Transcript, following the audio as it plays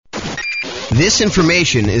This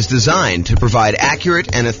information is designed to provide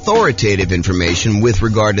accurate and authoritative information with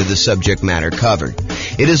regard to the subject matter covered.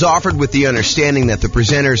 It is offered with the understanding that the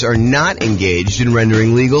presenters are not engaged in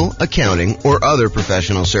rendering legal, accounting, or other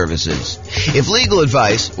professional services. If legal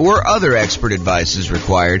advice or other expert advice is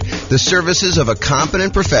required, the services of a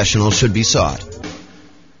competent professional should be sought.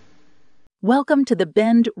 Welcome to the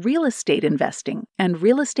Bend Real Estate Investing and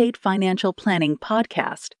Real Estate Financial Planning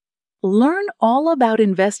podcast. Learn all about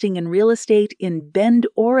investing in real estate in Bend,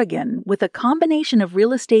 Oregon, with a combination of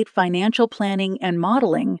real estate financial planning and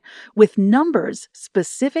modeling with numbers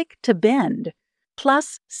specific to Bend,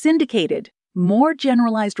 plus syndicated, more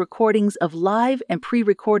generalized recordings of live and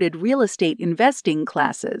pre-recorded real estate investing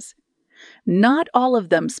classes. Not all of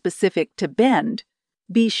them specific to Bend.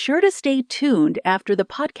 Be sure to stay tuned after the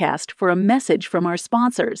podcast for a message from our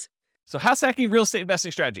sponsors. So, house hacking real estate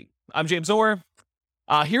investing strategy. I'm James Orr.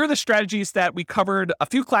 Here are the strategies that we covered a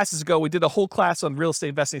few classes ago. We did a whole class on real estate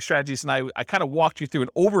investing strategies, and I kind of walked you through an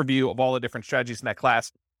overview of all the different strategies in that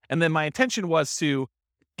class. And then my intention was to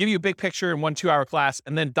give you a big picture in 1 2-hour class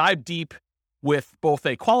and then dive deep with both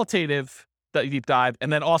a qualitative deep dive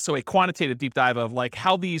and then also a quantitative deep dive of like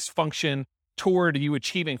how these function toward you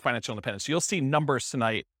achieving financial independence. So you'll see numbers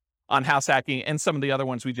tonight on house hacking and some of the other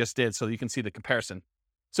ones we just did so you can see the comparison.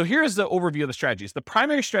 So here's the overview of the strategies. The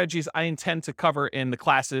primary strategies I intend to cover in the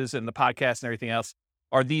classes and the podcast and everything else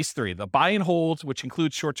are these 3. The buy and hold, which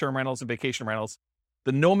includes short-term rentals and vacation rentals,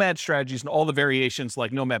 the nomad strategies and all the variations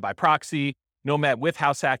like nomad by proxy, nomad with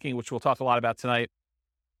house hacking, which we'll talk a lot about tonight,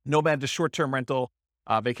 nomad to short-term rental,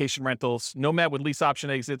 vacation rentals, nomad with lease option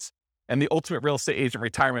exits, and the ultimate real estate agent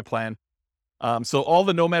retirement plan. So all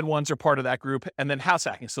the nomad ones are part of that group, and then house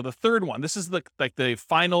hacking. So the third one, this is the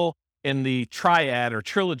final in the triad or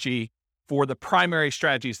trilogy for the primary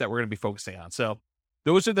strategies that we're going to be focusing on. So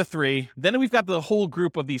those are the 3. Then we've got the whole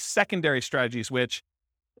group of these secondary strategies, which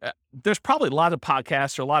there's probably a lot of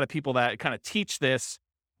podcasts or a lot of people that kind of teach this,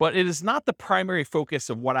 but it is not the primary focus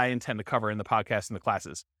of what I intend to cover in the podcast and the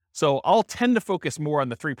classes. So I'll tend to focus more on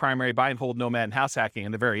the 3 primary buy and hold, nomad, and house hacking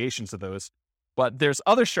and the variations of those. But there's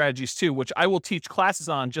other strategies too, which I will teach classes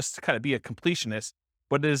on just to kind of be a completionist.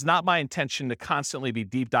 But it is not my intention to constantly be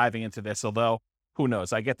deep diving into this, although who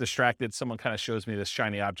knows, I get distracted. Someone kind of shows me this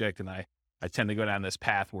shiny object and I tend to go down this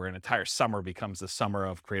path where an entire summer becomes the summer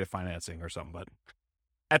of creative financing or something. But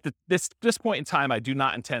at this point in time, I do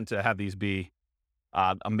not intend to have these be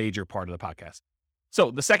a major part of the podcast.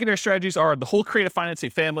 So the secondary strategies are the whole creative financing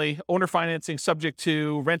family, owner financing subject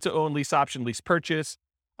to rent to own, lease option, lease purchase,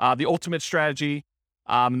 the ultimate strategy,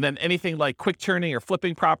 and then anything like quick turning or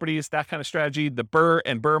flipping properties, that kind of strategy, the BRRRR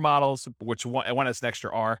and BRRRR models, which one has an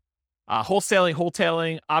extra R,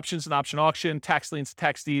 wholesaling, options and option auction, tax liens,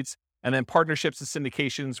 tax deeds, and then partnerships and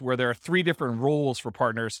syndications where there are 3 different roles for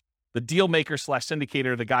partners. The deal maker /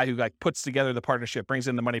 syndicator, the guy who like puts together the partnership, brings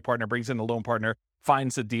in the money partner, brings in the loan partner,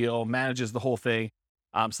 finds the deal, manages the whole thing.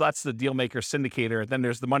 So that's the deal maker syndicator. Then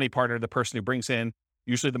there's the money partner, the person who brings in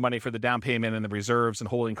usually the money for the down payment and the reserves and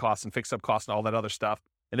holding costs and fixed up costs and all that other stuff.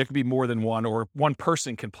 And there could be more than one, or one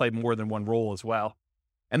person can play more than one role as well.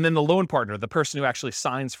 And then the loan partner, the person who actually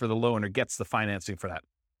signs for the loan or gets the financing for that.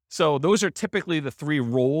 So those are typically the 3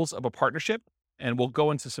 roles of a partnership. And we'll go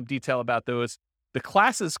into some detail about those. The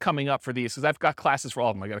classes coming up for these, because I've got classes for all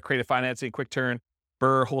of them. I got a creative financing, quick turn,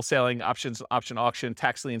 BRRRR, wholesaling, options, option auction,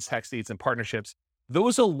 tax liens, tax deeds, and partnerships.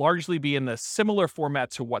 Those will largely be in the similar format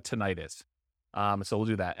to what tonight is. So we'll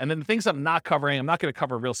do that. And then the things I'm not covering, I'm not going to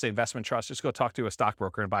cover real estate investment trust. Just go talk to a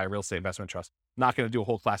stockbroker and buy a real estate investment trust. I'm not going to do a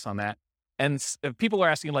whole class on that. And if people are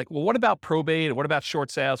asking like, well, what about probate? What about short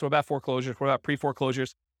sales? What about foreclosures? What about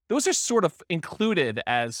pre-foreclosures? Those are sort of included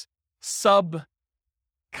as sub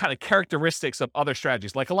kind of characteristics of other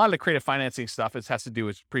strategies. Like a lot of the creative financing stuff, it has to do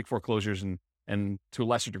with pre-foreclosures and to a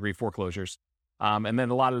lesser degree foreclosures. And then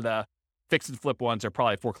a lot of the fix and flip ones are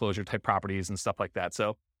probably foreclosure type properties and stuff like that.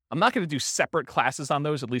 So I'm not going to do separate classes on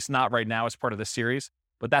those, at least not right now as part of this series,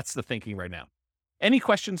 but that's the thinking right now. Any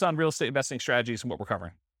questions on real estate investing strategies and what we're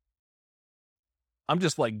covering? I'm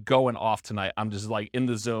just like going off tonight. I'm just like in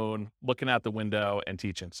the zone, looking out the window and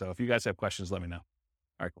teaching. So if you guys have questions, let me know.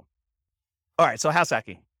 All right, cool. All right, so house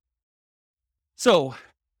hacking. So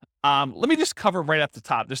let me just cover right up the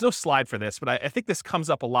top. There's no slide for this, but I think this comes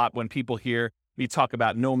up a lot when people hear me talk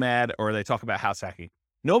about nomad or they talk about house hacking.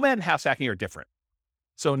 Nomad and house hacking are different.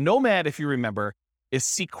 So nomad, if you remember, is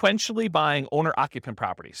sequentially buying owner-occupant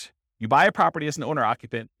properties. You buy a property as an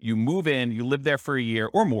owner-occupant, you move in, you live there for a year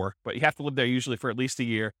or more, but you have to live there usually for at least a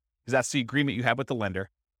year because that's the agreement you have with the lender.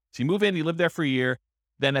 So you move in, you live there for a year.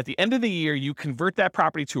 Then at the end of the year, you convert that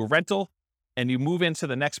property to a rental and you move into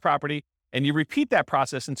the next property. And you repeat that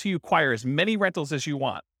process until you acquire as many rentals as you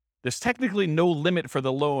want. There's technically no limit for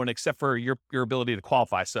the loan except for your ability to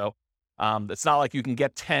qualify. So it's not like you can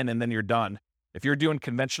get 10 and then you're done. If you're doing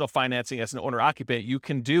conventional financing as an owner-occupant, you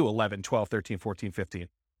can do 11, 12, 13, 14, 15.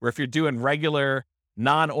 Where if you're doing regular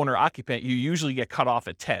non-owner-occupant, you usually get cut off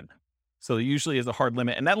at 10. So there usually is a hard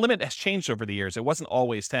limit. And that limit has changed over the years. It wasn't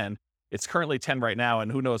always 10. It's currently 10 right now,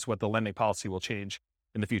 and who knows what the lending policy will change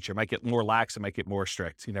in the future. It might get more lax, it might get more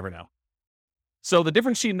strict. You never know. So the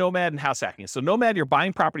difference between Nomad and house hacking. So Nomad, you're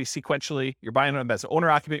buying property sequentially. You're buying them as an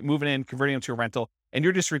owner-occupant, moving in, converting them to a rental, and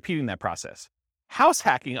you're just repeating that process. House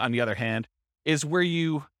hacking, on the other hand, is where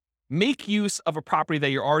you make use of a property that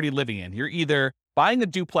you're already living in. You're either buying a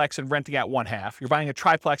duplex and renting out one half, you're buying a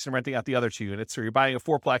triplex and renting out the other 2 units, or you're buying a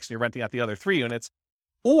fourplex and you're renting out the other 3 units,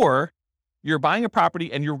 or you're buying a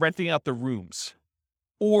property and you're renting out the rooms,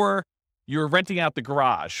 or you're renting out the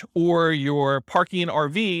garage, or you're parking an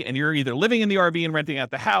RV and you're either living in the RV and renting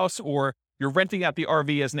out the house, or you're renting out the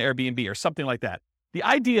RV as an Airbnb or something like that. The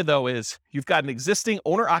idea, though, is you've got an existing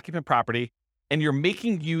owner-occupant property and you're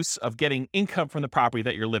making use of getting income from the property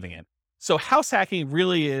that you're living in. So house hacking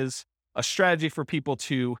really is a strategy for people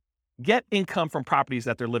to get income from properties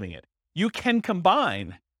that they're living in. You can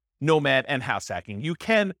combine Nomad and house hacking. You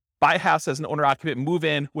can buy a house as an owner-occupant, move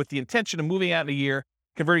in with the intention of moving out in a year,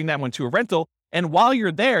 converting that one to a rental. And while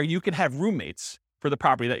you're there, you can have roommates for the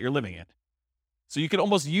property that you're living in. So you can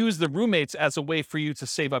almost use the roommates as a way for you to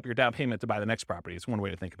save up your down payment to buy the next property. It's one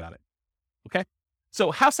way to think about it. Okay.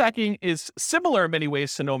 So house hacking is similar in many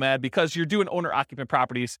ways to Nomad because you're doing owner-occupant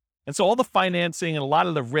properties. And so all the financing and a lot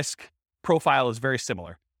of the risk profile is very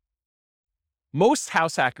similar. Most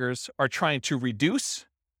house hackers are trying to reduce,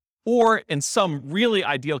 or in some really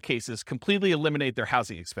ideal cases, completely eliminate their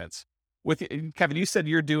housing expense. With Kevin, you said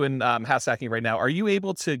you're doing house hacking right now. Are you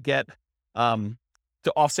able to get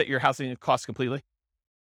to offset your housing costs completely?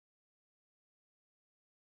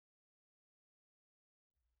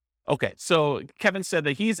 Okay, so Kevin said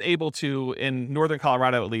that he's able to, in Northern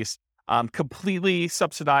Colorado at least, completely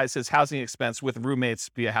subsidize his housing expense with roommates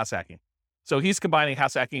via house hacking. So he's combining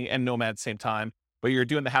house hacking and Nomad at the same time, but you're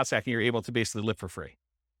doing the house hacking, you're able to basically live for free,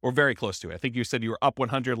 or very close to it. I think you said you were up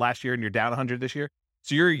 100 last year and you're down 100 this year.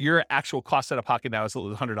 So your actual cost out of pocket now is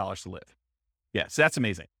 $100 to live. Yeah, so that's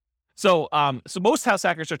amazing. So most house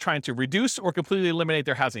hackers are trying to reduce or completely eliminate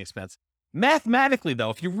their housing expense. Mathematically, though,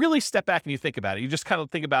 if you really step back and you think about it, you just kind of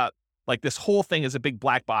think about like this whole thing is a big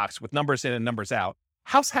black box with numbers in and numbers out.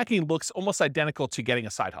 House hacking looks almost identical to getting a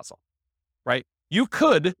side hustle, right? You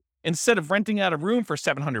could, instead of renting out a room for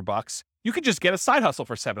 $700, you could just get a side hustle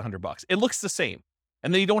for $700. It looks the same.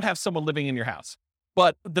 And then you don't have someone living in your house.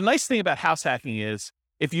 But the nice thing about house hacking is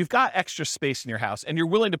if you've got extra space in your house and you're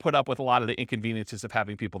willing to put up with a lot of the inconveniences of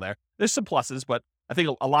having people there, there's some pluses, but I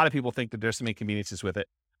think a lot of people think that there's some inconveniences with it.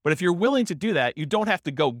 But if you're willing to do that, you don't have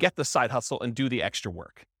to go get the side hustle and do the extra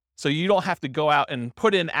work. So you don't have to go out and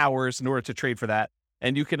put in hours in order to trade for that.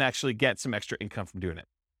 And you can actually get some extra income from doing it.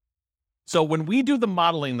 So when we do the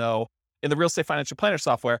modeling, though, in the Real Estate Financial Planner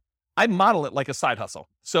software, I model it like a side hustle.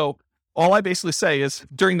 So all I basically say is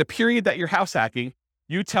during the period that you're house hacking,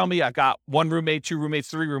 you tell me I've got 1 roommate, 2 roommates,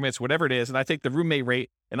 3 roommates, whatever it is, and I take the roommate rate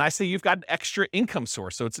and I say you've got an extra income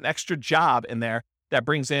source. So it's an extra job in there that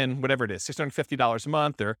brings in whatever it is, $650 a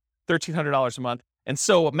month or $1,300 a month. And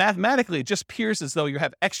so mathematically, it just appears as though you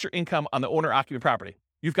have extra income on the owner-occupant property.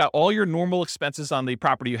 You've got all your normal expenses on the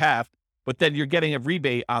property you have, but then you're getting a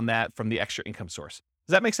rebate on that from the extra income source.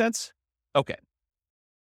 Does that make sense? Okay.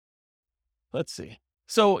 Let's see.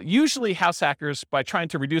 So usually house hackers, by trying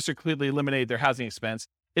to reduce or completely eliminate their housing expense,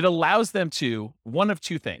 it allows them to, one of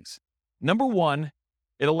two things. Number one,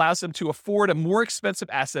 it allows them to afford a more expensive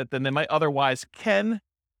asset than they might otherwise can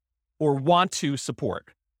or want to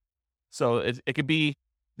support. So it could be,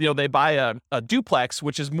 they buy a duplex,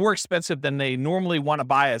 which is more expensive than they normally want to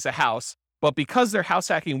buy as a house. But because they're house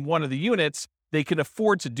hacking one of the units, they can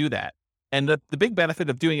afford to do that. And the big benefit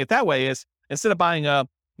of doing it that way is instead of buying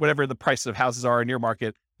whatever the price of houses are in your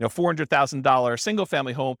market, $400,000 single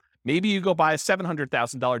family home, maybe you go buy a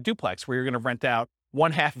 $700,000 duplex where you're going to rent out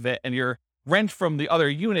one half of it, and your rent from the other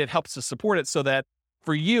unit helps to support it, so that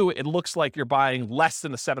for you, it looks like you're buying less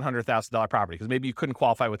than a $700,000 property because maybe you couldn't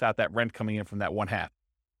qualify without that rent coming in from that one half.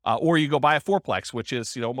 Or you go buy a fourplex, which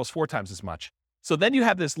is almost 4 times as much. So then you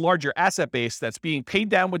have this larger asset base that's being paid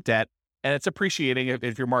down with debt, and it's appreciating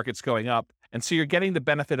if your market's going up. And so you're getting the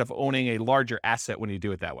benefit of owning a larger asset when you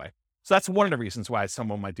do it that way. So that's one of the reasons why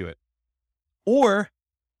someone might do it. Or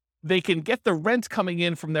they can get the rent coming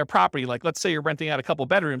in from their property. Like let's say you're renting out a couple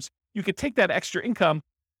bedrooms, you could take that extra income,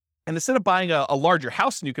 and instead of buying a larger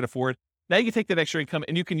house than you can afford, Now you can take that extra income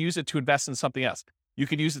and you can use it to invest in something else. You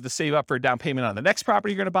could use it to save up for a down payment on the next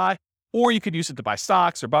property you're going to buy, or you could use it to buy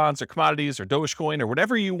stocks or bonds or commodities or Dogecoin or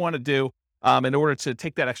whatever you want to do in order to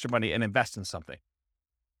take that extra money and invest in something.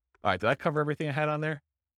 All right, did I cover everything I had on there?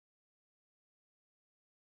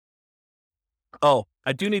 Oh,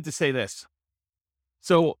 I do need to say this.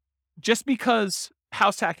 So just because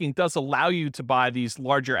house hacking does allow you to buy these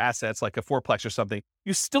larger assets like a fourplex or something,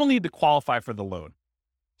 you still need to qualify for the loan.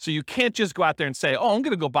 So you can't just go out there and say, oh, I'm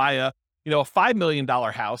going to go buy a $5 million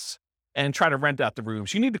house and try to rent out the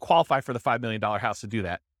rooms. You need to qualify for the $5 million house to do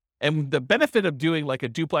that. And the benefit of doing like a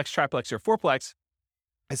duplex, triplex, or fourplex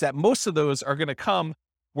is that most of those are going to come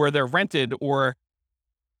where they're rented, or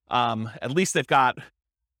at least they've got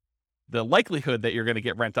the likelihood that you're going to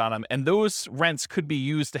get rent on them. And those rents could be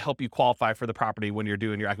used to help you qualify for the property when you're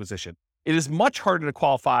doing your acquisition. It is much harder to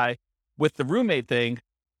qualify with the roommate thing,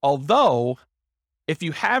 although if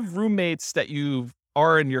you have roommates that you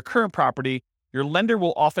are in your current property, your lender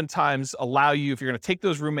will oftentimes allow you, if you're going to take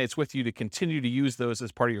those roommates with you, to continue to use those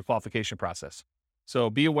as part of your qualification process. So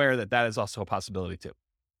be aware that that is also a possibility too.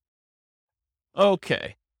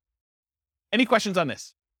 Okay. Any questions on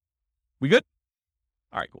this? We good?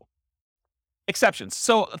 All right, cool. Exceptions.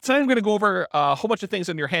 So tonight I'm going to go over a whole bunch of things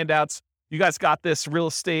on your handouts. You guys got this real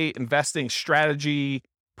estate investing strategy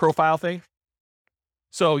profile thing.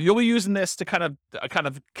 So you'll be using this to kind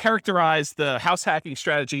of characterize the house hacking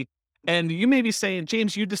strategy. And you may be saying,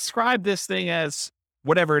 James, you described this thing as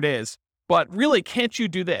whatever it is, but really, can't you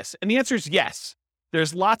do this? And the answer is yes.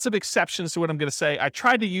 There's lots of exceptions to what I'm going to say. I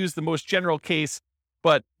tried to use the most general case,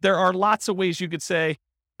 but there are lots of ways you could say,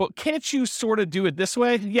 but can't you sort of do it this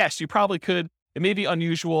way? Yes, you probably could. It may be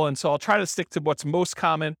unusual. And so I'll try to stick to what's most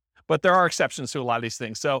common, but there are exceptions to a lot of these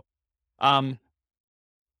things. So,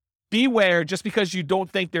 beware, just because you don't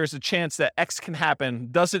think there's a chance that X can happen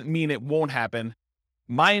doesn't mean it won't happen.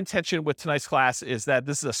 My intention with tonight's class is that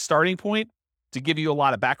this is a starting point to give you a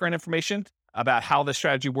lot of background information about how the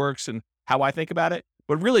strategy works and how I think about it,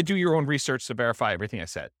 but really do your own research to verify everything I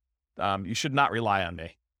said. You should not rely on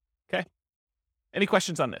me. Okay? Any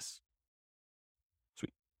questions on this?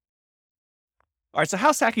 Sweet. All right, so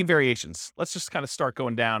house hacking variations. Let's just kind of start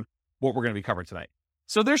going down what we're going to be covering tonight.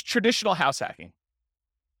 So there's traditional house hacking.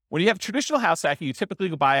 When you have traditional house hacking, you typically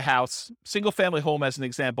go buy a house, single family home as an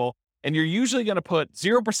example, and you're usually going to put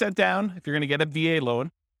 0% down if you're going to get a VA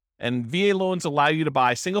loan. And VA loans allow you to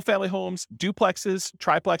buy single family homes, duplexes,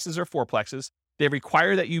 triplexes, or fourplexes. They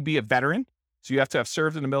require that you be a veteran. So you have to have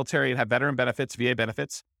served in the military and have veteran benefits, VA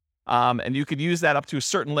benefits. And you could use that up to a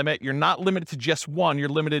certain limit. You're not limited to just one. You're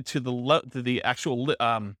limited to the actual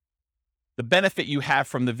the benefit you have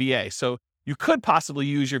from the VA. So you could possibly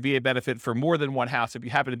use your VA benefit for more than one house if you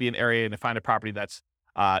happen to be in an area and to find a property that's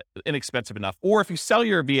inexpensive enough. Or if you sell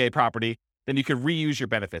your VA property, then you could reuse your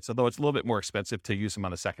benefits, although it's a little bit more expensive to use them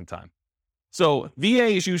on a second time. So VA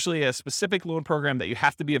is usually a specific loan program that you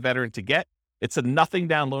have to be a veteran to get. It's a nothing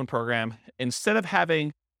down loan program. Instead of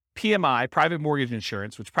having PMI, private mortgage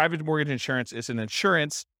insurance, which private mortgage insurance is an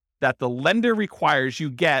insurance that the lender requires you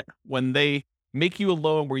get when they make you a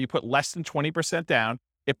loan where you put less than 20% down.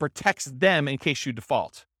 It protects them in case you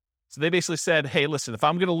default. So they basically said, hey, listen, if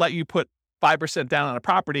I'm going to let you put 5% down on a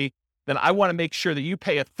property, then I want to make sure that you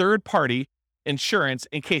pay a third party insurance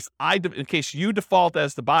in case you default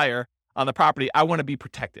as the buyer on the property. I want to be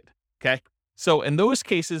protected. Okay. So in those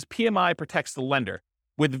cases, PMI protects the lender.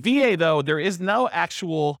 With VA though, there is no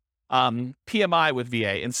actual PMI with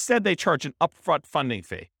VA. Instead, they charge an upfront funding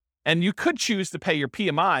fee. And you could choose to pay your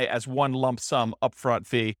PMI as one lump sum upfront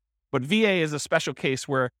fee, but VA is a special case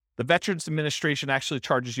where the Veterans Administration actually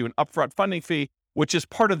charges you an upfront funding fee, which is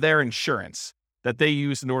part of their insurance that they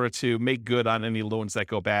use in order to make good on any loans that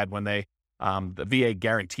go bad when the VA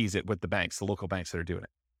guarantees it with the banks, the local banks that are doing it.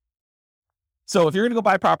 So if you're going to go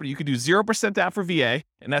buy property, you could do 0% down for VA,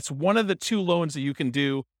 and that's one of the two loans that you can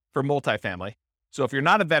do for multifamily. So if you're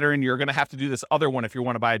not a veteran, you're going to have to do this other one if you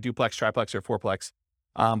want to buy a duplex, triplex, or fourplex.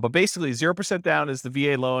 But basically 0% down is the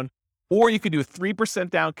VA loan, or you could do a 3%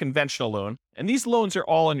 down conventional loan. And these loans are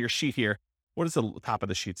all on your sheet here. What does the top of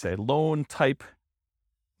the sheet say? Loan type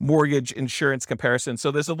mortgage insurance comparison.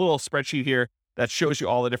 So there's a little spreadsheet here that shows you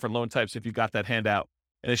all the different loan types if you got that handout.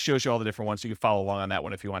 And it shows you all the different ones. You can follow along on that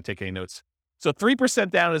one if you want to take any notes. So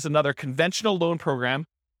 3% down is another conventional loan program.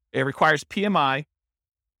 It requires PMI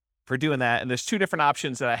for doing that. And there's two different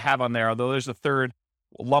options that I have on there, although there's a third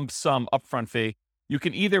lump sum upfront fee. You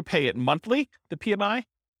can either pay it monthly, the PMI,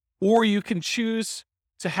 or you can choose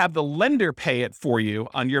to have the lender pay it for you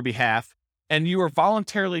on your behalf, and you are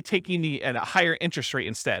voluntarily taking at a higher interest rate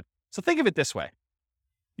instead. So think of it this way.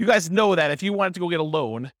 You guys know that if you wanted to go get a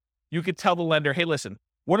loan, you could tell the lender, hey, listen,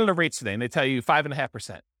 what are the rates today? And they tell you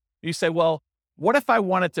 5.5%. You say, well, what if I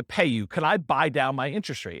wanted to pay you? Could I buy down my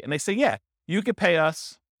interest rate? And they say, yeah, you could pay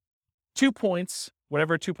us 2 points,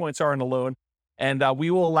 whatever 2 points are in the loan, and we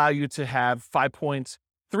will allow you to have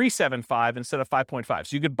 5.375 instead of 5.5.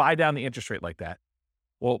 So you could buy down the interest rate like that.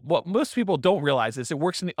 Well, what most people don't realize is it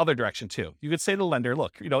works in the other direction too. You could say to the lender,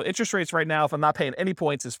 look, interest rates right now, if I'm not paying any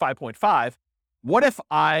points, is 5.5. What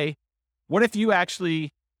if you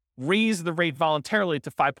actually raise the rate voluntarily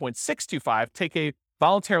to 5.625, take a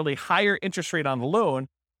voluntarily higher interest rate on the loan?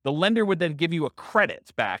 The lender would then give you a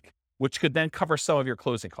credit back, which could then cover some of your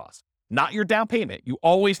closing costs, not your down payment. You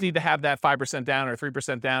always need to have that 5% down or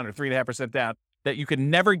 3% down or 3.5% down, that you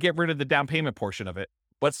can never get rid of the down payment portion of it.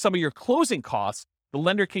 But some of your closing costs, the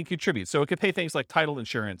lender can contribute. So it could pay things like title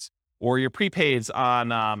insurance or your prepaids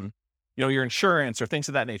on, your insurance or things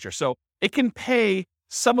of that nature. So it can pay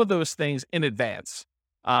some of those things in advance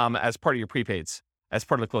as part of your prepaids, as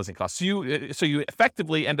part of the closing costs. So you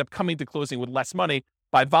effectively end up coming to closing with less money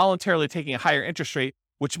by voluntarily taking a higher interest rate,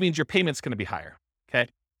 which means your payment's going to be higher. Okay,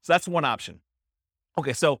 so that's one option.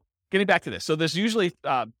 Okay, so getting back to this, so there's usually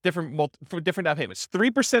different down payments.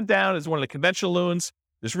 3% down is one of the conventional loans.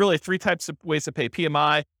 There's really 3 types of ways to pay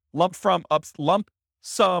PMI: lump sum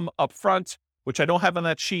upfront, which I don't have on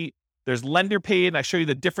that sheet. There's lender paid, and I show you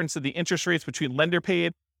the difference of the interest rates between lender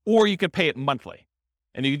paid, or you can pay it monthly.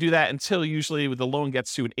 And you can do that until usually the loan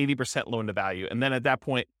gets to an 80% loan to value. And then at that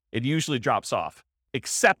point, it usually drops off,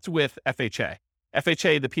 except with FHA.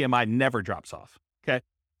 FHA, the PMI never drops off. Okay.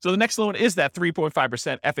 So the next loan is that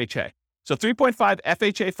 3.5% FHA. So 3.5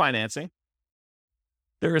 FHA financing.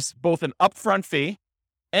 There is both an upfront fee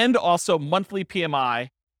and also monthly PMI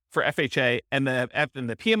for FHA, and the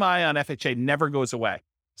PMI on FHA never goes away.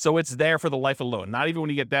 So it's there for the life of the loan. Not even when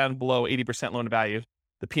you get down below 80% loan to value,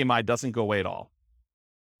 the PMI doesn't go away at all.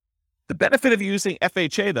 The benefit of using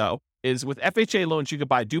FHA, though, is with FHA loans, you could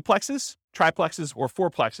buy duplexes, triplexes, or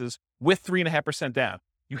fourplexes with 3.5% down.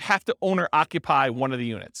 You have to owner occupy one of the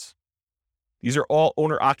units. These are all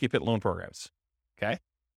owner occupant loan programs. Okay.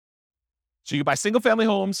 So you can buy single family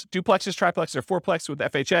homes, duplexes, triplexes, or fourplexes with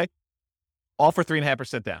FHA, all for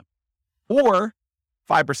 3.5% down or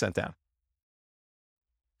 5% down.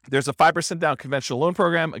 There's a 5% down conventional loan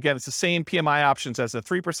program. Again, it's the same PMI options as a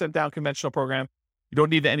 3% down conventional program. You don't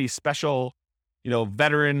need any special,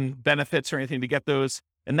 veteran benefits or anything to get those.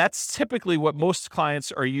 And that's typically what most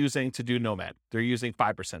clients are using to do Nomad. They're using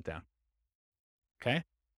 5% down. Okay.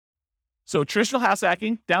 So traditional house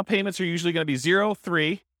hacking, down payments are usually going to be 0,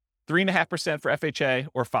 3, 3.5% for FHA,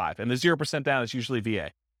 or 5. And the 0% down is usually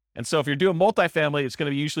VA. And so if you're doing multifamily, it's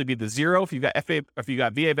going to usually be the 0 if you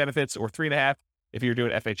got VA benefits, or 3.5 if you're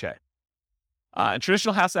doing FHA. In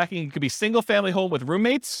traditional house hacking, it could be single family home with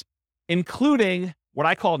roommates, including what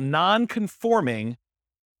I call non-conforming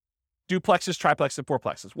duplexes, triplexes, and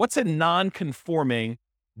fourplexes. What's a non-conforming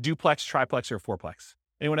duplex, triplex, or fourplex?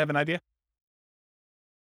 Anyone have an idea?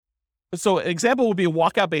 So an example would be a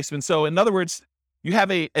walkout basement. So in other words, you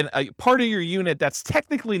have a part of your unit that's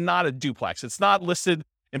technically not a duplex. It's not listed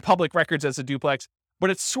in public records as a duplex, but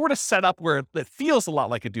it's sort of set up where it feels a lot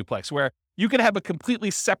like a duplex, where you can have a completely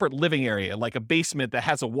separate living area, like a basement that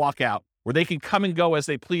has a walkout where they can come and go as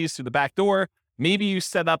they please through the back door. Maybe you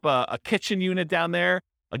set up a kitchen unit down there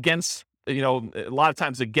against, a lot of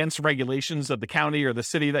times against regulations of the county or the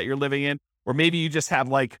city that you're living in. Or maybe you just have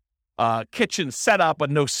like a kitchen set up, but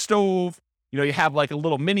no stove. You have like a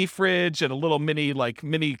little mini fridge and a little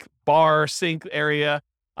mini bar sink area.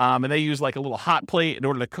 And they use like a little hot plate in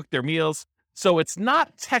order to cook their meals. So it's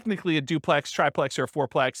not technically a duplex, triplex, or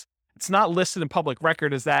fourplex. It's not listed in public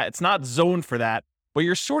record as that. It's not zoned for that, but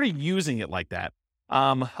you're sort of using it like that.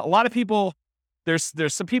 A lot of people, there's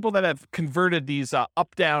some people that have converted these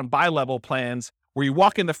up-down bi-level plans where you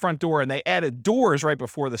walk in the front door and they added doors right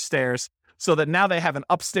before the stairs so that now they have an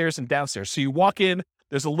upstairs and downstairs. So you walk in,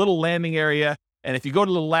 there's a little landing area, and if you go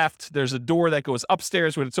to the left, there's a door that goes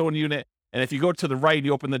upstairs with its own unit. And if you go to the right,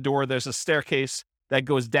 you open the door, there's a staircase that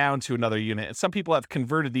goes down to another unit. And some people have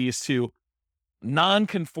converted these to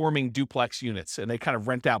non-conforming duplex units, and they kind of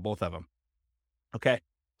rent out both of them. Okay.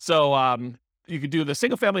 So you could do the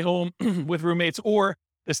single family home with roommates, or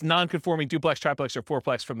this non-conforming duplex, triplex, or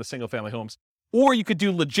fourplex from the single family homes. Or you could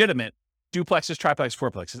do legitimate duplexes, triplexes,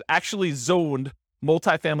 fourplexes, actually zoned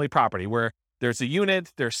multifamily property where there's a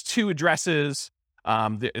unit, there's 2 addresses,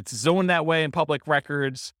 it's zoned that way in public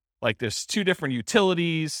records. Like there's 2 different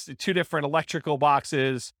utilities, 2 different electrical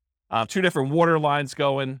boxes, 2 different water lines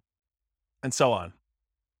going, and so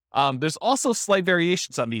on. There's also slight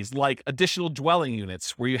variations on these, like additional dwelling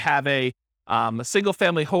units, where you have a single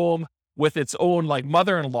family home with its own like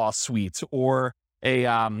mother-in-law suite or a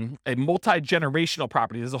multi-generational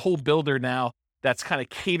property. There's a whole builder now that's kind of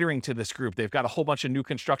catering to this group. They've got a whole bunch of new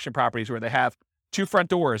construction properties where they have 2 front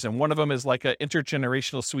doors, and one of them is like an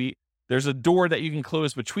intergenerational suite. There's a door that you can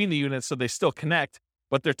close between the units so they still connect,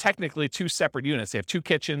 but they're technically 2 separate units. They have 2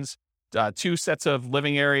 kitchens, 2 sets of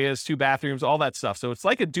living areas, 2 bathrooms, all that stuff. So it's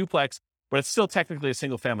like a duplex, but it's still technically a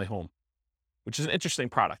single family home, which is an interesting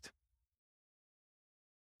product.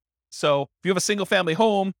 So if you have a single family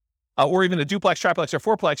home, or even a duplex, triplex, or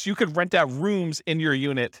fourplex, you could rent out rooms in your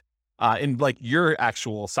unit, in like your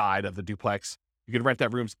actual side of the duplex. You could rent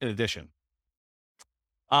out rooms in addition.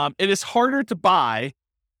 It is harder to buy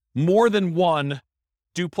more than one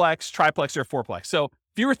duplex, triplex, or fourplex. So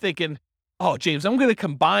if you were thinking, oh, James, I'm going to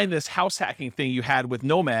combine this house hacking thing you had with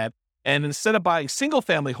Nomad, and instead of buying single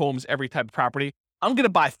family homes every type of property, I'm going to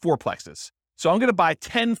buy fourplexes. So I'm going to buy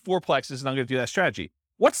 10 fourplexes and I'm going to do that strategy.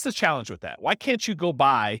 What's the challenge with that? Why can't you go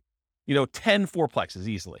buy, 10 fourplexes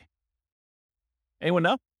easily? Anyone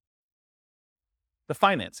know? The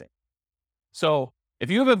financing. So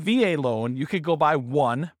if you have a VA loan, you could go buy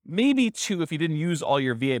 1, maybe 2 if you didn't use all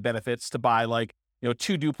your VA benefits to buy 2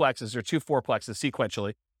 duplexes or 2 fourplexes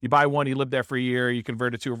sequentially. You buy 1, you live there for a year, you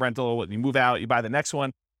convert it to a rental, you move out, you buy the next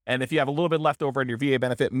one. And if you have a little bit left over in your VA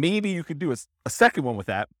benefit, maybe you could do a second one with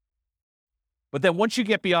that. But then once you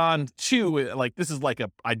get beyond 2, this is like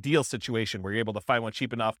an ideal situation where you're able to find one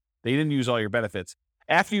cheap enough that you didn't use all your benefits.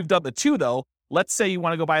 After you've done the 2 though, let's say you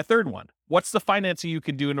want to go buy a third one. What's the financing you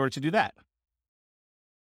can do in order to do that?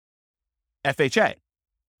 FHA.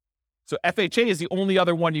 So FHA is the only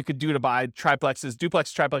other one you could do to buy triplexes,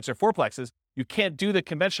 duplex, triplex, or fourplexes. You can't do the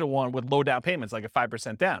conventional one with low down payments, like a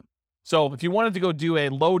 5% down. So if you wanted to go do a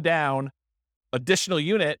low down additional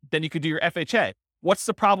unit, then you could do your FHA. What's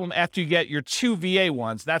the problem after you get your 2 VA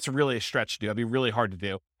ones? That's really a stretch to do. It'd be really hard to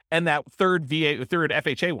do. And that third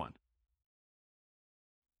FHA one.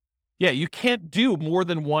 Yeah, you can't do more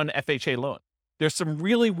than 1 FHA loan. There's some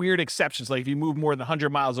really weird exceptions, like if you move more than 100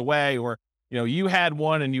 miles away, or you had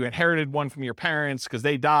one and you inherited one from your parents because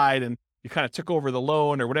they died and you kind of took over the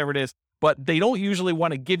loan or whatever it is. But they don't usually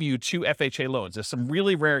want to give you 2 FHA loans. There's some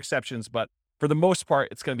really rare exceptions, but for the most part,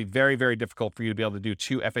 it's going to be very, very difficult for you to be able to do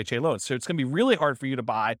 2 FHA loans. So it's going to be really hard for you to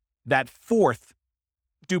buy that 4th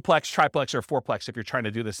duplex, triplex, or fourplex if you're trying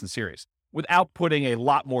to do this in series without putting a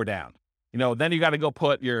lot more down. Then you got to go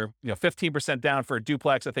put your 15% down for a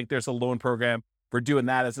duplex. I think there's a loan program for doing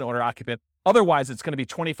that as an owner occupant. Otherwise, it's going to be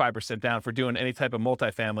 25% down for doing any type of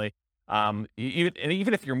multifamily.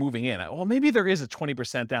 Even if you're moving in, well, maybe there is a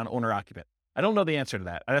 20% down owner occupant. I don't know the answer to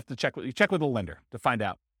that. I'd have to check with a lender to find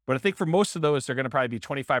out. But I think for most of those, they're going to probably be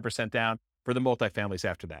 25% down for the multifamilies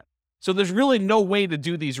after that. So there's really no way to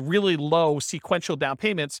do these really low sequential down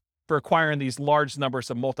payments for acquiring these large numbers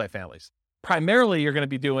of multifamilies. Primarily, you're going to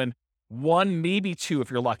be doing 1, maybe 2 if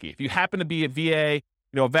you're lucky. If you happen to be a VA,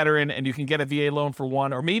 a veteran, and you can get a VA loan for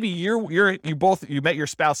 1, or maybe you met your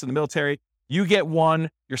spouse in the military, you get 1,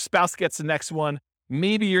 your spouse gets the next one.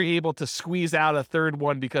 Maybe you're able to squeeze out a third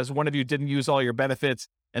one because one of you didn't use all your benefits.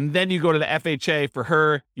 And then you go to the FHA for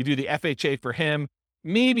her, you do the FHA for him.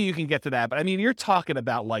 Maybe you can get to that. But you're talking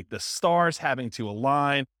about like the stars having to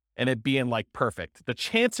align and it being like perfect. The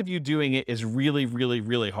chance of you doing it is really, really,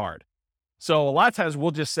 really hard. So a lot of times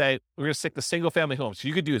we'll just say, we're going to stick to single family homes. So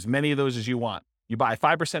you could do as many of those as you want. You buy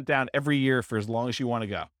 5% down every year for as long as you want to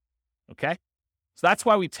go. Okay. So that's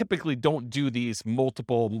why we typically don't do these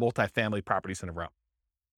multiple multifamily properties in a row.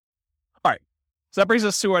 All right. So that brings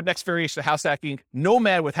us to our next variation of house hacking,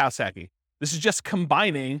 Nomad with house hacking. This is just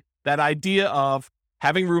combining that idea of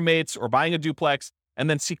having roommates or buying a duplex and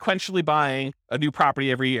then sequentially buying a new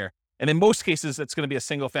property every year. And in most cases, it's going to be a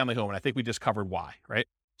single family home. And I think we just covered why, right?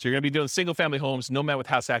 So you're going to be doing single family homes, Nomad with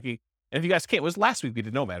house hacking. And if you guys can't, it was last week we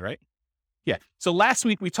did Nomad, right? Yeah. So last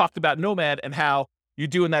week we talked about Nomad and how you're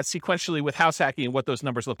doing that sequentially with house hacking and what those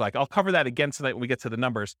numbers look like. I'll cover that again tonight when we get to the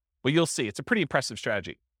numbers, but you'll see it's a pretty impressive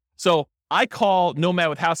strategy. So I call Nomad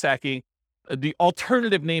with house hacking, the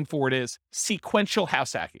alternative name for it is sequential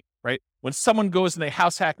house hacking, right? When someone goes and they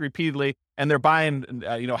house hack repeatedly and they're buying,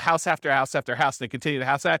 house after house after house, and they continue to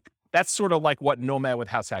house hack, that's sort of like what Nomad with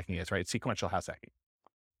house hacking is, right? Sequential house hacking.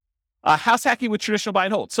 House hacking with traditional buy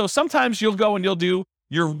and hold. So sometimes you'll go and you'll do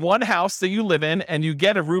your one house that you live in and you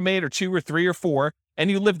get a roommate or 2 or 3 or 4 and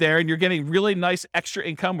you live there and you're getting really nice extra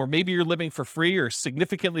income, or maybe you're living for free or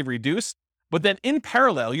significantly reduced. But then in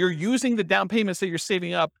parallel, you're using the down payments that you're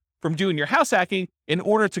saving up from doing your house hacking in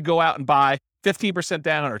order to go out and buy 15%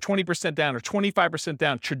 down or 20% down or 25%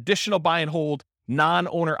 down traditional buy and hold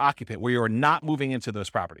non-owner occupant where you're not moving into those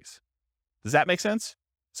properties. Does that make sense?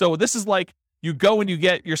 So this is like you go and you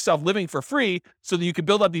get yourself living for free so that you can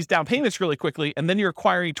build up these down payments really quickly. And then you're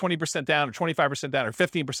acquiring 20% down or 25% down or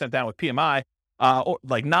 15% down with PMI, or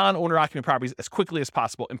like non-owner occupant properties as quickly as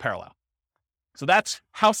possible in parallel. So that's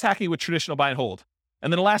house hacking with traditional buy and hold.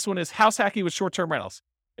 And then the last one is house hacking with short-term rentals.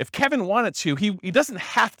 If Kevin wanted to, he doesn't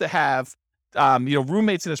have to have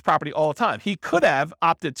roommates in his property all the time. He could have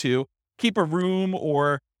opted to keep a room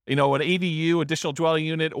or an ADU, additional dwelling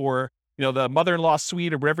unit, or the mother-in-law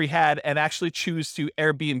suite or whatever he had, and actually choose to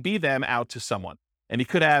Airbnb them out to someone. And he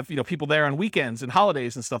could have people there on weekends and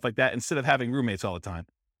holidays and stuff like that instead of having roommates all the time.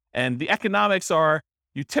 And the economics are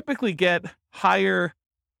you typically get higher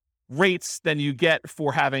rates than you get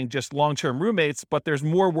for having just long-term roommates, but there's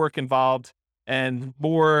more work involved and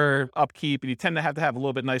more upkeep, and you tend to have a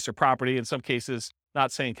little bit nicer property in some cases.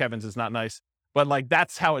 Not saying Kevin's is not nice, but like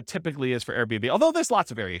that's how it typically is for Airbnb, although there's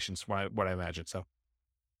lots of variations from what I imagine. So,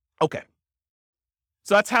 okay.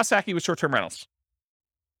 So that's house hacking with short-term rentals.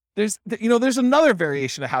 There's another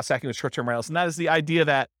variation of house hacking with short-term rentals, and that is the idea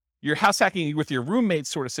that you're house hacking with your roommate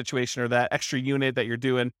sort of situation or that extra unit that you're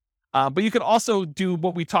doing. But you can also do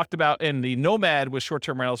what we talked about in the nomad with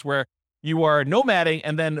short-term rentals, where you are nomading,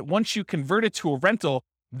 and then once you convert it to a rental,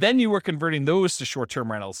 then you are converting those to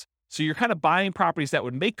short-term rentals. So you're kind of buying properties that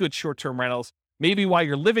would make good short-term rentals. Maybe while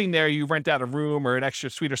you're living there, you rent out a room or an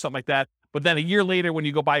extra suite or something like that. But then a year later, when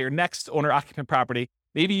you go buy your next owner-occupant property,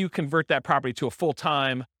 maybe you convert that property to a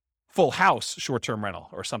full-time, full house short-term rental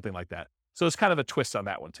or something like that. So it's kind of a twist on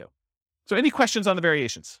that one too. So any questions on the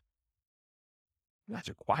variations? You guys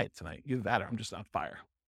are quiet tonight. Either that or I'm just on fire.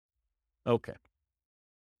 Okay.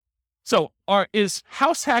 So is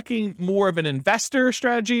house hacking more of an investor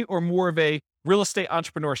strategy or more of a real estate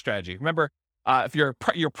entrepreneur strategy? Remember, if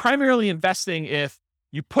you're primarily investing if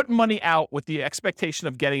you put money out with the expectation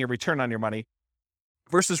of getting a return on your money,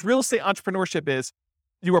 versus real estate entrepreneurship is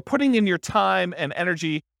you are putting in your time and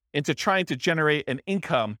energy into trying to generate an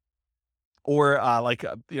income or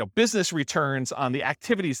business returns on the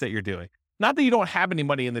activities that you're doing. Not that you don't have any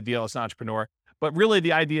money in the deal as an entrepreneur, but really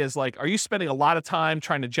the idea is like, are you spending a lot of time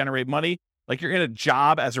trying to generate money? Like you're in a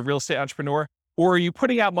job as a real estate entrepreneur, or are you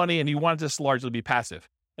putting out money and you want this to largely be passive?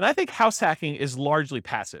 And I think house hacking is largely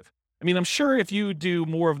passive. I mean, I'm sure if you do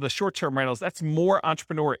more of the short-term rentals, that's more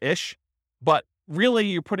entrepreneur-ish, but really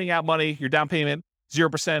you're putting out money, your down payment, 0%,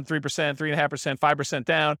 3%, 3.5%, 5%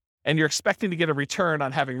 down, and you're expecting to get a return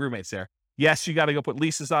on having roommates there. Yes, you got to go put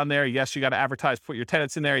leases on there. Yes, you got to advertise, put your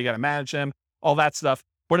tenants in there. You got to manage them, all that stuff.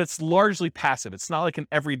 But it's largely passive. It's not like an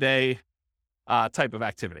everyday type of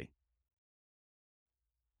activity.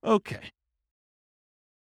 Okay.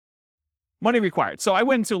 Money required. So I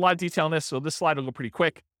went into a lot of detail on this, so this slide will go pretty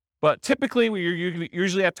quick. But typically, you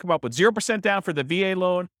usually have to come up with 0% down for the VA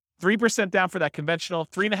loan, 3% down for that conventional,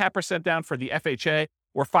 3.5% down for the FHA,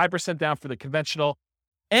 or 5% down for the conventional,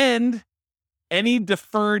 and any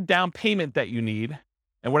deferred down payment that you need.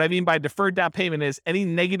 And what I mean by deferred down payment is any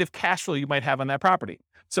negative cash flow you might have on that property.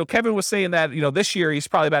 So Kevin was saying that, this year he's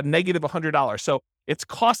probably about negative $100. So it's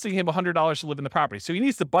costing him $100 to live in the property. So he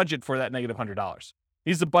needs to budget for that negative $100.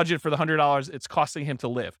 He needs to budget for the $100 it's costing him to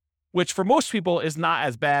live, which for most people is not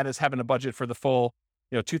as bad as having a budget for the full,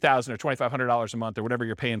 $2,000 or $2,500 a month or whatever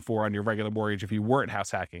you're paying for on your regular mortgage if you weren't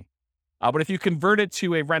house hacking. But if you convert it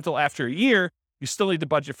to a rental after a year, you still need to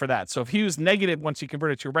budget for that. So if he was negative once he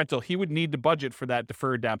converted to a rental, he would need to budget for that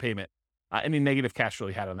deferred down payment, any negative cash flow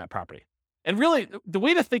he had on that property. And really, the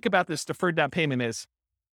way to think about this deferred down payment is,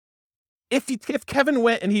 if Kevin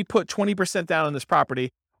went and he put 20% down on this property,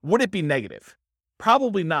 would it be negative?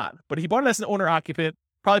 Probably not. But he bought it as an owner occupant,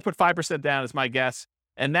 probably put 5% down is my guess.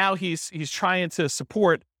 And now he's trying to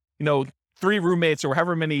support, 3 roommates or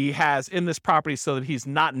however many he has in this property so that he's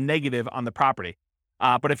not negative on the property.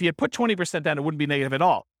 But if he had put 20% down, it wouldn't be negative at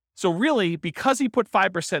all. So really, because he put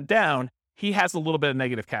 5% down, he has a little bit of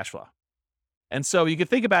negative cash flow. And so you can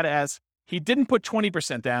think about it as he didn't put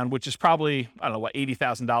 20% down, which is probably,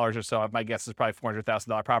 $80,000 or so. My guess is probably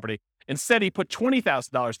 $400,000 property. Instead, he put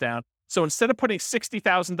 $20,000 down. So instead of putting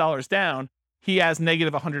 $60,000 down, he has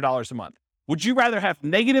negative $100 a month. Would you rather have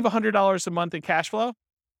negative $100 a month in cash flow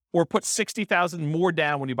or put $60,000 more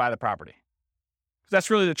down when you buy the property? Because that's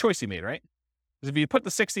really the choice he made, right? Because if you put the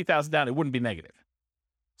 $60,000 down, it wouldn't be negative.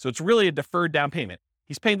 So it's really a deferred down payment.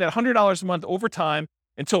 He's paying that $100 a month over time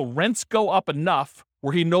until rents go up enough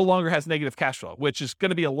where he no longer has negative cash flow, which is going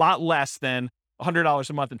to be a lot less than $100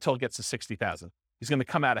 a month until it gets to $60,000. He's going to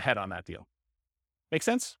come out ahead on that deal. Make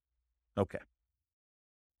sense? Okay.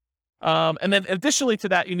 And then additionally to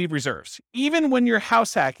that, you need reserves. Even when you're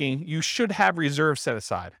house hacking, you should have reserves set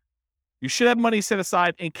aside. You should have money set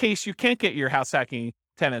aside in case you can't get your house hacking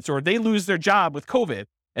tenants or they lose their job with COVID.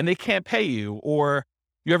 and they can't pay you, or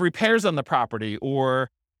you have repairs on the property, or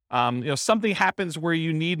something happens where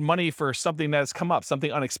you need money for something that has come up,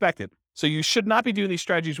 something unexpected. So you should not be doing these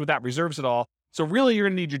strategies without reserves at all. So really, you're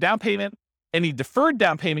going to need your down payment, any deferred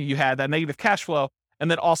down payment you had, that negative cash flow,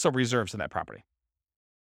 and then also reserves in that property.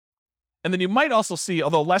 And then you might also see,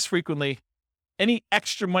 although less frequently, any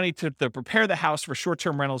extra money to prepare the house for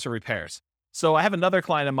short-term rentals or repairs. So I have another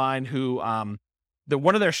client of mine who,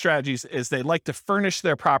 one of their strategies is they like to furnish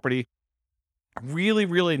their property really,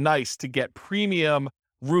 really nice to get premium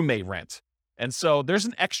roommate rent. And so there's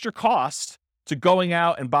an extra cost to going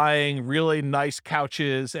out and buying really nice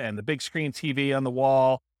couches and the big screen TV on the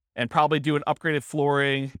wall, and probably doing upgraded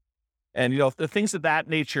flooring and, the things of that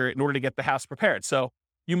nature in order to get the house prepared. So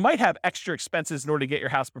you might have extra expenses in order to get your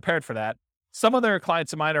house prepared for that. Some other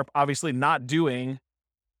clients of mine are obviously not doing,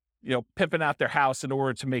 pimping out their house in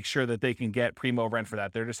order to make sure that they can get primo rent for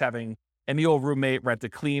that. They're just having any old roommate rent a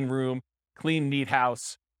clean room, clean, neat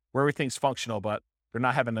house where everything's functional, but they're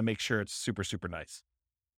not having to make sure it's super, super nice.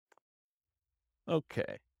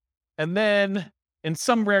 Okay. And then in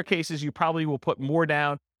some rare cases, you probably will put more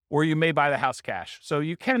down, or you may buy the house cash. So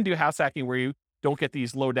you can do house hacking where you don't get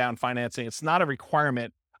these low down financing. It's not a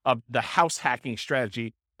requirement of the house hacking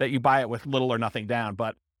strategy that you buy it with little or nothing down.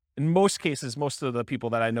 But in most cases, most of the people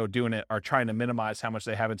that I know doing it are trying to minimize how much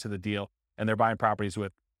they have into the deal, and they're buying properties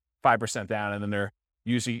with 5% down, and then they're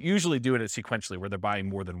usually doing it sequentially where they're buying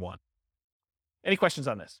more than one. Any questions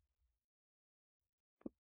on this?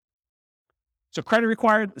 So credit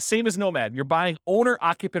required, same as Nomad. You're buying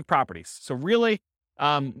owner-occupant properties. So really,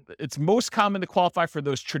 it's most common to qualify for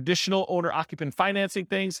those traditional owner-occupant financing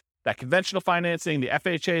things, that conventional financing, the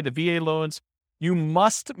FHA, the VA loans. You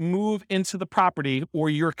must move into the property or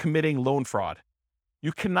you're committing loan fraud.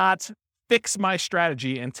 You cannot fix my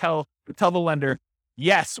strategy and tell the lender,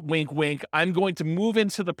 yes, wink, wink, I'm going to move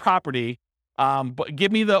into the property, but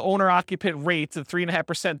give me the owner-occupant rate, the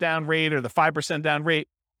 3.5% down rate or the 5% down rate.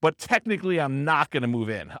 But technically, I'm not going to move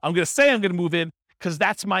in. I'm going to say I'm going to move in because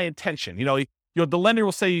that's my intention. The lender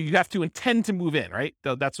will say you have to intend to move in, right?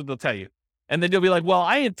 That's what they'll tell you. And then you'll be like, well,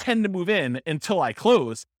 I intend to move in until I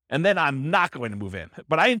close, and then I'm not going to move in.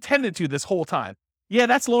 But I intended to this whole time. Yeah,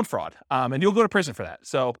 that's loan fraud. And you'll go to prison for that.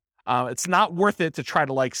 So it's not worth it to try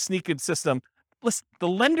to sneak in system. Listen, the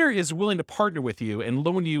lender is willing to partner with you and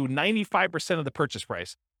loan you 95% of the purchase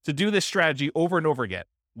price to do this strategy over and over again.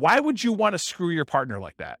 Why would you want to screw your partner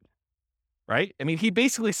like that? Right? I mean, he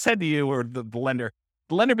basically said to you, or the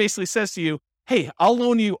lender basically says to you, hey, I'll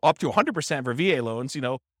loan you up to 100% for VA loans,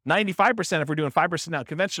 95% if we're doing 5% now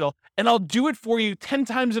conventional, and I'll do it for you 10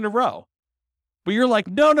 times in a row. But you're like,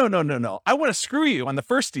 no. I want to screw you on the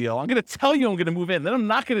first deal. I'm going to tell you I'm going to move in, then I'm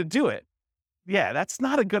not going to do it. Yeah, that's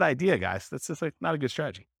not a good idea, guys. That's just not a good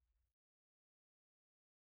strategy.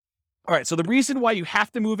 All right, so the reason why you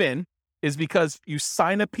have to move in is because you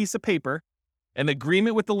sign a piece of paper, an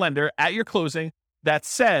agreement with the lender at your closing that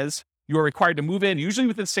says you are required to move in, usually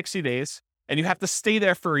within 60 days, and you have to stay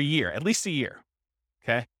there for a year, at least a year.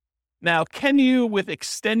 Okay. Now, can you, with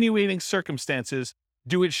extenuating circumstances,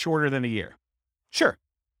 do it shorter than a year? Sure.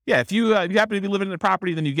 Yeah. If you happen to be living in the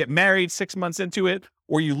property, then you get married 6 months into it,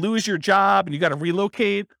 or you lose your job and you got to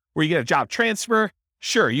relocate, or you get a job transfer.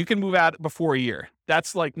 Sure. You can move out before a year.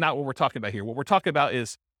 That's not what we're talking about here. What we're talking about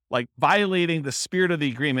is violating the spirit of the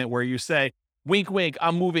agreement where you say, wink, wink,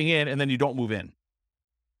 I'm moving in, and then you don't move in.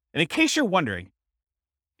 And in case you're wondering,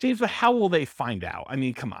 James, but how will they find out? I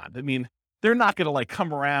mean, come on. I mean, they're not going to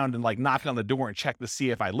come around and knock on the door and check to see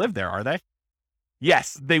if I live there, are they?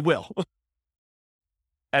 Yes, they will.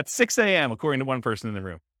 At 6 a.m., according to one person in the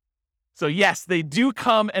room. So yes, they do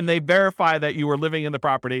come and they verify that you are living in the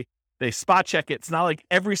property. They spot check it. It's not like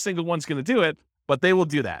every single one's going to do it, but they will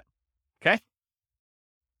do that. Okay.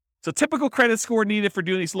 So typical credit score needed for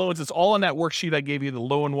doing these loans, it's all on that worksheet I gave you, the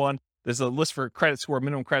loan one. There's a list for credit score,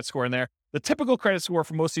 minimum credit score in there. The typical credit score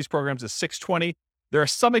for most of these programs is 620. There are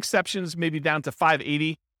some exceptions, maybe down to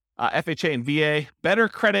 580, FHA and VA. Better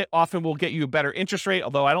credit often will get you a better interest rate,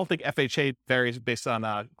 although I don't think FHA varies based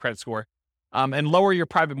on credit score, and lower your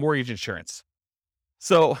private mortgage insurance.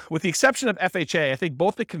 So with the exception of FHA, I think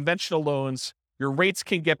both the conventional loans, your rates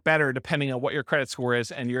can get better depending on what your credit score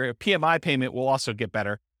is, and your PMI payment will also get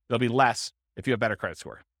better. It'll be less if you have better credit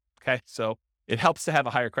score. Okay. So it helps to have a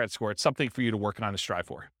higher credit score. It's something for you to work on and strive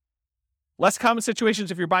for. Less common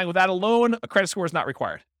situations, if you're buying without a loan, a credit score is not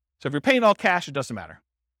required. So if you're paying all cash, it doesn't matter.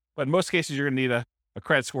 But in most cases, you're going to need a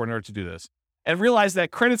credit score in order to do this. And realize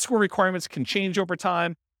that credit score requirements can change over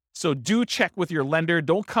time. So do check with your lender.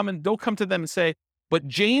 Don't come to them and say, but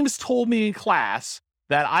James told me in class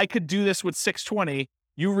that I could do this with 620.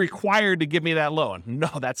 you're required to give me that loan. No,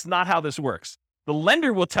 that's not how this works. The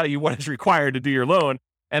lender will tell you what is required to do your loan,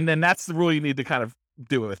 and then that's the rule you need to kind of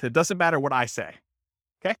do it with. It doesn't matter what I say.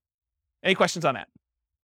 Okay? Any questions on that?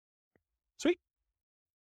 Sweet.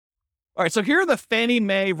 All right, so here are the Fannie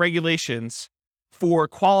Mae regulations for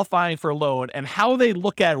qualifying for a loan and how they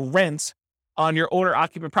look at rents on your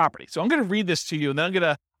owner-occupant property. So I'm going to read this to you, and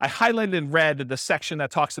then I highlighted in red the section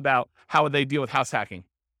that talks about how they deal with house hacking.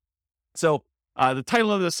 So the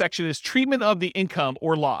title of the section is Treatment of the Income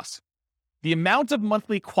or Loss. The amount of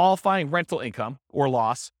monthly qualifying rental income or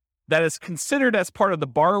loss that is considered as part of the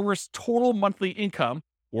borrower's total monthly income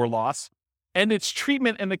or loss, and its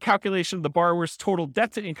treatment in the calculation of the borrower's total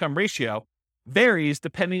debt-to-income ratio varies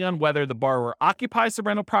depending on whether the borrower occupies the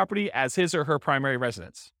rental property as his or her primary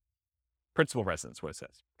residence. Principal residence, what it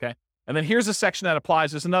says, okay? And then here's a section that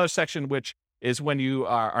applies. There's another section which is when you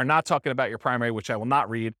are not talking about your primary, which I will not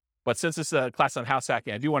read. But since it's a class on house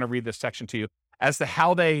hacking, I do want to read this section to you as to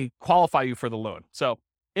how they qualify you for the loan. So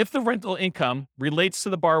if the rental income relates to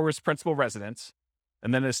the borrower's principal residence,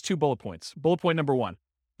 and then there's 2 bullet points. Bullet point number 1,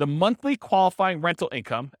 the monthly qualifying rental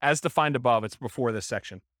income, as defined above, it's before this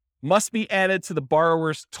section, must be added to the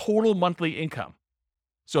borrower's total monthly income.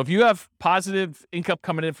 So if you have positive income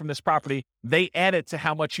coming in from this property, they add it to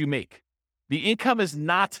how much you make. The income is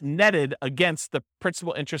not netted against the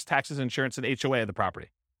principal, interest, taxes, insurance, and HOA of the property.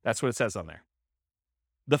 That's what it says on there.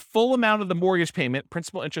 The full amount of the mortgage payment,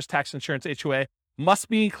 principal, interest, tax, insurance, HOA, must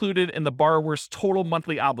be included in the borrower's total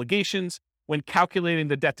monthly obligations when calculating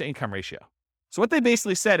the debt-to-income ratio. So what they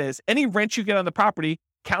basically said is any rent you get on the property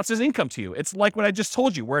counts as income to you. It's like what I just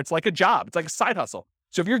told you, where it's like a job. It's like a side hustle.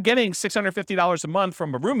 So if you're getting $650 a month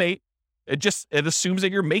from a roommate, it assumes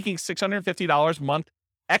that you're making $650 a month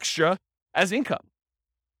extra as income.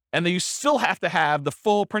 And then you still have to have the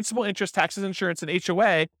full principal, interest, taxes, insurance, and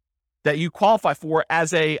HOA that you qualify for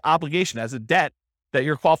as a obligation, as a debt that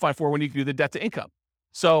you're qualifying for when you do the debt to income.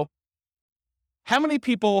 So how many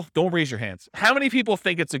people, don't raise your hands, how many people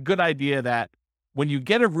think it's a good idea that when you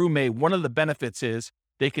get a roommate, one of the benefits is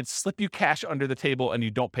they can slip you cash under the table and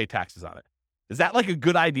you don't pay taxes on it? Is that like a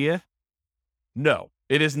good idea? No,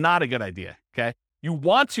 it is not a good idea, okay? You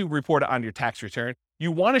want to report it on your tax return.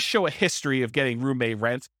 You want to show a history of getting roommate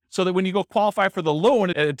rent so that when you go qualify for the loan,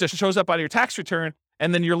 it just shows up on your tax return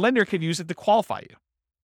and then your lender can use it to qualify you.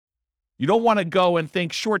 You don't want to go and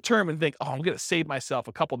think short term and think, oh, I'm going to save myself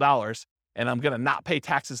a couple dollars and I'm going to not pay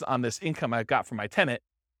taxes on this income I got from my tenant.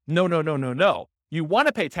 No. You want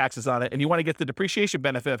to pay taxes on it and you want to get the depreciation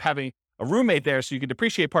benefit of having a roommate there so you can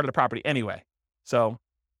depreciate part of the property anyway. So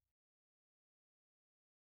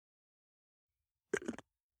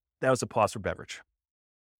that was a pause for beverage.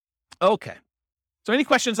 Okay. So any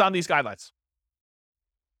questions on these guidelines?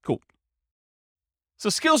 Cool. So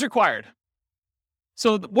skills required.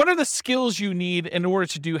 So what are the skills you need in order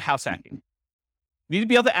to do house hacking? You need to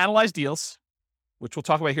be able to analyze deals, which we'll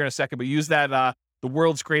talk about here in a second, but use that the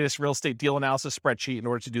world's greatest real estate deal analysis spreadsheet in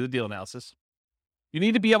order to do the deal analysis. You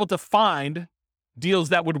need to be able to find deals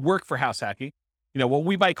that would work for house hacking. You know, what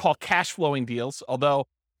we might call cash flowing deals, although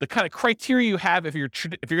the kind of criteria you have if you're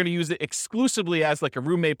going to use it exclusively as like a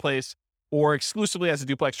roommate place or exclusively as a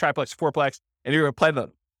duplex, triplex, fourplex, and you're going to plan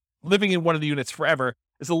on living in one of the units forever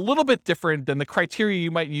is a little bit different than the criteria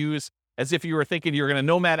you might use as if you were thinking you're going to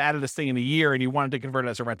nomad out of this thing in a year and you wanted to convert it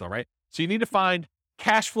as a rental, right? So you need to find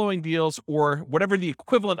cash flowing deals or whatever the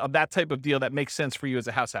equivalent of that type of deal that makes sense for you as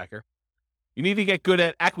a house hacker. You need to get good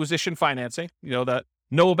at acquisition financing,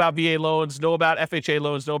 know about VA loans, know about FHA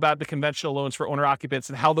loans, know about the conventional loans for owner occupants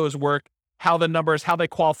and how those work, how the numbers, how they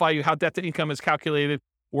qualify you, how debt to income is calculated,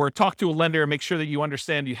 or talk to a lender and make sure that you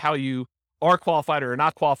understand how you are qualified or are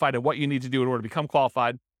not qualified and what you need to do in order to become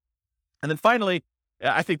qualified. And then finally,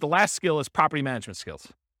 I think the last skill is property management skills.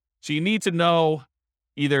 So you need to know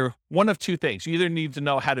either one of two things. You either need to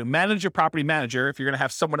know how to manage your property manager if you're going to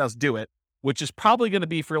have someone else do it, which is probably going to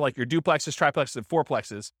be for like your duplexes, triplexes, and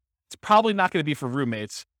fourplexes. It's probably not going to be for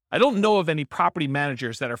roommates. I don't know of any property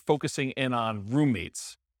managers that are focusing in on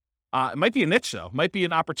roommates. It might be a niche though. It might be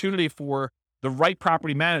an opportunity for the right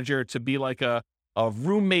property manager to be like a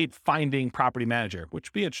roommate finding property manager, which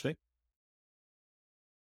would be interesting.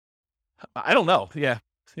 I don't know. Yeah.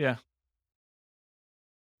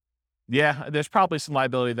 There's probably some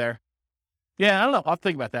liability there. Yeah, I don't know. I'll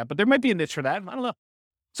think about that, but there might be a niche for that. I don't know.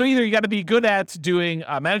 So either you got to be good at doing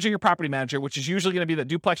managing your property manager, which is usually going to be the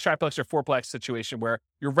duplex, triplex, or fourplex situation where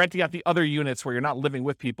you're renting out the other units where you're not living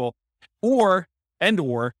with people, or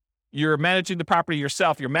you're managing the property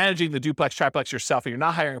yourself. You're managing the duplex, triplex yourself, and you're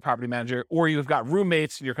not hiring a property manager, or you've got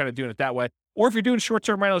roommates and you're kind of doing it that way. Or if you're doing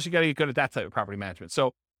short-term rentals, you got to get good at that type of property management.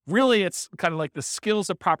 So Really, it's kind of like the skills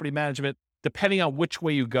of property management, depending on which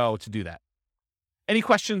way you go to do that. Any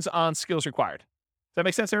questions on skills required? Does that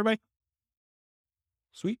make sense, everybody?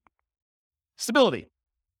 Sweet. Stability.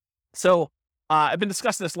 So I've been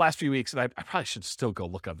discussing this last few weeks, and I probably should still go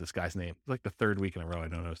look up this guy's name. It's like the third week in a row I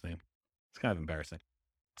don't know his name. It's kind of embarrassing.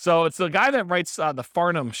 So it's the guy that writes the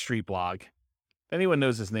Farnham Street blog. If anyone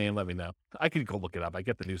knows his name, let me know. I could go look it up. I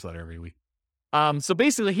get the newsletter every week. So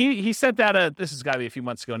basically, he sent out this has got to be a few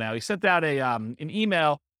months ago now. He sent out an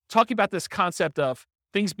email talking about this concept of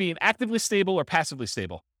things being actively stable or passively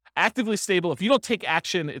stable. Actively stable, if you don't take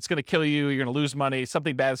action, it's going to kill you. You're going to lose money.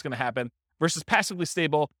 Something bad is going to happen. Versus passively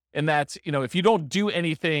stable, in that, if you don't do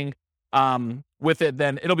anything with it,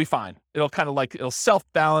 then it'll be fine. It'll kind of like, it'll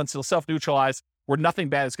self-balance, it'll self-neutralize, where nothing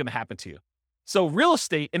bad is going to happen to you. So real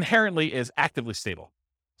estate inherently is actively stable.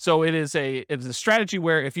 So it's a strategy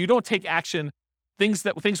where if you don't take action, things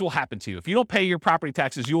will happen to you. If you don't pay your property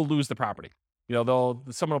taxes, you'll lose the property. Someone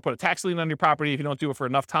will put a tax lien on your property. If you don't do it for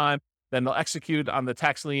enough time, then they'll execute on the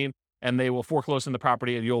tax lien and they will foreclose on the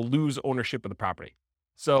property and you'll lose ownership of the property.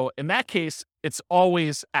 So in that case, it's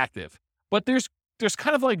always active. But there's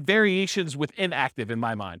kind of like variations within active in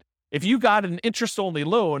my mind. If you got an interest-only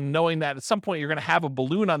loan, knowing that at some point you're going to have a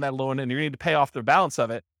balloon on that loan and you're going to need to pay off the balance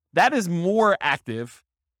of it, that is more active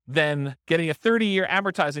than getting a 30-year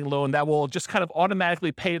amortizing loan that will just kind of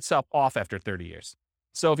automatically pay itself off after 30 years.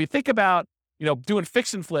 So if you think about, doing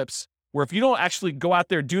fix and flips, where if you don't actually go out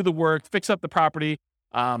there, do the work, fix up the property,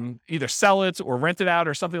 either sell it or rent it out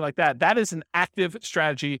or something like that, that is an active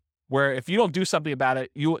strategy where if you don't do something about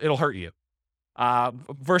it, it'll hurt you.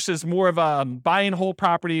 Versus more of a buy and hold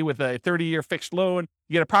property with a 30-year fixed loan,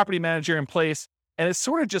 you get a property manager in place, and it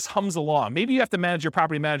sort of just hums along. Maybe you have to manage your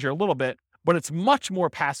property manager a little bit, but it's much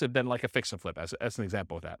more passive than like a fix and flip as an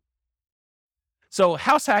example of that. So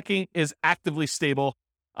house hacking is actively stable.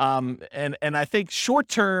 And I think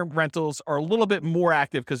short-term rentals are a little bit more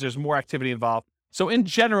active because there's more activity involved. So in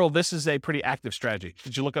general, this is a pretty active strategy.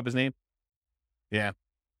 Did you look up his name? Yeah,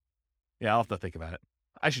 I'll have to think about it.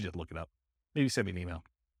 I should just look it up. Maybe send me an email.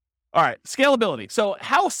 All right, scalability. So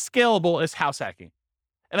how scalable is house hacking?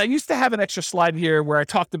 And I used to have an extra slide here where I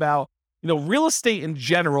talked about, real estate in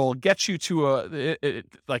general gets you to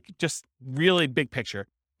just really big picture.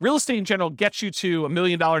 Real estate in general gets you to $1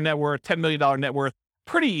 million net worth, $10 million net worth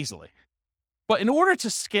pretty easily. But in order to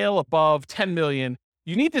scale above 10 million,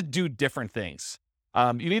 you need to do different things.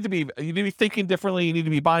 You need to be thinking differently. You need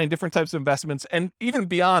to be buying different types of investments. And even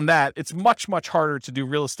beyond that, it's much, much harder to do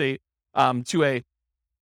real estate to a,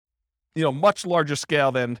 much larger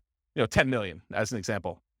scale than, 10 million as an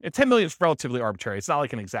example. And 10 million is relatively arbitrary. It's not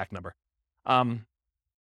like an exact number.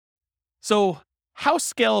 So how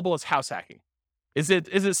scalable is house hacking? Is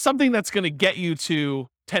it something that's going to get you to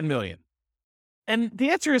 10 million? And the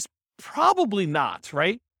answer is probably not,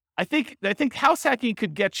 right? I think house hacking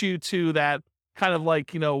could get you to that kind of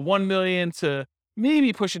like, 1 million to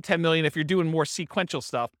maybe pushing 10 million if you're doing more sequential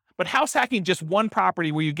stuff. But house hacking just one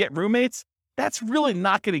property where you get roommates, that's really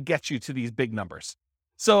not going to get you to these big numbers.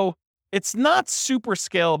 So it's not super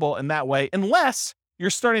scalable in that way, unless you're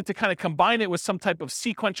starting to kind of combine it with some type of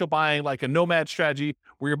sequential buying, like a nomad strategy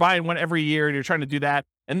where you're buying one every year and you're trying to do that.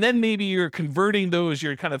 And then maybe you're converting those,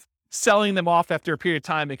 you're kind of selling them off after a period of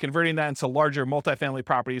time and converting that into larger multifamily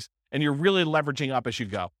properties. And you're really leveraging up as you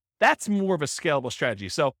go. That's more of a scalable strategy.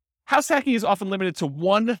 So house hacking is often limited to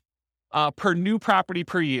one per new property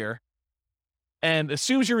per year. And as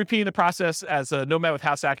soon as you're repeating the process as a nomad with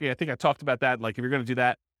house hacking, I think I talked about that, like if you're going to do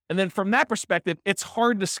that. And then from that perspective, it's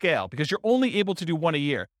hard to scale because you're only able to do one a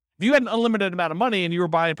year. If you had an unlimited amount of money and you were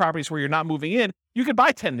buying properties where you're not moving in, you could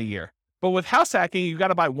buy 10 a year. But with house hacking, you got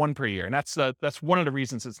to buy one per year. And that's one of the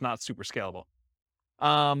reasons it's not super scalable.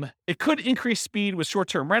 It could increase speed with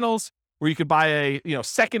short-term rentals where you could buy a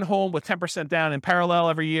second home with 10% down in parallel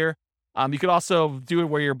every year. You could also do it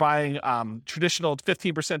where you're buying traditional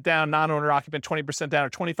 15% down, non-owner occupant, 20% down, or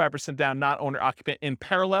 25% down, non-owner occupant in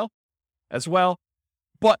parallel as well.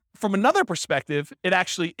 But from another perspective, it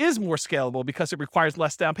actually is more scalable because it requires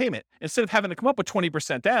less down payment. Instead of having to come up with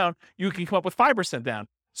 20% down, you can come up with 5% down.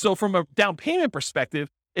 So from a down payment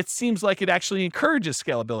perspective, it seems like it actually encourages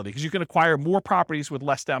scalability because you can acquire more properties with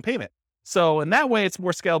less down payment. So in that way, it's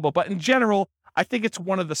more scalable. But in general, I think it's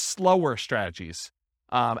one of the slower strategies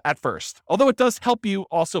at first, although it does help you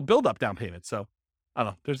also build up down payment. So I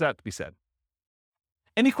don't know, there's that to be said.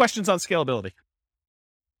 Any questions on scalability?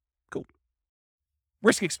 Cool.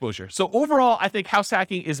 Risk exposure. So overall, I think house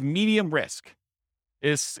hacking is medium risk,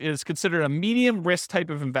 is considered a medium risk type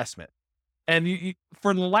of investment. And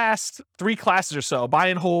for the last 3 classes or so, buy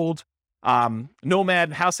and hold, Nomad,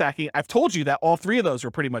 and house hacking, I've told you that all three of those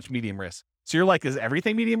are pretty much medium risk. So you're like, is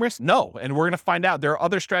everything medium risk? No. And we're going to find out. There are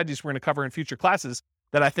other strategies we're going to cover in future classes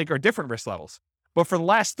that I think are different risk levels. But for the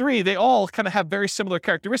last three, they all kind of have very similar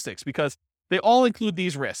characteristics because they all include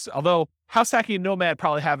these risks. Although house hacking and Nomad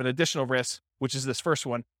probably have an additional risk, which is this first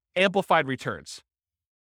one, amplified returns.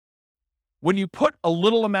 When you put a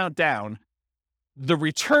little amount down, the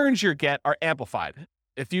returns you get are amplified.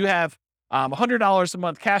 If you have $100 a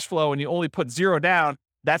month cash flow and you only put zero down,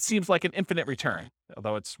 that seems like an infinite return,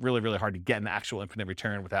 although it's really, really hard to get an actual infinite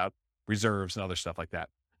return without reserves and other stuff like that.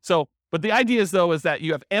 So, but the idea is though, is that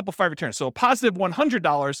you have amplified returns. So a positive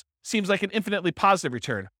 $100 seems like an infinitely positive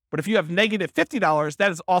return. But if you have negative $50,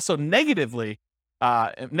 that is also negatively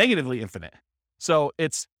infinite. So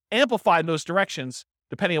it's amplified in those directions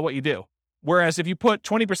depending on what you do. Whereas if you put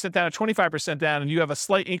 20% down or 25% down and you have a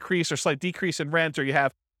slight increase or slight decrease in rent, or you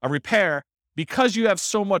have a repair, because you have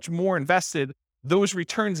so much more invested, those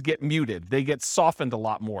returns get muted. They get softened a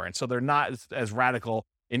lot more. And so they're not as radical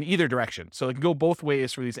in either direction. So it can go both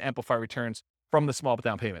ways for these amplified returns from the small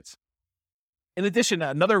down payments. In addition,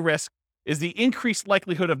 another risk is the increased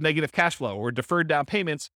likelihood of negative cash flow or deferred down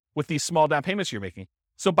payments with these small down payments you're making.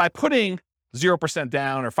 So by putting 0%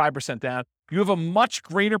 down or 5% down, you have a much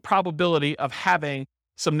greater probability of having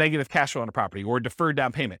some negative cash flow on a property or deferred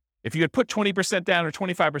down payment. If you had put 20% down or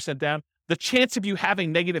 25% down, the chance of you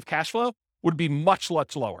having negative cash flow would be much,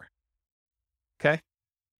 much lower. Okay.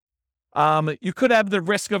 You could have the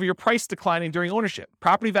risk of your price declining during ownership.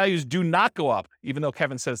 Property values do not go up, even though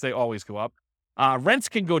Kevin says they always go up. Rents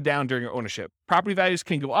can go down during your ownership. Property values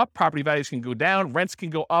can go up, property values can go down, rents can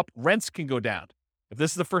go up, rents can go down. If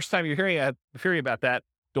this is the first time you're hearing about that,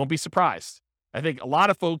 don't be surprised. I think a lot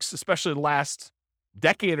of folks, especially the last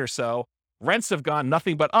decade or so, rents have gone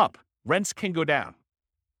nothing but up. Rents can go down.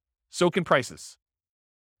 So can prices.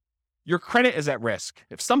 Your credit is at risk.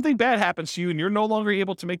 If something bad happens to you and you're no longer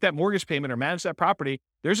able to make that mortgage payment or manage that property,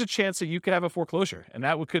 there's a chance that you could have a foreclosure, and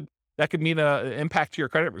that could mean an impact to your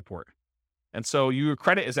credit report. And so your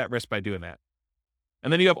credit is at risk by doing that.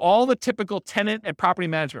 And then you have all the typical tenant and property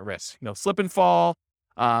management risks, slip and fall,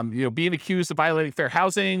 being accused of violating fair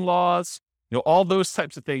housing laws, all those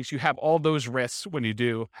types of things. You have all those risks when you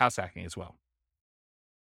do house hacking as well.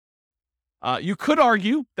 You could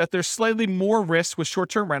argue that there's slightly more risk with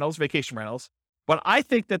short-term rentals, vacation rentals, but I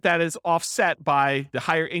think that is offset by the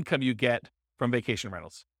higher income you get from vacation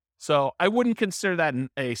rentals. So I wouldn't consider that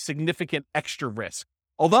a significant extra risk.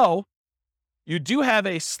 Although you do have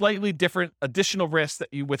a slightly different additional risk that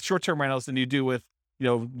you with short-term rentals than you do with,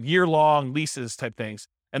 year-long leases type things.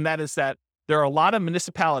 And that is that there are a lot of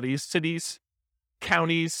municipalities, cities,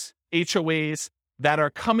 counties, HOAs that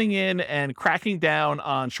are coming in and cracking down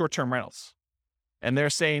on short-term rentals. And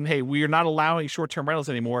they're saying, hey, we are not allowing short-term rentals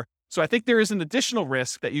anymore. So I think there is an additional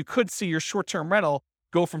risk that you could see your short-term rental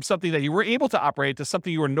go from something that you were able to operate to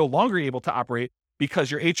something you are no longer able to operate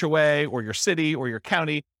because your HOA or your city or your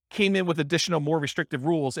county came in with additional, more restrictive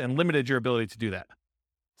rules and limited your ability to do that.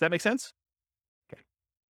 Does that make sense? Okay.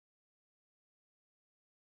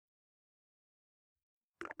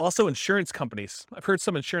 Also, insurance companies. I've heard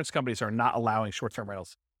some insurance companies are not allowing short-term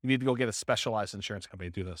rentals. You need to go get a specialized insurance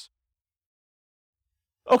company to do this.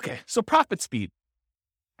 Okay, so profit speed.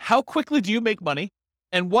 How quickly do you make money,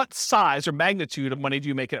 and what size or magnitude of money do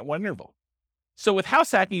you make at one interval? So with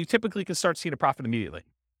house hacking, you typically can start seeing a profit immediately.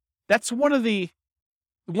 That's one of the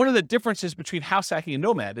differences between house hacking and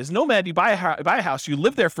nomad. Is nomad, you buy a house, you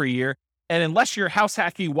live there for a year, and unless you're house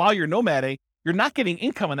hacking while you're nomading, you're not getting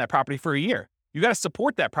income on that property for a year. You got to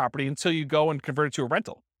support that property until you go and convert it to a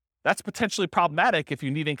rental. That's potentially problematic if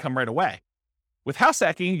you need income right away. With house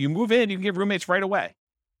hacking, you move in, you can give roommates right away.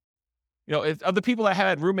 Of the people that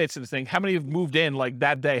had roommates in this thing, how many have moved in like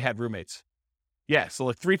that day had roommates? Yeah, so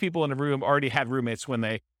like 3 people in the room already had roommates when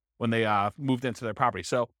they moved into their property.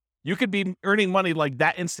 So you could be earning money like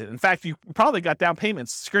that instant. In fact, you probably got down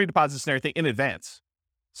payments, security deposits, and everything in advance.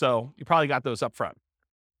 So you probably got those up front.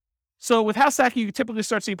 So with house hacking, you typically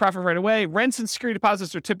start seeing profit right away. Rents and security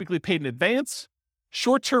deposits are typically paid in advance.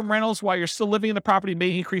 Short-term rentals while you're still living in the property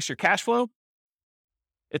may increase your cash flow.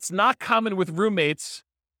 It's not common with roommates,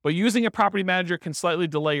 but using a property manager can slightly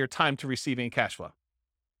delay your time to receiving cash flow.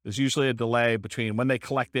 There's usually a delay between when they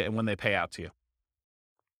collect it and when they pay out to you.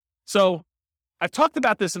 So I've talked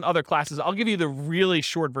about this in other classes. I'll give you the really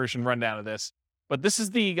short version rundown of this, but this is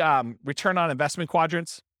the return on investment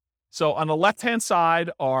quadrants. So on the left-hand side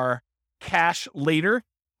are cash later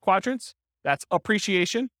quadrants. That's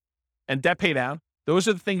appreciation and debt pay down. Those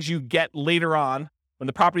are the things you get later on when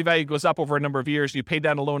the property value goes up over a number of years. You pay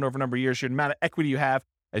down a loan over a number of years. Your amount of equity you have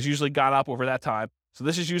has usually gone up over that time. So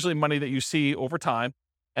this is usually money that you see over time.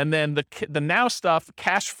 And then the now stuff,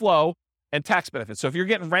 cash flow and tax benefits. So if you're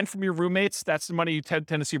getting rent from your roommates, that's the money you tend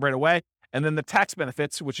to see right away. And then the tax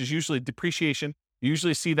benefits, which is usually depreciation. You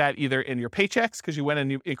usually see that either in your paychecks because you went and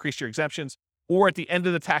you increased your exemptions, or at the end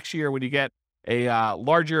of the tax year when you get a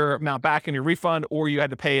larger amount back in your refund, or you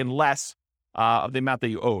had to pay in less of the amount that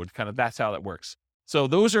you owed. Kind of that's how that works. So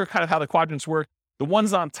those are kind of how the quadrants work. The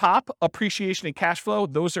ones on top, appreciation and cash flow,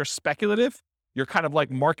 those are speculative. You're kind of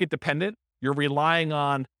like market dependent. You're relying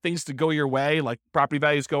on things to go your way, like property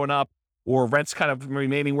values going up or rents kind of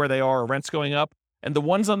remaining where they are or rents going up. And the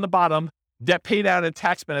ones on the bottom, debt pay down and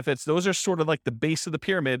tax benefits, those are sort of like the base of the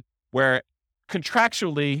pyramid where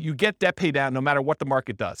contractually you get debt pay down no matter what the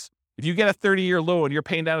market does. If you get a 30-year loan, you're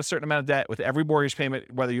paying down a certain amount of debt with every mortgage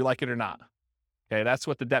payment, whether you like it or not. Okay, that's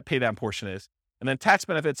what the debt pay down portion is. And then tax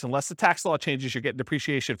benefits, unless the tax law changes, you're getting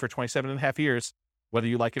depreciation for 27 and a half years, whether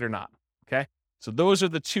you like it or not. Okay, so those are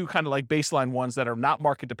the two kind of like baseline ones that are not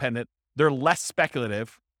market dependent. They're less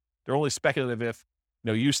speculative. They're only speculative if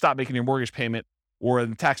you stop making your mortgage payment, or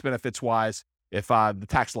the tax benefits wise, if the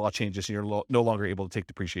tax law changes and you're no longer able to take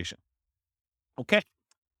depreciation. Okay,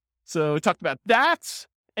 so we talked about that.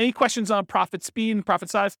 Any questions on profit speed and profit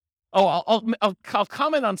size? Oh, I'll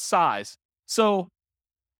comment on size. So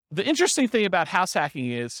the interesting thing about house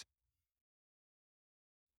hacking is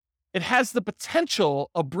it has the potential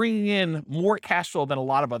of bringing in more cash flow than a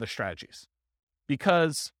lot of other strategies.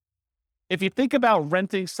 Because if you think about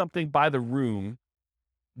renting something by the room,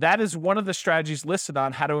 that is one of the strategies listed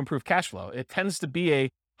on how to improve cash flow. It tends to be a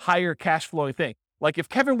higher cash flowing thing. Like if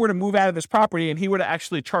Kevin were to move out of his property and he were to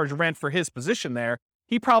actually charge rent for his position there,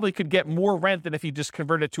 he probably could get more rent than if he just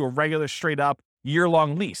converted it to a regular straight up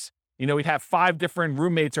year-long lease. He'd have 5 different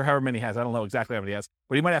roommates or however many he has. I don't know exactly how many he has,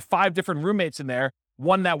 but he might have 5 different roommates in there.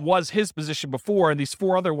 One that was his position before, and these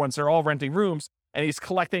 4 other ones are all renting rooms, and he's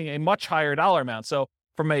collecting a much higher dollar amount. So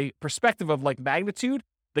from a perspective of like magnitude,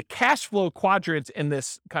 the cash flow quadrant in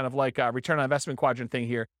this kind of like return on investment quadrant thing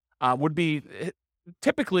here would be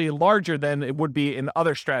typically larger than it would be in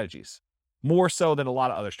other strategies, more so than a lot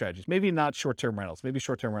of other strategies. Maybe not short-term rentals. Maybe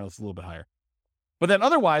short-term rentals is a little bit higher. But then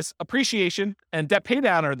otherwise, appreciation and debt pay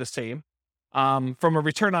down are the same. From a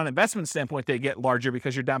return on investment standpoint, they get larger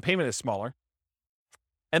because your down payment is smaller.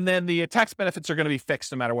 And then the tax benefits are going to be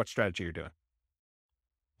fixed no matter what strategy you're doing.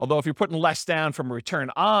 Although if you're putting less down from a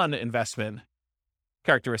return on investment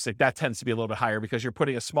characteristic, that tends to be a little bit higher because you're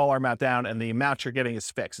putting a smaller amount down and the amount you're getting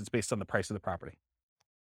is fixed. It's based on the price of the property.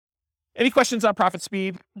 Any questions on profit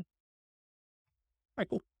speed? All right,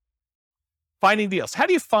 cool. Finding deals. How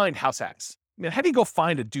do you find house hacks? How do you go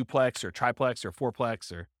find a duplex or triplex or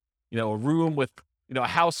fourplex or, a room with, a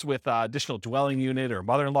house with additional dwelling unit or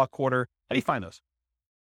mother-in-law quarter? How do you find those?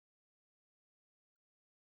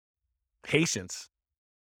 Patience.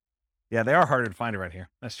 Yeah, they are harder to find around here.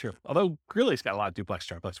 That's true. Although Greeley's got a lot of duplex,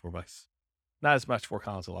 triplex, fourplex. Not as much Fort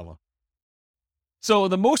Collins or Loveland. So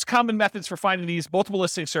the most common methods for finding these, multiple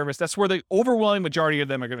listing service, that's where the overwhelming majority of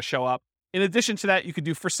them are going to show up. In addition to that, you could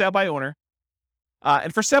do for sale by owner.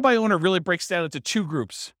 And for sale by owner really breaks down into 2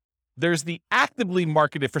 groups. There's the actively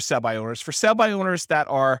marketed for sale by owners that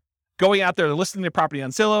are going out there, they're listing their property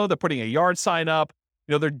on Zillow, they're putting a yard sign up,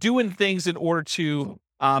 they're doing things in order to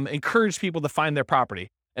encourage people to find their property.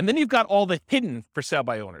 And then you've got all the hidden for sale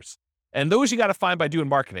by owners. And those you got to find by doing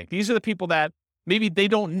marketing. These are the people that maybe they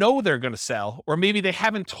don't know they're going to sell, or maybe they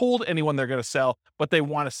haven't told anyone they're going to sell, but they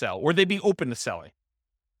want to sell, or they'd be open to selling.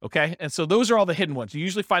 Okay. And so those are all the hidden ones. You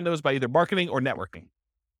usually find those by either marketing or networking.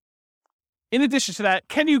 In addition to that,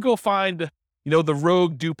 can you go find, the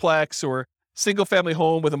rogue duplex or single family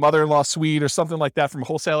home with a mother-in-law suite or something like that from a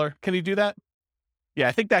wholesaler? Can you do that? Yeah,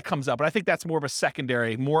 I think that comes up, but I think that's more of a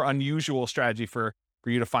secondary, more unusual strategy for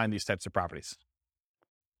you to find these types of properties.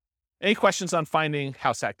 Any questions on finding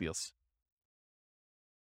house hack deals?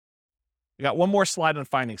 We got one more slide on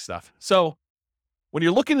finding stuff. So when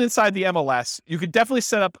you're looking inside the MLS, you could definitely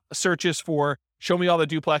set up searches for show me all the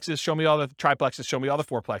duplexes, show me all the triplexes, show me all the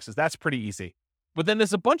fourplexes. That's pretty easy. But then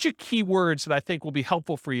there's a bunch of keywords that I think will be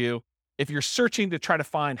helpful for you if you're searching to try to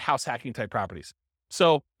find house hacking type properties.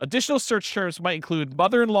 So additional search terms might include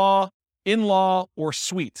mother-in-law, in-law, or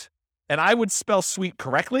suite. And I would spell suite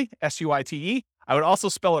correctly, S-U-I-T-E. I would also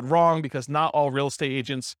spell it wrong because not all real estate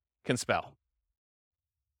agents can spell.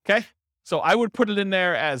 Okay? So I would put it in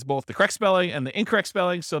there as both the correct spelling and the incorrect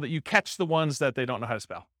spelling so that you catch the ones that they don't know how to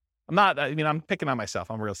spell. I'm picking on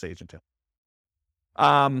myself. I'm a real estate agent too.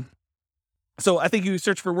 So I think you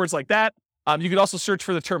search for words like that. You could also search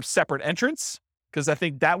for the term separate entrance, because I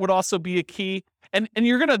think that would also be a key. And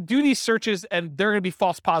you're going to do these searches and there are going to be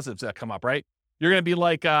false positives that come up, right? You're going to be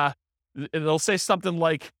like, It'll say something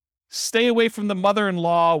like, stay away from the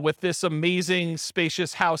mother-in-law with this amazing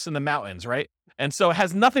spacious house in the mountains, right? And so it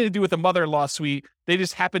has nothing to do with the mother-in-law suite. They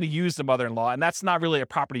just happen to use the mother-in-law, and that's not really a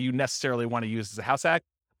property you necessarily want to use as a house hack.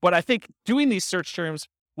 But I think doing these search terms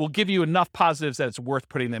will give you enough positives that it's worth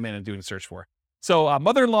putting them in and doing a search for. So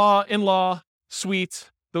mother-in-law, in-law, suite,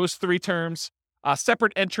 those 3 terms.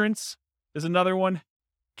 Separate entrance is another one.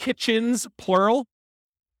 Kitchens, plural.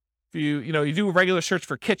 If you do a regular search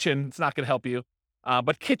for kitchen, it's not going to help you.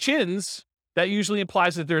 But kitchens, that usually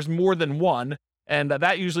implies that there's more than one, and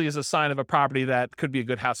that usually is a sign of a property that could be a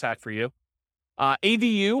good house hack for you.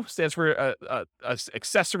 ADU stands for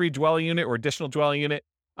accessory dwelling unit or additional dwelling unit.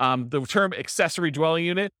 The term accessory dwelling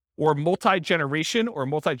unit or multi-generation or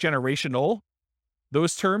multi-generational,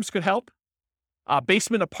 those terms could help.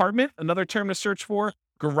 Basement apartment, another term to search for.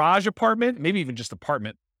 Garage apartment, maybe even just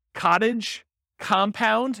apartment. Cottage,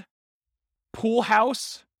 compound, pool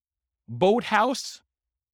house, boat house,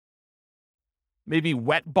 maybe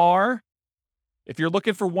wet bar. If you're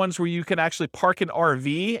looking for ones where you can actually park an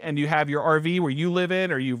RV and you have your RV where you live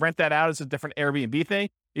in, or you rent that out as a different Airbnb thing,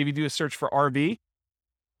 maybe do a search for RV.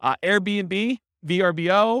 Airbnb,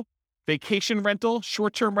 VRBO, vacation rental,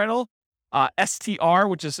 short-term rental, STR,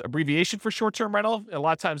 which is abbreviation for short-term rental. A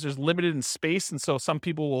lot of times there's limited in space, and so some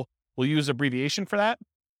people will use abbreviation for that.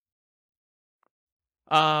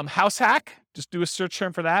 House hack, just do a search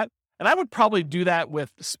term for that. And I would probably do that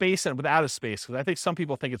with space and without a space, because I think some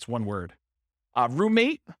people think it's one word.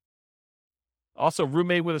 Roommate, also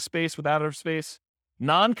roommate with a space, without a space.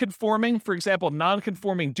 Non-conforming, for example,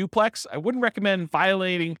 non-conforming duplex. I wouldn't recommend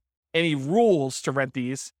violating any rules to rent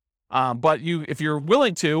these, but if you're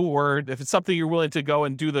willing to, or if it's something you're willing to go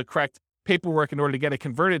and do the correct paperwork in order to get it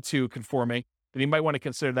converted to conforming, then you might want to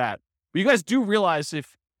consider that. But you guys do realize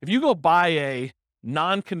if you go buy a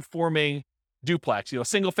non-conforming duplex, a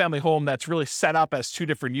single family home that's really set up as 2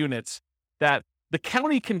 different units, that the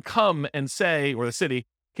county can come and say, or the city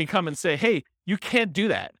can come and say, hey, you can't do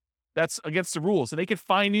that. That's against the rules. And they could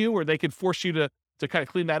fine you, or they could force you to kind of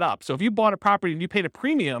clean that up. So if you bought a property and you paid a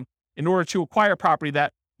premium in order to acquire a property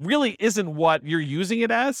that really isn't what you're using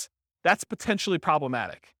it as, that's potentially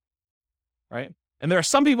problematic, right? And there are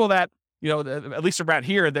some people that, at least around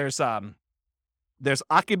here, there's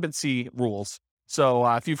occupancy rules. So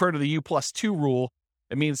if you've heard of the U+2 rule,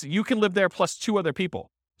 it means you can live there plus 2 other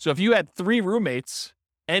people. So if you had 3 roommates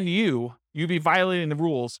and you'd be violating the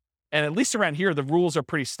rules. And at least around here, the rules are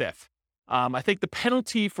pretty stiff. I think the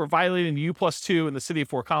penalty for violating the U+2 in the city of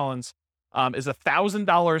Fort Collins is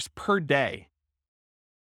 $1,000 per day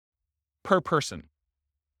per person.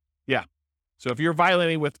 Yeah. So if you're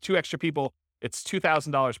violating with 2 extra people, it's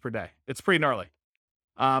 $2,000 per day. It's pretty gnarly.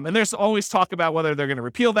 And there's always talk about whether they're going to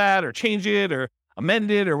repeal that or change it or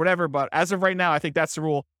amend it or whatever. But as of right now, I think that's the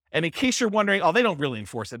rule. And in case you're wondering, they don't really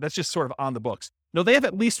enforce it. That's just sort of on the books. No, they have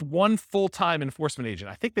at least 1 full-time enforcement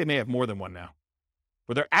agent. I think they may have more than one now,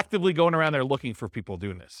 where they're actively going around there looking for people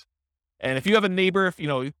doing this. And if you have a neighbor, if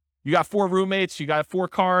you got 4 roommates, you got 4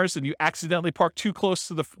 cars, and you accidentally park too close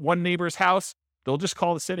to the one neighbor's house, they'll just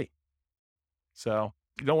call the city. So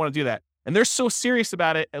you don't want to do that. And they're so serious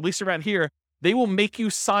about it, at least around here, they will make you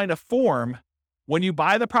sign a form when you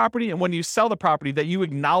buy the property and when you sell the property that you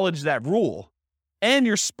acknowledge that rule. And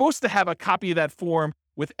you're supposed to have a copy of that form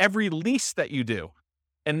with every lease that you do.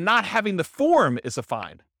 And not having the form is a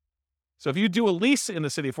fine. So if you do a lease in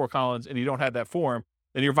the city of Fort Collins and you don't have that form,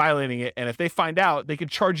 then you're violating it. And if they find out, they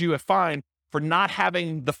could charge you a fine for not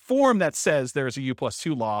having the form that says there's a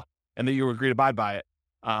U+2 law and that you agree to abide by it,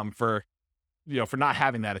 for not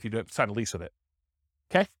having that if you don't sign a lease with it.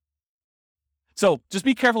 Okay? So just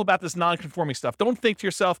be careful about this non-conforming stuff. Don't think to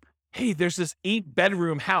yourself, hey, there's this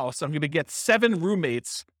 8-bedroom house. I'm going to get 7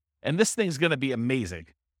 roommates, and this thing's going to be amazing.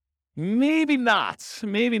 Maybe not.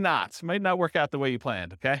 Maybe not. Might not work out the way you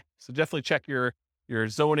planned, okay? So definitely check your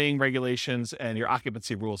zoning regulations and your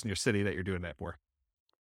occupancy rules in your city that you're doing that for.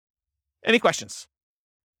 Any questions?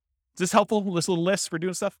 Is this helpful, this little list for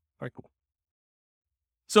doing stuff? All right, cool.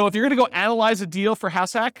 So if you're going to go analyze a deal for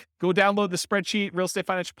House Hack, go download the spreadsheet,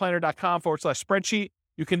 realestatefinancialplanner.com/spreadsheet.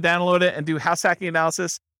 You can download it and do house hacking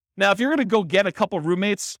analysis. Now, if you're going to go get a couple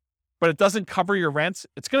roommates, but it doesn't cover your rent,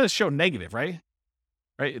 it's going to show negative, right?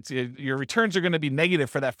 Right? Your returns are going to be negative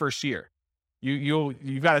for that first year.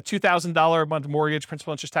 You've got a $2,000 a month mortgage,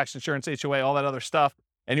 principal, interest, tax, insurance, HOA, all that other stuff,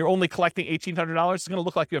 and you're only collecting $1,800. It's going to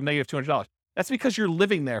look like you have negative $200. That's because you're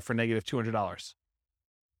living there for negative $200.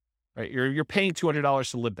 Right? You're paying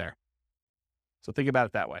 $200 to live there. So think about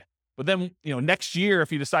it that way. But then, next year,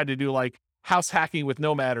 if you decide to do like house hacking with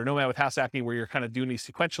Nomad or Nomad with house hacking, where you're kind of doing these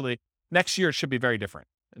sequentially, next year it should be very different.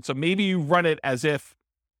 And so maybe you run it as if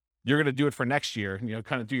you're going to do it for next year,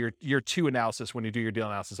 kind of do your year 2 analysis when you do your deal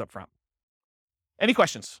analysis up front. Any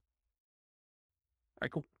questions? All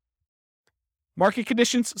right, cool. Market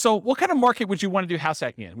conditions. So what kind of market would you want to do house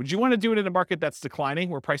hacking in? Would you want to do it in a market that's declining,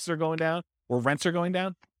 where prices are going down, where rents are going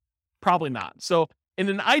down? Probably not. So in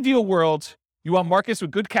an ideal world, you want markets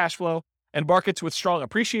with good cash flow and markets with strong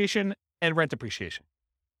appreciation and rent appreciation.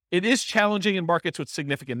 It is challenging in markets with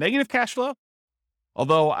significant negative cash flow,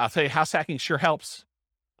 although I'll tell you, house hacking sure helps.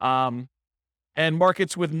 And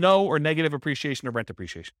markets with no or negative appreciation or rent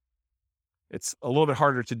appreciation. It's a little bit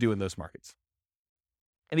harder to do in those markets.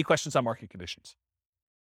 Any questions on market conditions?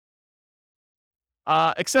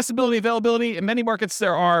 Accessibility, availability. In many markets,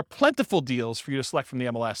 there are plentiful deals for you to select from the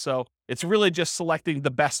MLS. So it's really just selecting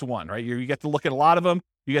the best one, right? You get to look at a lot of them.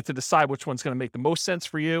 You get to decide which one's going to make the most sense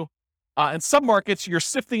for you. In some markets, you're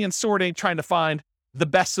sifting and sorting, trying to find the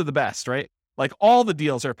best of the best, right? Like all the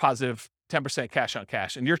deals are positive 10% cash on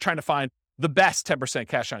cash, and you're trying to find the best 10%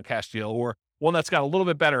 cash on cash deal, or one that's got a little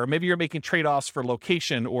bit better. Or maybe you're making trade-offs for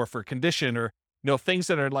location or for condition, or things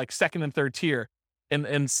that are like second and third tier. And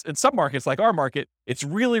in some markets, like our market, it's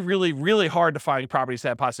really, really, really hard to find properties that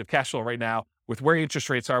have positive cash flow right now with where interest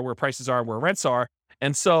rates are, where prices are, where rents are.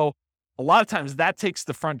 And so a lot of times that takes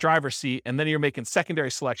the front driver's seat, and then you're making secondary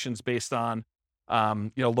selections based on,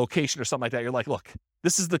 location or something like that. You're like, look,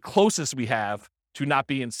 this is the closest we have to not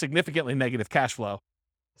being significantly negative cash flow.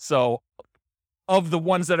 So of the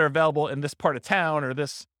ones that are available in this part of town or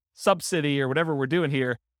this sub-city or whatever we're doing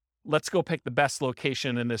here, let's go pick the best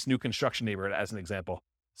location in this new construction neighborhood as an example.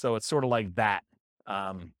 So it's sort of like that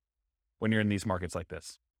when you're in these markets like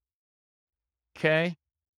this. Okay.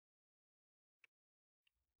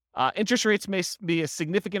 Interest rates may be a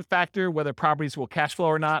significant factor, whether properties will cash flow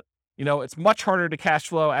or not. It's much harder to cash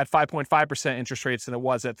flow at 5.5% interest rates than it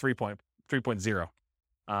was at 3.0.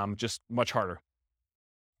 Just much harder.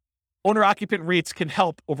 Owner-occupant REITs can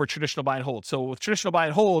help over traditional buy and hold. So with traditional buy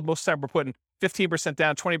and hold, most of the time we're putting 15%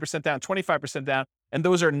 down, 20% down, 25% down, and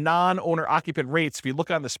those are non-owner-occupant rates. If you look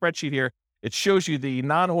on the spreadsheet here, it shows you the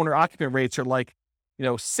non-owner-occupant rates are like,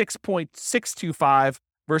 6.625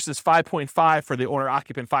 versus 5.5 for the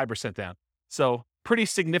owner-occupant 5% down. So pretty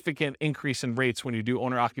significant increase in rates when you do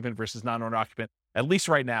owner-occupant versus non-owner-occupant, at least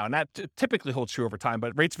right now. And that typically holds true over time,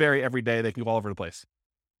 but rates vary every day. They can go all over the place.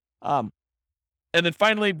 And then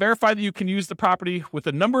finally, verify that you can use the property with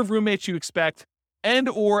the number of roommates you expect and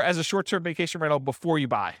or as a short-term vacation rental before you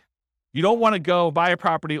buy. You don't want to go buy a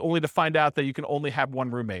property only to find out that you can only have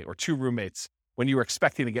one roommate or two roommates when you were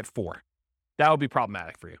expecting to get 4. That would be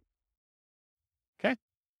problematic for you. Okay?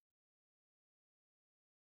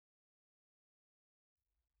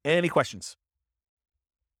 Any questions?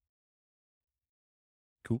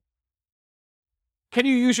 Cool. Can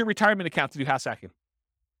you use your retirement account to do house hacking?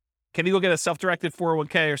 Can you go get a self-directed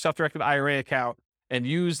 401k or self-directed IRA account and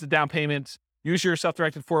use the down payments, use your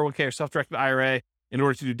self-directed 401k or self-directed IRA in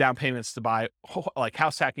order to do down payments to buy like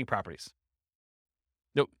house hacking properties?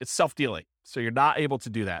 Nope, it's self-dealing. So you're not able to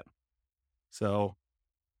do that. So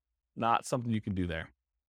not something you can do there.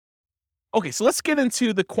 Okay, so let's get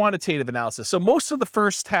into the quantitative analysis. So most of the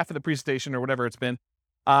first half of the presentation or whatever it's been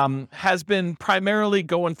has been primarily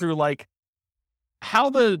going through like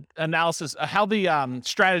how the analysis, how the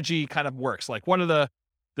strategy kind of works. Like one of the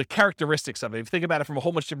characteristics of it, if you think about it from a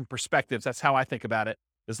whole bunch of different perspectives, that's how I think about it.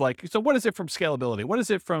 Is like, so what is it from scalability? What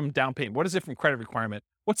is it from down payment? What is it from credit requirement?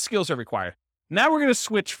 What skills are required? Now we're going to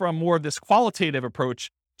switch from more of this qualitative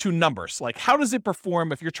approach to numbers. Like how does it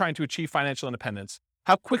perform if you're trying to achieve financial independence?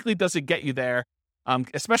 How quickly does it get you there?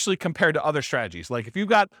 Especially compared to other strategies. Like if you've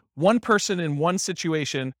got one person in one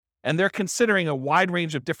situation and they're considering a wide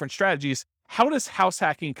range of different strategies, how does house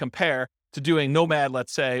hacking compare to doing Nomad,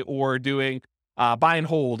 let's say, or doing buy and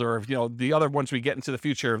hold, or the other ones we get into the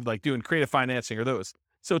future, like doing creative financing or those?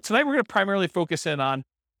 So tonight we're going to primarily focus in on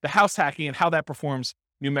the house hacking and how that performs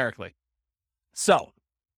numerically. So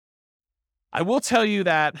I will tell you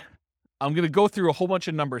that I'm going to go through a whole bunch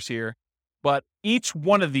of numbers here, but each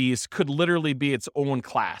one of these could literally be its own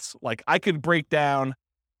class. Like I could break down,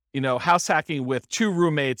 house hacking with 2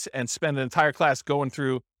 roommates and spend an entire class going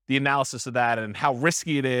through the analysis of that and how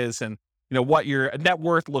risky it is and, what your net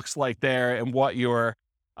worth looks like there and what your,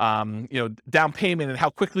 down payment and how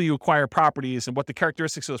quickly you acquire properties and what the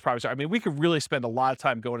characteristics of those properties are. I mean, we could really spend a lot of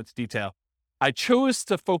time going into detail. I chose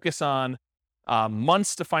to focus on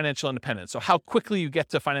months to financial independence. So how quickly you get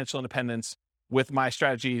to financial independence with my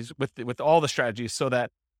strategies, with all the strategies, so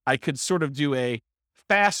that I could sort of do a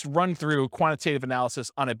fast run through quantitative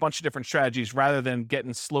analysis on a bunch of different strategies rather than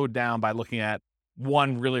getting slowed down by looking at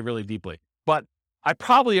one really, really deeply. But I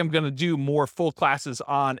probably am going to do more full classes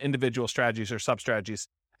on individual strategies or sub-strategies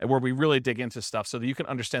and where we really dig into stuff so that you can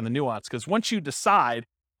understand the nuance. Because once you decide,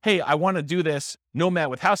 hey, I want to do this nomad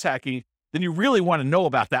with house hacking, then you really want to know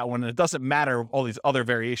about that one. And it doesn't matter all these other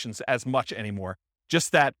variations as much anymore.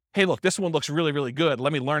 Just that, hey, look, this one looks really, really good.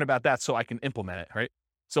 Let me learn about that so I can implement it, right?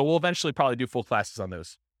 So we'll eventually probably do full classes on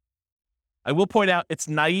those. I will point out it's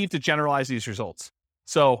naive to generalize these results.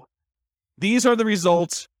 So these are the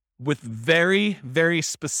results with very, very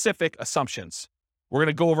specific assumptions. We're going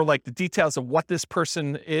to go over like the details of what this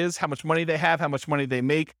person is, how much money they have, how much money they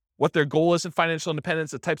make, what their goal is in financial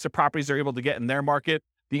independence, the types of properties they're able to get in their market,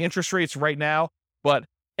 the interest rates right now. But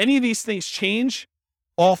any of these things change,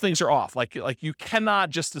 all things are off. Like you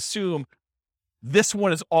cannot just assume this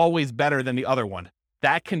one is always better than the other one.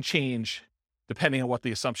 That can change depending on what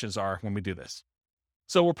the assumptions are when we do this.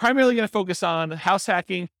 So we're primarily going to focus on house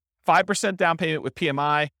hacking, 5% down payment with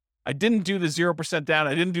PMI. I didn't do the 0% down.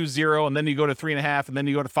 I didn't do 0. And then you go to 3.5 and then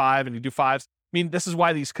you go to 5 and you do 5s. I mean, this is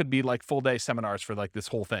why these could be like full day seminars for like this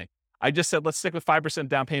whole thing. I just said, let's stick with 5%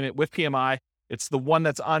 down payment with PMI. It's the one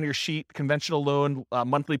that's on your sheet, conventional loan,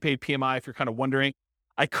 monthly paid PMI, if you're kind of wondering.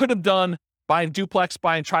 I could have done buying duplex,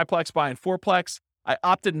 buying triplex, buying fourplex. I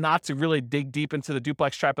opted not to really dig deep into the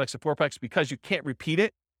duplex, triplex, and fourplex because you can't repeat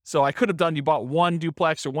it. So I could have done, you bought one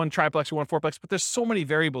duplex or one triplex or one fourplex, but there's so many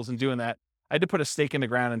variables in doing that. I had to put a stake in the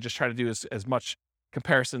ground and just try to do as much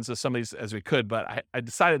comparisons of some of these as we could. But I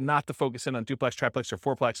decided not to focus in on duplex, triplex, or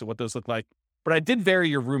fourplex and what those look like. But I did vary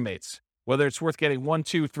your roommates, whether it's worth getting 1,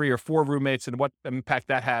 2, 3, or 4 roommates and what impact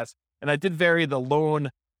that has. And I did vary the loan.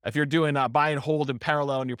 If you're doing buy and hold in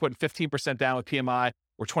parallel and you're putting 15% down with PMI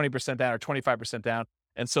or 20% down or 25% down.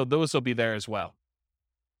 And so those will be there as well.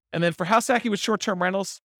 And then for house hacking with short-term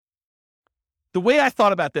rentals, the way I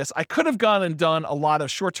thought about this, I could have gone and done a lot of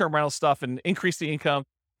short-term rental stuff and increased the income.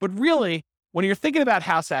 But really, when you're thinking about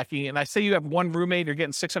house hacking, and I say you have one roommate, you're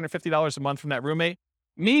getting $650 a month from that roommate,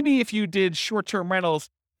 maybe if you did short-term rentals,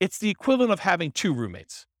 it's the equivalent of having 2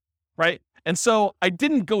 roommates, right? And so I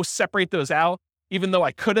didn't go separate those out, even though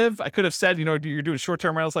I could have said, you're doing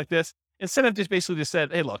short-term rentals like this. Instead of just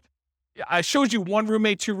said, hey, look, I showed you 1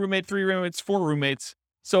 roommate, 2 roommates, 3 roommates, 4 roommates.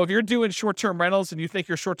 So if you're doing short-term rentals and you think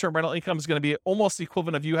your short-term rental income is going to be almost the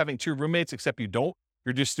equivalent of you having 2 roommates, except you don't,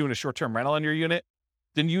 you're just doing a short-term rental in your unit,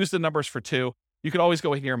 then use the numbers for 2. You can always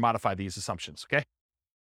go in here and modify these assumptions, okay?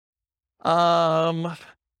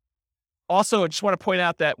 Also, I just want to point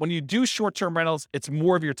out that when you do short-term rentals, it's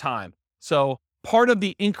more of your time. So part of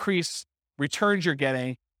the increased returns you're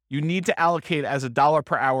getting, you need to allocate as $1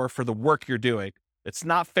 per hour for the work you're doing. It's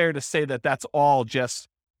not fair to say that that's all just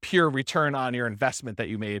pure return on your investment that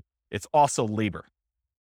you made. It's also labor.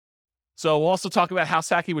 So we'll also talk about house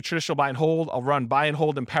hacking with traditional buy and hold. I'll run buy and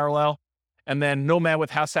hold in parallel, and then nomad with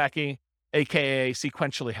house hacking, AKA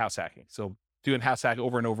sequentially house hacking. So doing house hack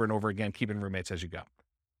over and over and over again, keeping roommates as you go.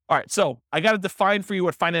 All right. So I got to define for you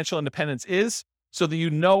what financial independence is so that you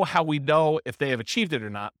know how we know if they have achieved it or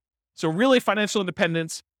not. So really financial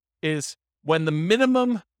independence is when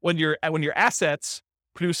your assets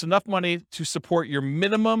produce enough money to support your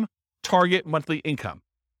minimum target monthly income.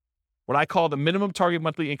 What I call the minimum target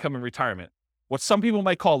monthly income in retirement. What some people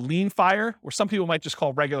might call lean fire, or some people might just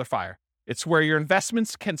call regular fire. It's where your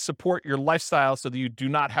investments can support your lifestyle so that you do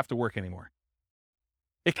not have to work anymore.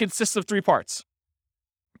 It consists of 3 parts.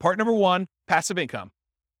 Part number 1, passive income.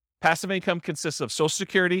 Passive income consists of Social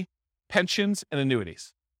Security, pensions, and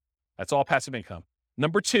annuities. That's all passive income.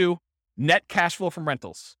 Number 2, net cash flow from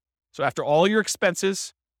rentals. So after all your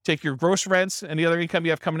expenses, take your gross rents and the other income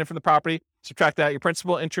you have coming in from the property, subtract that, your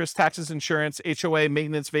principal, interest, taxes, insurance, HOA,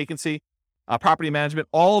 maintenance, vacancy, property management,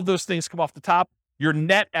 all of those things come off the top. Your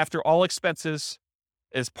net after all expenses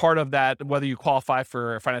is part of that, whether you qualify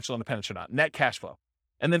for financial independence or not, net cash flow.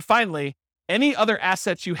 And then finally, any other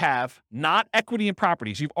assets you have, not equity in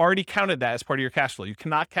properties, you've already counted that as part of your cash flow. You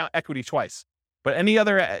cannot count equity twice. But any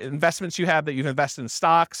other investments you have that you've invested in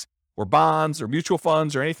stocks or bonds or mutual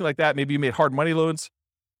funds or anything like that, maybe you made hard money loans,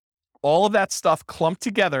 all of that stuff clumped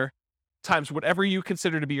together times whatever you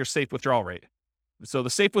consider to be your safe withdrawal rate. So the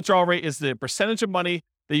safe withdrawal rate is the percentage of money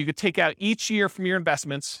that you could take out each year from your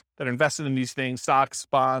investments that are invested in these things, stocks,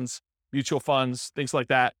 bonds, mutual funds, things like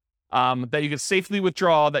that, that you can safely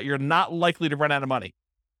withdraw that you're not likely to run out of money.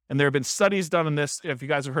 And there have been studies done on this. If you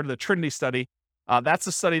guys have heard of the Trinity study, that's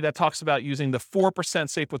a study that talks about using the 4%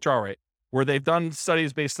 safe withdrawal rate, where they've done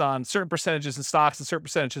studies based on certain percentages in stocks and certain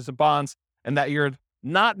percentages in bonds, and that you're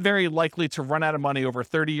not very likely to run out of money over a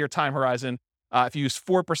 30-year time horizon if you use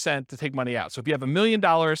 4% to take money out. So if you have $1 million,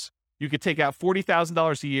 you could take out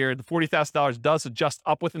 $40,000 a year. The $40,000 does adjust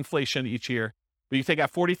up with inflation each year, but you take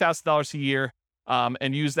out $40,000 a year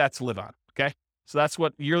and use that to live on, okay? So that's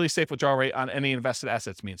what yearly safe withdrawal rate on any invested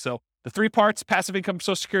assets means. So the 3 parts: passive income,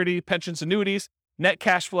 Social Security, pensions, annuities, net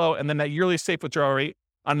cash flow, and then that yearly safe withdrawal rate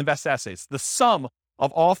on invested assets. The sum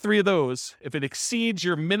of all 3 of those, if it exceeds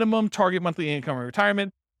your minimum target monthly income in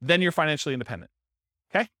retirement, then you're financially independent.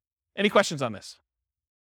 Okay? Any questions on this?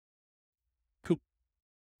 Cool.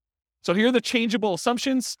 So here are the changeable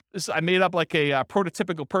assumptions. I made up like a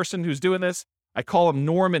prototypical person who's doing this. I call them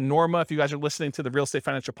Norm and Norma if you guys are listening to the Real Estate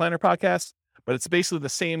Financial Planner podcast, but it's basically the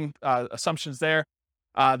same assumptions there.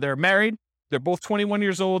 They're married. They're both 21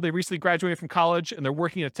 years old. They recently graduated from college, and they're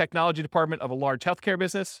working in a technology department of a large healthcare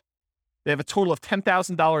business. They have a total of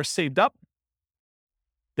 $10,000 saved up.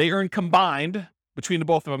 They earn combined between the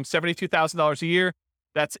both of them $72,000 a year.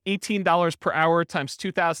 That's $18 per hour times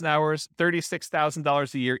 2,000 hours,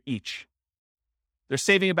 $36,000 a year each. They're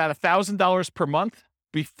saving about $1,000 per month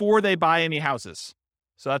before they buy any houses.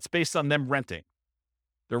 So that's based on them renting.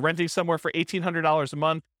 They're renting somewhere for $1,800 a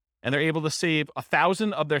month, and they're able to save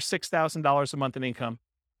 $1,000 of their $6,000 a month in income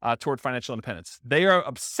toward financial independence. They are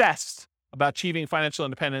obsessed about achieving financial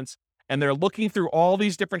independence, and they're looking through all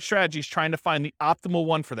these different strategies, trying to find the optimal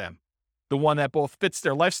one for them, the one that both fits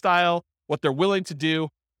their lifestyle, what they're willing to do,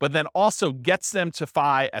 but then also gets them to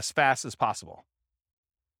FI as fast as possible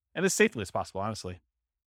and as safely as possible, honestly.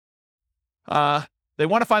 They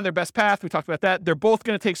want to find their best path. We talked about that. They're both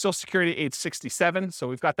going to take Social Security at age 67, so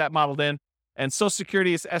we've got that modeled in. And Social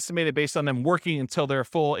Security is estimated based on them working until they're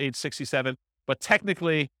full age 67. But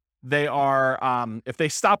technically, they are, if they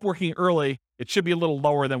stop working early, it should be a little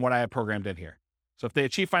lower than what I have programmed in here. So if they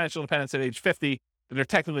achieve financial independence at age 50, then they're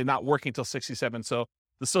technically not working until 67. So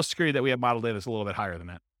the Social Security that we have modeled in is a little bit higher than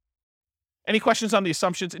that. Any questions on the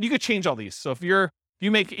assumptions? And you could change all these. So if you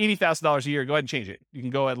make $80,000 a year, go ahead and change it. You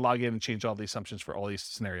can go ahead and log in and change all the assumptions for all these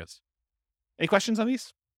scenarios. Any questions on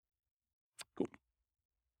these? Cool.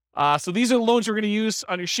 So these are the loans we're going to use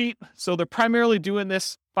on your sheet. So they're primarily doing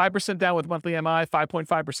this 5% down with monthly MI,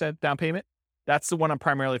 5.5% down payment. That's the one I'm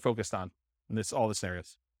primarily focused on in all the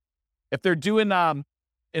scenarios. If they're doing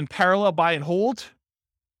in parallel buy and hold,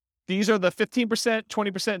 these are the 15%,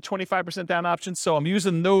 20%, 25% down options. So I'm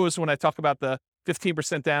using those when I talk about the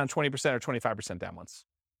 15% down, 20% or 25% down ones.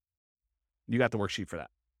 You got the worksheet for that.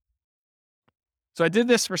 So I did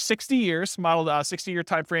this for 60 years, modeled 60-year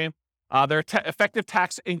time frame. Their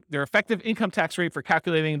effective income tax rate for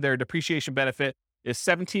calculating their depreciation benefit is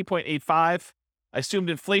 17.85. I assumed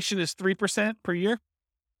inflation is 3% per year.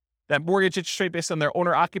 That mortgage interest rate based on their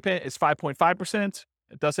owner occupant is 5.5%.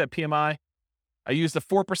 It does have PMI. I used the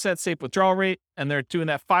 4% safe withdrawal rate, and they're doing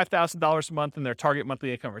that $5,000 a month in their target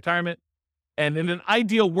monthly income retirement. And in an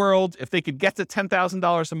ideal world, if they could get to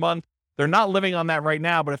 $10,000 a month, they're not living on that right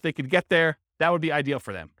now, but if they could get there, that would be ideal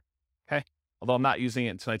for them. Okay. Although I'm not using it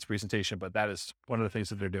in tonight's presentation, but that is one of the things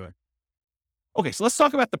that they're doing. Okay. So let's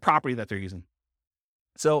talk about the property that they're using.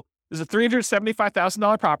 So this is a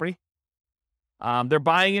 $375,000 property. They're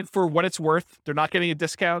buying it for what it's worth. They're not getting a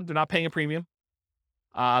discount. They're not paying a premium.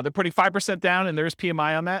 They're putting 5% down, and there's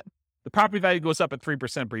PMI on that. The property value goes up at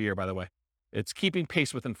 3% per year, by the way. It's keeping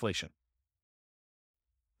pace with inflation.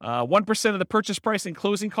 1% of the purchase price and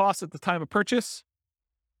closing costs at the time of purchase.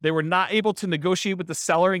 They were not able to negotiate with the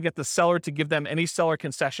seller and get the seller to give them any seller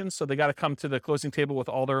concessions, so they got to come to the closing table with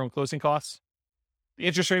all their own closing costs. The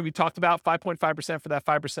interest rate we talked about, 5.5% for that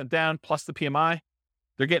 5% down, plus the PMI.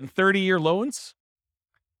 They're getting 30-year loans.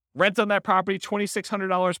 Rent on that property,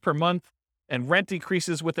 $2,600 per month, and rent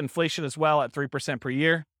increases with inflation as well at 3% per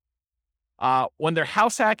year. When they're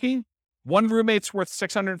house hacking, one roommate's worth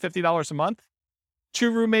 $650 a month. 2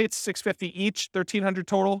 roommates, $650 each, $1,300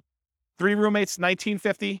 total. 3 roommates,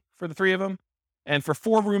 $1,950 for the 3 of them. And for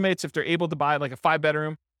 4 roommates, if they're able to buy like a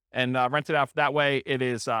 5-bedroom and rent it out that way, it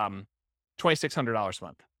is $2,600 a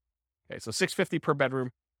month. Okay, so $650 per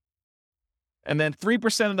bedroom. And then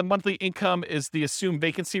 3% of the monthly income is the assumed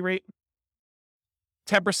vacancy rate.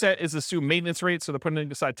 10% is the assumed maintenance rate, so they're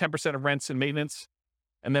putting aside 10% of rents and maintenance.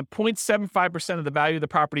 And then 0.75% of the value of the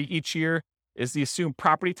property each year is the assumed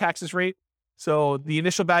property taxes rate. So the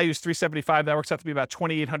initial value is $375. That works out to be about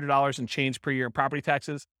 $2,800 and change per year in property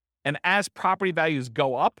taxes. And as property values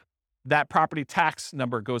go up, that property tax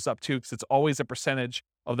number goes up too, because it's always a percentage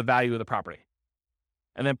of the value of the property.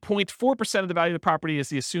 And then 0.4% of the value of the property is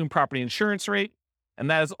the assumed property insurance rate. And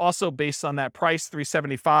that is also based on that price,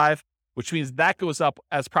 $375, which means that goes up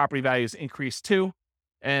as property values increase too.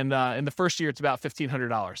 And in the first year, it's about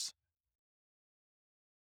 $1,500.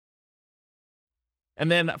 And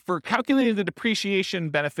then for calculating the depreciation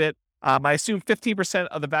benefit, I assume 15%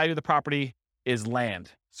 of the value of the property is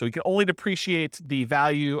land. So you can only depreciate the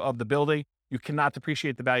value of the building. You cannot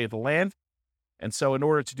depreciate the value of the land. And so in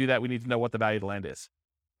order to do that, we need to know what the value of the land is.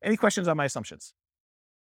 Any questions on my assumptions?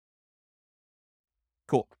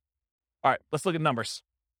 Cool. All right, let's look at numbers.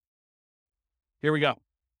 Here we go.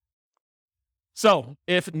 So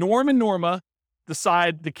if Norm and Norma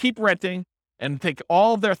decide to keep renting and take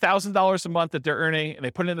all of their $1,000 a month that they're earning and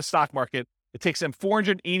they put it in the stock market, it takes them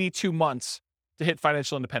 482 months to hit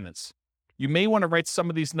financial independence. You may want to write some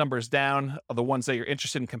of these numbers down, of the ones that you're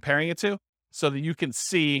interested in comparing it to, so that you can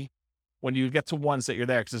see when you get to ones that you're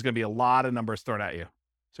there, because there's going to be a lot of numbers thrown at you.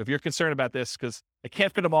 So if you're concerned about this, because I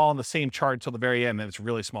can't fit them all in the same chart until the very end, and it's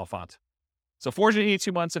really small font. So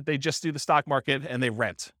 482 months if they just do the stock market and they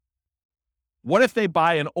rent. What if they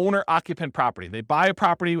buy an owner-occupant property? They buy a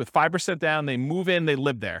property with 5% down, they move in, they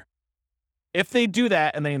live there. If they do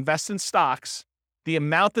that and they invest in stocks, the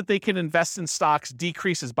amount that they can invest in stocks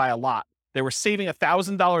decreases by a lot. They were saving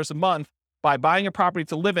 $1,000 a month by buying a property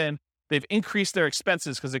to live in. They've increased their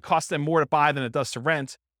expenses because it costs them more to buy than it does to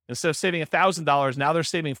rent. Instead of saving $1,000, now they're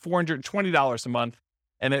saving $420 a month.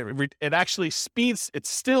 And it actually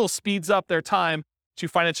still speeds up their time to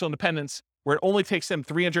financial independence, where it only takes them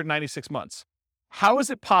 396 months. How is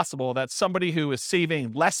it possible that somebody who is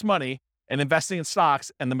saving less money and investing in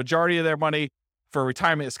stocks, and the majority of their money for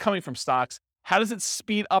retirement is coming from stocks, how does it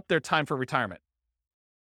speed up their time for retirement?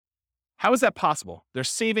 How is that possible? They're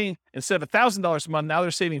saving, instead of $1,000 a month, now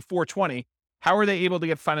they're saving $420. How are they able to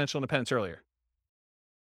get financial independence earlier?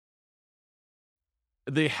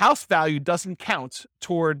 The house value doesn't count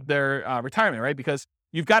toward their retirement, right? Because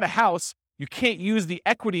you've got a house, you can't use the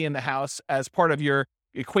equity in the house as part of your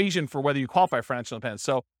equation for whether you qualify for financial independence.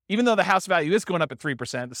 So even though the house value is going up at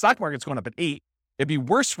 3%, the stock market's going up at 8%, it'd be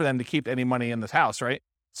worse for them to keep any money in this house, right?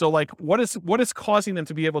 So like, what is causing them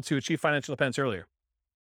to be able to achieve financial independence earlier?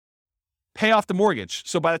 Pay off the mortgage.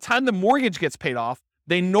 So by the time the mortgage gets paid off,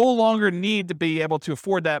 they no longer need to be able to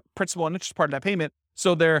afford that principal and interest part of that payment.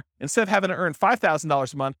 So they're, instead of having to earn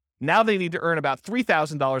 $5,000 a month, now they need to earn about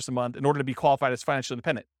 $3,000 a month in order to be qualified as financially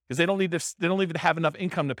independent, because they don't even have enough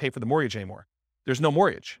income to pay for the mortgage anymore. There's no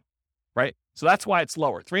mortgage, right? So that's why it's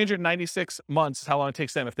lower. 396 months is how long it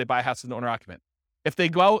takes them if they buy a house as an owner occupant. If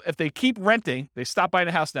they keep renting, they stop buying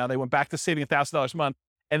a house now, they went back to saving $1,000 a month,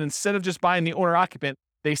 and instead of just buying the owner occupant,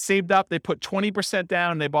 they saved up, they put 20%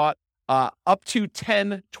 down, they bought up to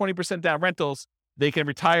 20% down rentals, they can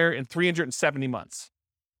retire in 370 months.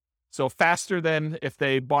 So faster than if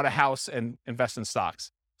they bought a house and invest in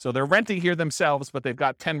stocks. So they're renting here themselves, but they've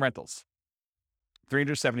got 10 rentals,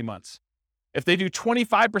 370 months. If they do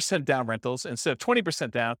 25% down rentals instead of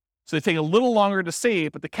 20% down, so they take a little longer to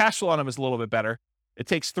save, but the cash flow on them is a little bit better, it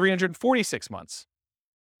takes 346 months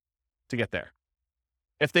to get there.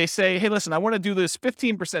 If they say, hey, listen, I want to do this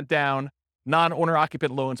 15% down non-owner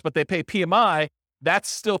occupant loans, but they pay PMI, that's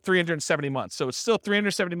still 370 months. So it's still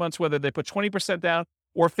 370 months whether they put 20% down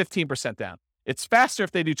or 15% down. It's faster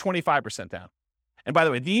if they do 25% down. And by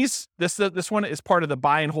the way, this one is part of the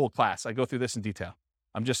buy and hold class. I go through this in detail.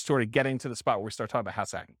 I'm just sort of getting to the spot where we start talking about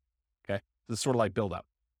house hacking. Okay. This is sort of like build up.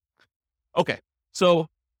 Okay. So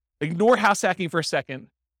ignore house hacking for a second.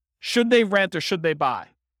 Should they rent or should they buy?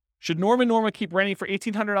 Should Norm and Norma keep renting for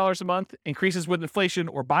 $1,800 a month, increases with inflation,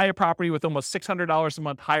 or buy a property with almost $600 a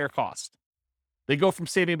month higher cost? They go from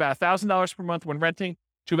saving about $1,000 per month when renting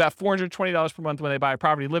to about $420 per month when they buy a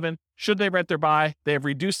property to live in. Should they rent or buy? They have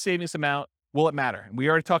reduced savings amount. Will it matter? And we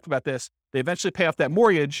already talked about this. They eventually pay off that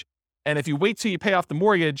mortgage. And if you wait till you pay off the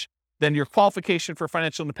mortgage, then your qualification for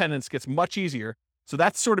financial independence gets much easier. So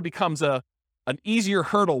that sort of becomes an easier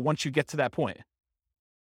hurdle once you get to that point.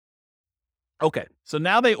 Okay, so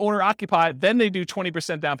now they owner occupy, then they do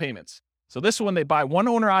 20% down payments. So this one, they buy one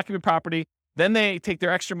owner occupant property, then they take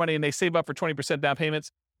their extra money and they save up for 20% down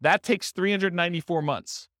payments. That takes 394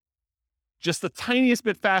 months. Just the tiniest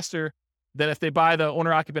bit faster than if they buy the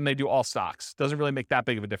owner occupant and they do all stocks. Doesn't really make that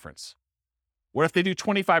big of a difference. What if they do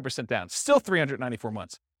 25% down? Still 394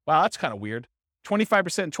 months. Wow, that's kind of weird.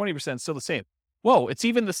 25% and 20% is still the same. Whoa, it's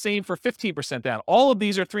even the same for 15% down. All of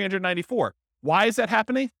these are 394. Why is that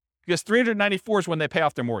happening? Because 394 is when they pay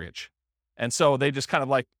off their mortgage. And so they just kind of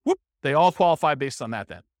like, whoop, they all qualify based on that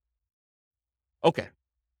then. Okay,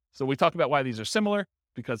 so we talked about why these are similar,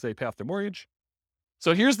 because they pay off their mortgage.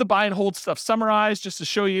 So here's the buy and hold stuff summarized just to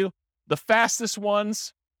show you the fastest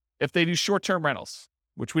ones if they do short-term rentals,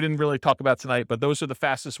 which we didn't really talk about tonight, but those are the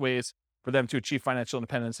fastest ways for them to achieve financial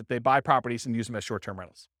independence if they buy properties and use them as short-term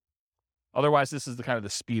rentals. Otherwise, this is the kind of the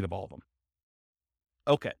speed of all of them.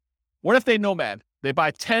 Okay, what if they nomad? They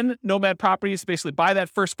buy 10 nomad properties, basically buy that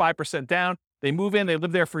first 5% down. They move in, they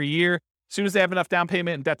live there for a year. As soon as they have enough down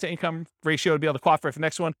payment and debt to income ratio to be able to qualify for the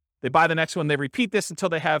next one, they buy the next one. They repeat this until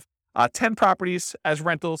they have 10 properties as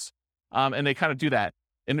rentals. And they kind of do that.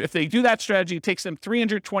 And if they do that strategy, it takes them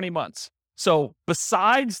 320 months. So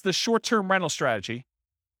besides the short-term rental strategy,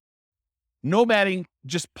 nomading,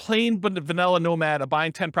 just plain vanilla nomad of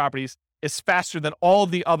buying 10 properties, is faster than all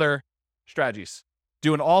the other strategies.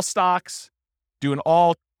 Doing all stocks, doing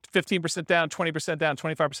all 15% down, 20% down,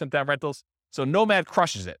 25% down rentals. So nomad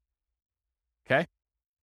crushes it. Okay?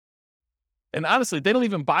 And honestly, they don't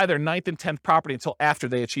even buy their 9th and 10th property until after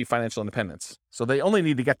they achieve financial independence. So they only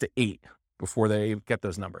need to get to 8 before they get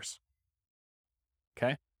those numbers.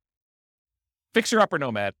 Okay? Fixer upper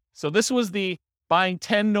nomad. So this was the buying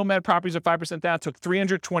 10 nomad properties at 5% down, took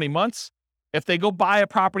 320 months. If they go buy a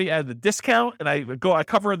property at the discount, and I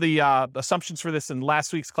cover the assumptions for this in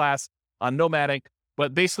last week's class on nomading,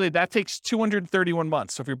 but basically that takes 231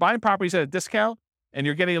 months. So if you're buying properties at a discount and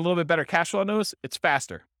you're getting a little bit better cash flow on those, it's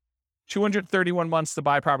faster. 231 months to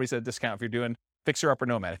buy properties at a discount if you're doing fixer upper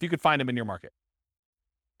nomad, if you could find them in your market.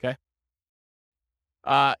 Okay.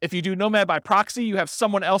 If you do nomad by proxy, you have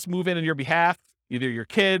someone else move in on your behalf, either your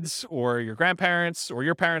kids or your grandparents, or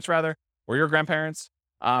your parents rather, or your grandparents.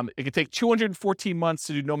 It could take 214 months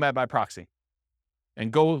to do nomad by proxy.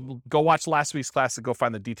 And go watch last week's class to go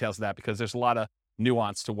find the details of that, because there's a lot of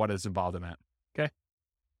nuance to what is involved in that. Okay.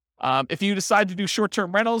 If you decide to do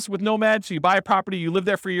short-term rentals with nomad, so you buy a property, you live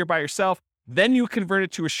there for a year by yourself, then you convert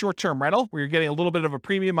it to a short-term rental where you're getting a little bit of a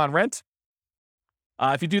premium on rent.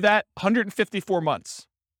 If you do that, 154 months.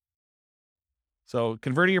 So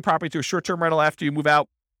converting your property to a short-term rental after you move out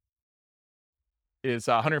is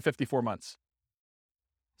 154 months.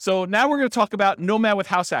 So now we're going to talk about nomad with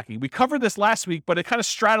house hacking. We covered this last week, but it kind of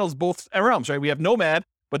straddles both realms, right? We have nomad,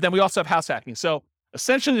 but then we also have house hacking. So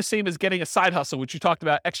essentially the same as getting a side hustle, which you talked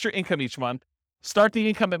about, extra income each month. Start the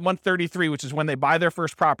income at month 33, which is when they buy their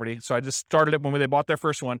first property. So I just started it when they bought their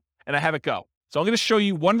first one, and I have it go. So I'm going to show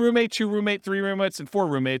you 1 roommate, 2 roommate, 3 roommates, and 4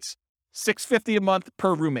 roommates, $650 a month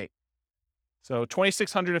per roommate. So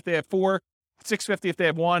 $2,600 if they have 4, $650 if they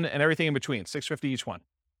have 1, and everything in between, $650 each one.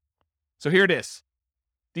 So here it is.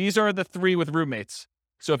 These are the 3 with roommates.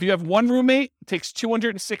 So if you have 1 roommate, it takes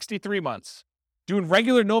 263 months. Doing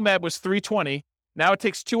regular nomad was 320. Now it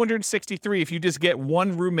takes 263 if you just get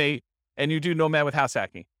 1 roommate and you do nomad with house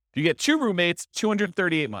hacking. If you get 2 roommates,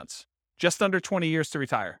 238 months, just under 20 years to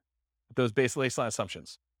retire with those baseline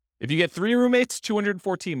assumptions. If you get 3 roommates,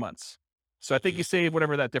 214 months. So I think you save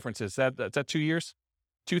whatever that difference is. That's 2 years?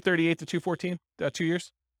 238 to 214, 2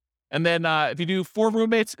 years. And then if you do 4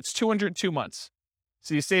 roommates, it's 202 months.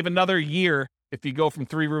 So you save another year if you go from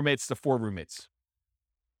 3 roommates to 4 roommates.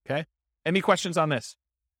 Okay? Any questions on this?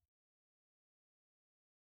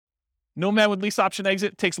 Nomad with lease option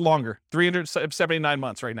exit takes longer, 379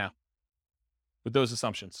 months right now with those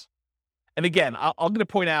assumptions. And again, I'm going to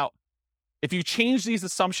point out, if you change these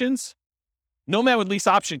assumptions, nomad with lease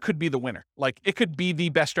option could be the winner. Like, it could be the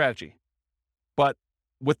best strategy. But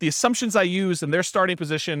with the assumptions I use and their starting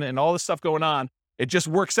position and all this stuff going on, it just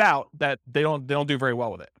works out that they don't do very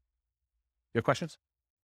well with it. You have questions?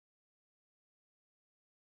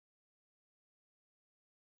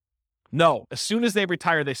 No. As soon as they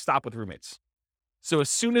retire, they stop with roommates. So as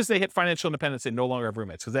soon as they hit financial independence, they no longer have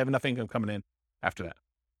roommates because they have enough income coming in after that.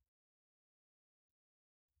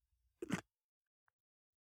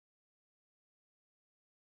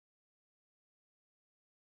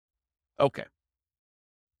 Okay.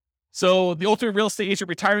 So the ultimate real estate agent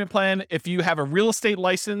retirement plan, if you have a real estate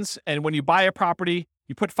license and when you buy a property,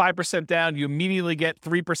 you put 5% down, you immediately get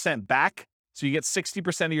 3% back. So you get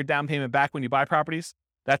 60% of your down payment back when you buy properties.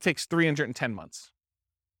 That takes 310 months.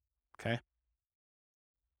 Okay.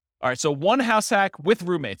 All right. So 1 house hack with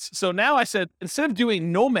roommates. So now I said, instead of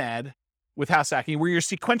doing nomad with house hacking, where you're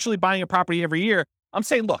sequentially buying a property every year, I'm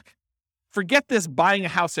saying, look, forget this buying a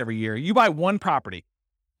house every year. You buy 1 property.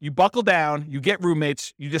 You buckle down, you get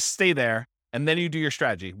roommates, you just stay there, and then you do your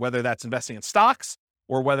strategy, whether that's investing in stocks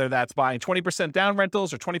or whether that's buying 20% down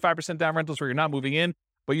rentals or 25% down rentals where you're not moving in,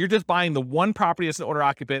 but you're just buying the 1 property as an owner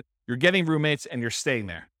occupant, you're getting roommates, and you're staying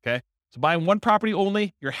there, okay? So buying 1 property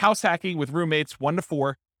only, you're house hacking with roommates, 1 to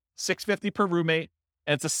 4, $650 per roommate,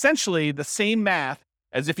 and it's essentially the same math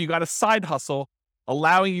as if you got a side hustle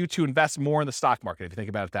allowing you to invest more in the stock market, if you think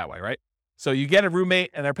about it that way, right? So you get a roommate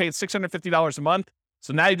and they're paying $650 a month.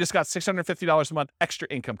 So now you just got $650 a month extra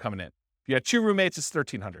income coming in. If you have 2 roommates, it's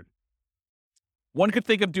 $1,300. One could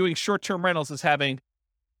think of doing short-term rentals as having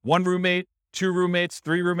 1 roommate, 2 roommates,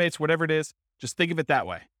 3 roommates, whatever it is. Just think of it that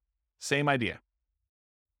way. Same idea.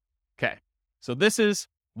 Okay. So this is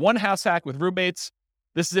 1 house hack with roommates.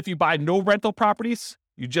 This is if you buy no rental properties,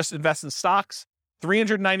 you just invest in stocks,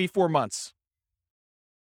 394 months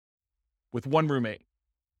with 1 roommate.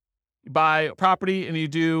 You buy a property and you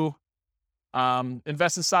do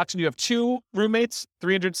Invest in stocks and you have 2 roommates,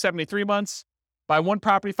 373 months. Buy one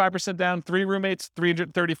property, 5% down, 3 roommates,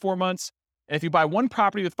 334 months. And if you buy one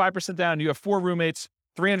property with 5% down, you have 4 roommates,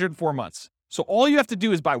 304 months. So all you have to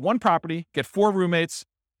do is buy one property, get 4 roommates,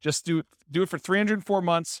 just do it for 304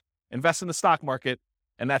 months, invest in the stock market,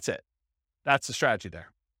 and that's it. That's the strategy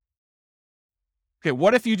there. Okay,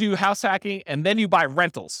 what if you do house hacking and then you buy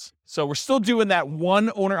rentals? So we're still doing that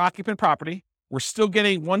one owner-occupant property. We're still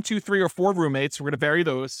getting 1, 2, 3, or 4 roommates. We're going to vary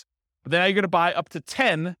those. But then you're going to buy up to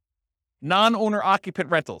 10 non-owner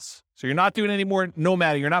occupant rentals. So you're not doing any more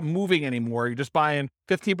nomading. You're not moving anymore. You're just buying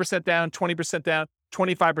 15% down, 20% down,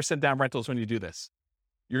 25% down rentals when you do this.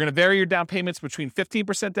 You're going to vary your down payments between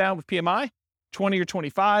 15% down with PMI, 20 or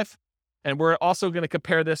 25. And we're also going to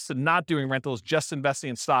compare this to not doing rentals, just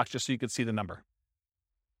investing in stocks, just so you can see the number.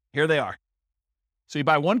 Here they are. So you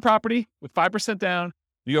buy one property with 5% down,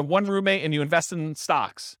 you have 1 roommate, and you invest in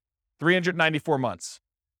stocks, 394 months.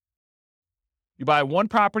 You buy one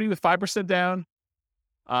property with 5% down,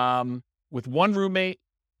 with 1 roommate,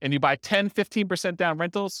 and you buy 10, 15% down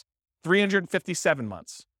rentals, 357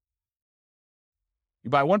 months. You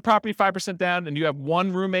buy one property, 5% down, and you have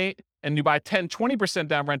 1 roommate, and you buy 10, 20%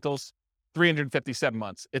 down rentals, 357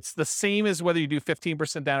 months. It's the same as whether you do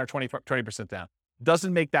 15% down or 20% down.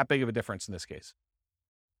 Doesn't make that big of a difference in this case.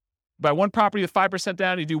 Buy one property with 5%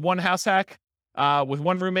 down, you do one house hack with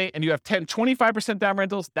 1 roommate, and you have 10, 25% down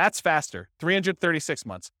rentals. That's faster, 336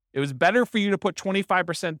 months. It was better for you to put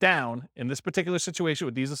 25% down in this particular situation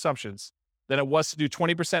with these assumptions than it was to do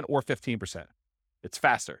 20% or 15%. It's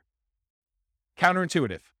faster.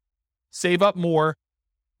 Counterintuitive. Save up more,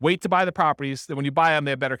 wait to buy the properties, then when you buy them,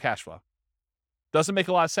 they have better cash flow. Doesn't make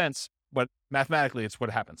a lot of sense, but mathematically, it's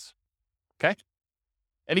what happens. Okay?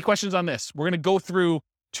 Any questions on this? We're going to go through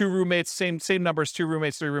 2 roommates, same numbers, 2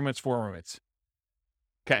 roommates, 3 roommates, 4 roommates.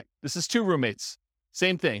 Okay, this is 2 roommates.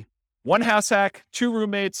 Same thing. 1 house hack, 2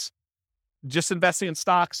 roommates, just investing in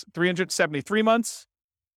stocks, 373 months.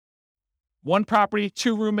 1 property,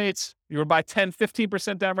 2 roommates, you would buy 10,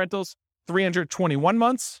 15% down rentals, 321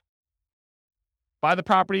 months. Buy the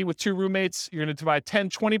property with 2 roommates, you're going to buy 10,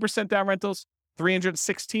 20% down rentals,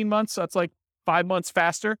 316 months. So that's like 5 months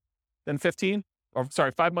faster than 15. Or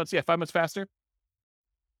sorry, 5 months. Yeah, 5 months faster.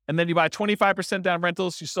 And then you buy 25% down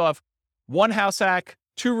rentals. You still have 1 house hack,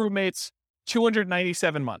 2 roommates,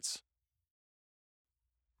 297 months.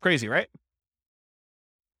 Crazy, right?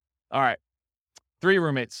 All right. 3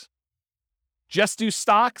 roommates. Just do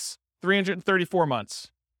stocks, 334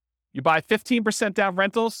 months. You buy 15% down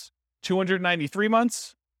rentals, 293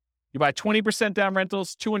 months. You buy 20% down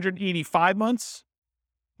rentals, 285 months.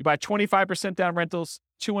 You buy 25% down rentals,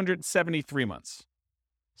 273 months.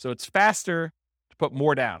 So it's faster to put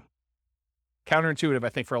more down. Counterintuitive, I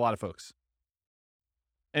think, for a lot of folks.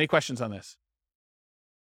 Any questions on this?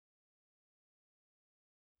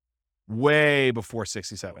 Way before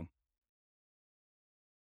 67.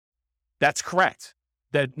 That's correct.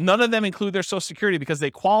 That none of them include their Social Security because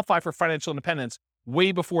they qualify for financial independence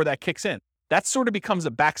way before that kicks in. That sort of becomes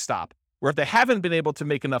a backstop, where if they haven't been able to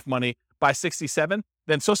make enough money by 67,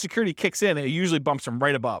 then Social Security kicks in and it usually bumps them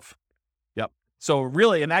right above. Yep. So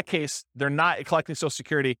really, in that case, they're not collecting Social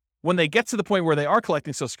Security. When they get to the point where they are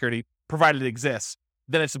collecting Social Security, provided it exists,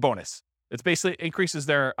 then it's a bonus. It's basically increases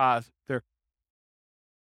their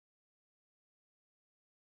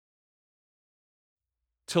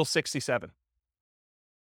till 67.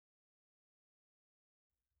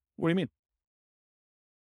 What do you mean?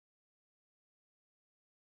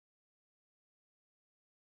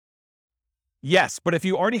 Yes, but if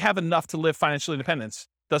you already have enough to live financial independence,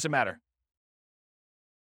 doesn't matter.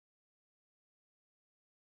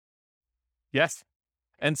 Yes.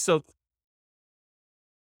 And so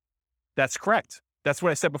that's correct. That's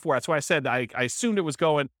what I said before. That's why I said I assumed it was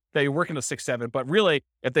going that you're working to 6-7, but really,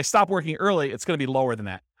 if they stop working early, it's going to be lower than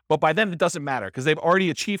that. But by then, it doesn't matter because they've already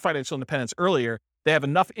achieved financial independence earlier. They have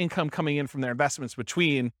enough income coming in from their investments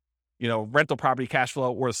between, rental property cash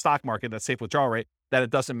flow or the stock market, that safe withdrawal rate, that it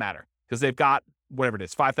doesn't matter because they've got whatever it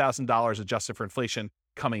is, $5,000 adjusted for inflation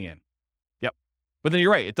coming in. Yep. But then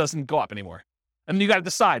you're right. It doesn't go up anymore. And then you got to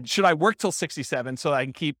decide, should I work till 67 so that I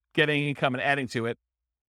can keep getting income and adding to it?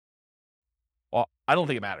 Well, I don't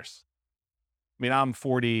think it matters. I mean, I'm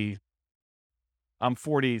 47.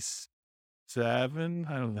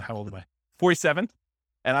 I don't know. How old am I? 47.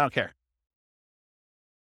 And I don't care.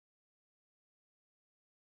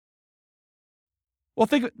 Well,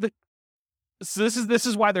 so this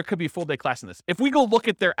is why there could be a full day class in this. If we go look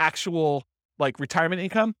at their actual retirement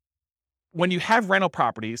income, when you have rental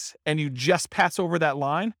properties and you just pass over that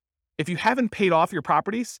line, if you haven't paid off your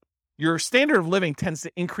properties, your standard of living tends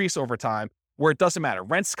to increase over time where it doesn't matter.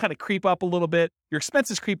 Rents kind of creep up a little bit. Your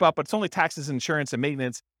expenses creep up, but it's only taxes, insurance, and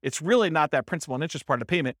maintenance. It's really not that principal and interest part of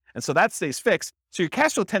the payment. And so that stays fixed. So your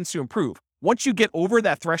cash flow tends to improve. Once you get over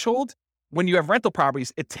that threshold, when you have rental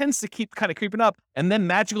properties, it tends to keep kind of creeping up. And then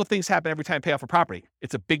magical things happen every time you pay off a property.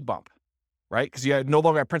 It's a big bump, right? Because you no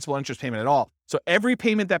longer have principal and interest payment at all. So every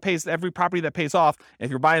payment that pays, every property that pays off,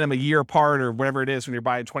 if you're buying them a year apart or whatever it is, when you're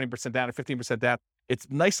buying 20% down or 15% down, it's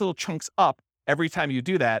nice little chunks up every time you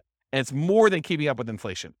do that. And it's more than keeping up with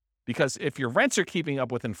inflation. Because if your rents are keeping up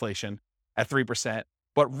with inflation at 3%,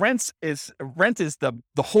 but rent is the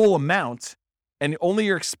whole amount, and only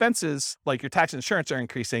your expenses, like your tax and insurance, are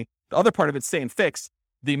increasing, the other part of it's staying fixed,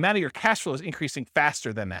 the amount of your cash flow is increasing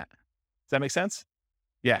faster than that. Does that make sense?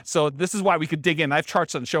 Yeah. So this is why we could dig in. I have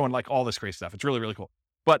charts on showing like all this crazy stuff. It's really, really cool.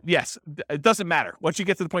 But yes, it doesn't matter. Once you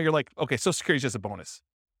get to the point, you're like, okay, Social Security is just a bonus.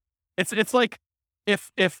 It's like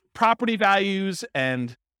if property values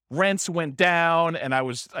and rents went down and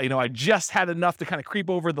I just had enough to kind of creep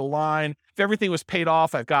over the line. If everything was paid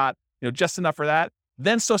off, I've got, just enough for that.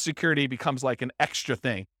 Then Social Security becomes like an extra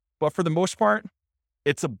thing. But for the most part,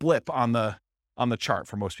 it's a blip on the chart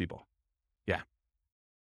for most people. Yeah.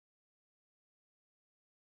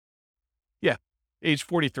 Yeah. Age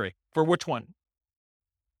 43. For which one?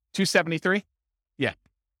 273? Yeah.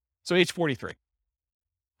 So age 43.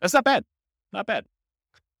 That's not bad. Not bad.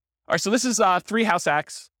 All right. So this is 3 house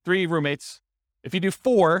hacks, 3 roommates. If you do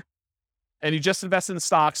 4 and you just invest in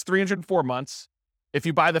stocks, 304 months. If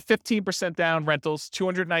you buy the 15% down rentals,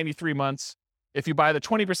 293 months. If you buy the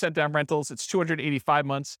 20% down rentals, it's 285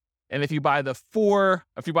 months. And if you buy the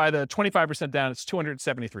 25% down, it's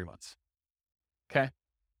 273 months. Okay.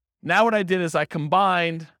 Now what I did is I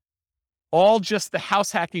combined all just the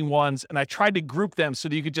house hacking ones, and I tried to group them so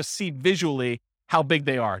that you could just see visually how big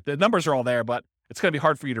they are. The numbers are all there, but it's going to be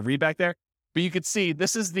hard for you to read back there. But you could see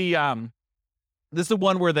this is the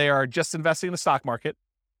one where they are just investing in the stock market.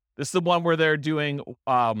 This is the one where they're doing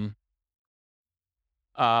one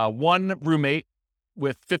roommate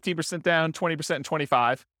with 15% down, 20% and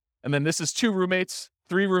 25. And then this is 2 roommates,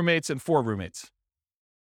 3 roommates, and 4 roommates.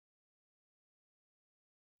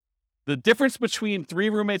 The difference between 3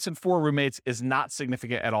 roommates and 4 roommates is not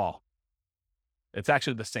significant at all. It's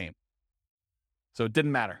actually the same. So it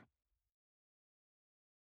didn't matter.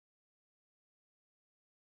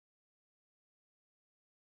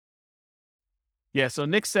 Yeah, so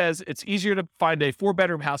Nick says it's easier to find a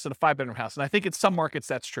 4-bedroom house than a 5-bedroom house. And I think in some markets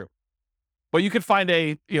that's true. But you could find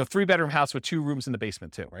a 3-bedroom house with 2 rooms in the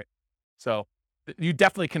basement too, right? So you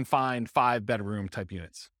definitely can find 5-bedroom type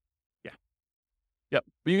units. Yeah. Yep.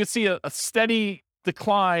 But you can see a steady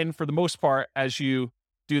decline for the most part as you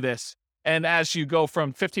do this. And as you go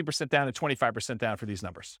from 15% down to 25% down for these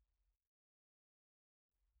numbers.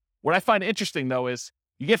 What I find interesting though is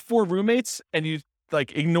you get 4 roommates and you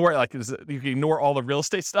ignore you can ignore all the real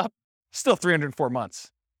estate stuff, still 304 months,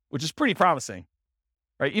 which is pretty promising,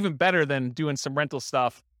 right? Even better than doing some rental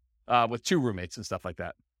stuff with 2 roommates and stuff like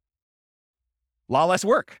that. A lot less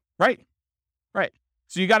work, right? Right.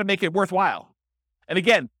 So you got to make it worthwhile. And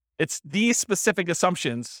again, it's these specific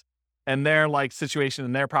assumptions and their situation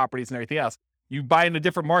and their properties and everything else. You buy in a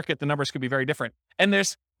different market, the numbers could be very different. And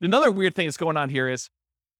there's another weird thing that's going on here is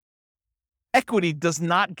equity does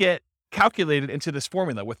not get calculated into this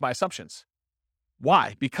formula with my assumptions.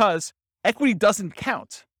 Why? Because equity doesn't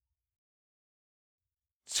count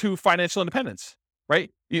to financial independence,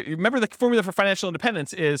 right? You remember the formula for financial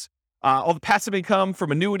independence is all the passive income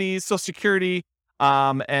from annuities, Social Security,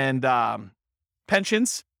 and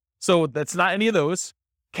pensions. So that's not any of those.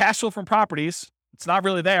 Cash flow from properties, it's not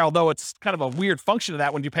really there, although it's kind of a weird function of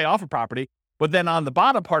that when you pay off a property. But then on the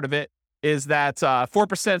bottom part of it is that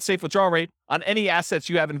 4% safe withdrawal rate on any assets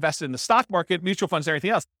you have invested in the stock market, mutual funds, and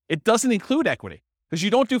everything else. It doesn't include equity because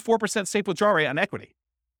you don't do 4% safe withdrawal rate on equity.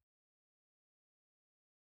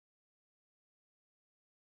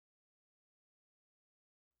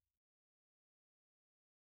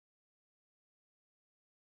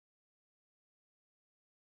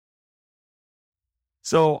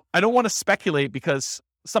 So I don't want to speculate because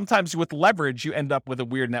sometimes with leverage, you end up with a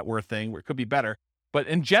weird net worth thing where it could be better. But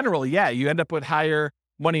in general, yeah, you end up with higher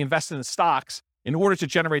money invested in stocks in order to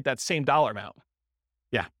generate that same dollar amount.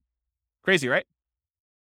 Yeah. Crazy, right?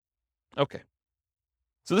 Okay.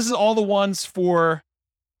 So this is all the ones for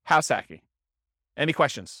house hacking. Any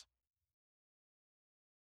questions?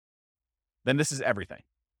 Then this is everything.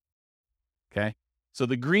 Okay. So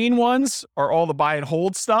the green ones are all the buy and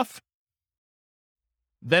hold stuff.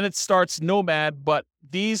 Then it starts Nomad, but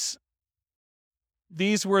these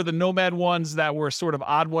were the Nomad ones that were sort of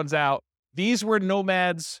odd ones out. These were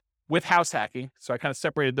Nomads with house hacking. So I kind of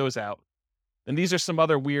separated those out. Then these are some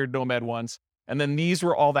other weird Nomad ones. And then these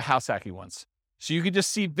were all the house hacking ones. So you could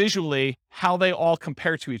just see visually how they all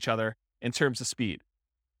compare to each other in terms of speed.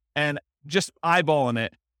 And just eyeballing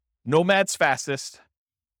it, Nomad's fastest,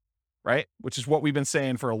 right? Which is what we've been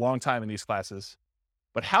saying for a long time in these classes.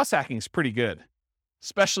 But house hacking is pretty good,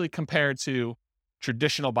 especially compared to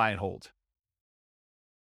traditional buy and hold,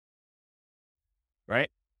 right?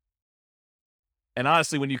 And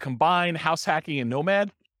honestly, when you combine house hacking and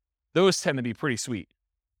Nomad, those tend to be pretty sweet.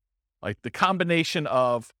 Like the combination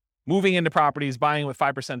of moving into properties, buying with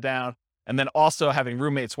 5% down, and then also having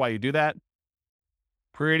roommates while you do that,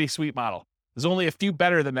 pretty sweet model. There's only a few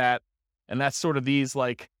better than that, and that's sort of these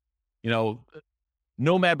like,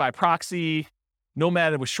 Nomad by proxy,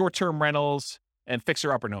 Nomad with short-term rentals, and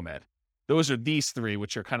fixer-upper Nomad. Those are these three,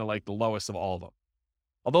 which are kind of like the lowest of all of them.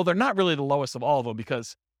 Although they're not really the lowest of all of them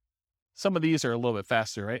because some of these are a little bit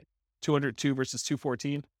faster, right? 202 versus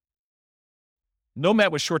 214.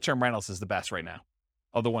 Nomad with short-term rentals is the best right now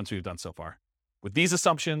of the ones we've done so far. With these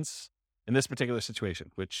assumptions in this particular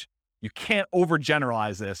situation, which you can't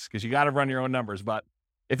overgeneralize this because you got to run your own numbers. But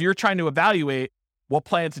if you're trying to evaluate what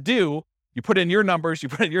plan to do, you put in your numbers, you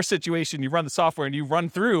put in your situation, you run the software, and you run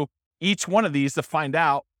through each one of these to find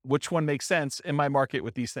out which one makes sense in my market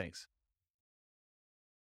with these things.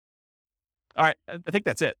 All right, I think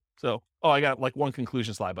that's it. So, I got like one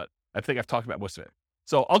conclusion slide, but I think I've talked about most of it.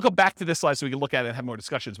 So I'll go back to this slide so we can look at it and have more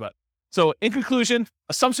discussions. But so in conclusion,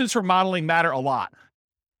 assumptions for modeling matter a lot.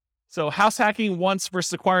 So house hacking once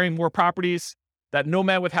versus acquiring more properties, that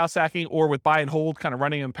Nomad with house hacking or with buy and hold kind of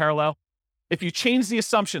running in parallel. If you change the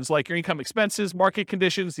assumptions like your income expenses, market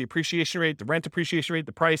conditions, the appreciation rate, the rent appreciation rate,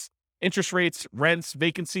 the price, interest rates, rents,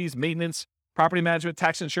 vacancies, maintenance, property management,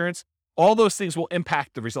 tax insurance, all those things will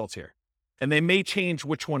impact the results here. And they may change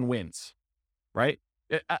which one wins, right?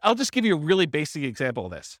 I'll just give you a really basic example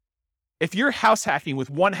of this. If you're house hacking with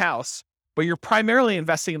one house, but you're primarily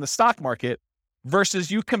investing in the stock market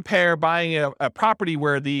versus you compare buying a property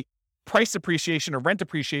where the price appreciation or rent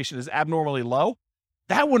appreciation is abnormally low,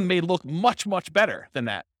 that one may look much, much better than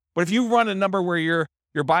that. But if you run a number where you're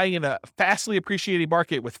buying in a fastly appreciating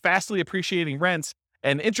market with fastly appreciating rents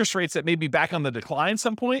and interest rates that may be back on the decline at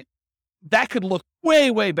some point, that could look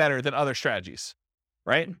way, way better than other strategies,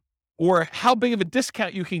 right? Or how big of a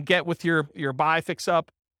discount you can get with your buy, fix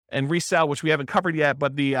up, and resell, which we haven't covered yet,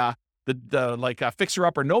 but the fixer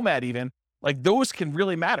up or Nomad even, like those can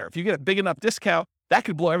really matter. If you get a big enough discount, that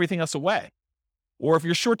could blow everything else away. Or if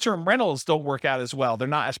your short-term rentals don't work out as well, they're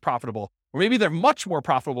not as profitable, or maybe they're much more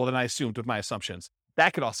profitable than I assumed with my assumptions.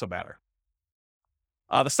 That could also matter.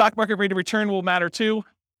 The stock market rate of return will matter too.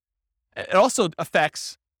 It also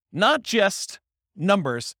affects not just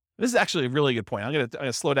numbers. This is actually a really good point. I'm going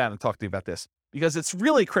to slow down and talk to you about this because it's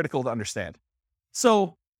really critical to understand.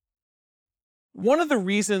 So one of the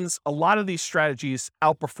reasons a lot of these strategies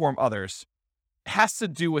outperform others has to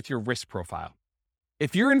do with your risk profile.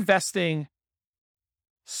 If you're investing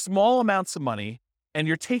small amounts of money and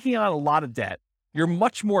you're taking on a lot of debt, you're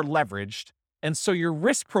much more leveraged. And so your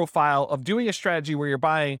risk profile of doing a strategy where you're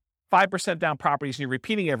buying 5% down properties and you're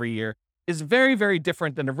repeating every year is very, very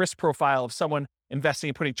different than the risk profile of someone investing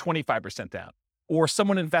and putting 25% down or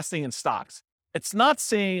someone investing in stocks. It's not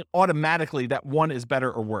saying automatically that one is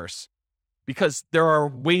better or worse because there are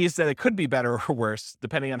ways that it could be better or worse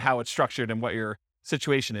depending on how it's structured and what your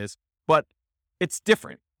situation is, but it's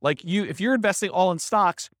different. Like if you're investing all in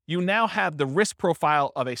stocks, you now have the risk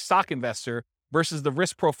profile of a stock investor versus the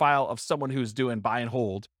risk profile of someone who's doing buy and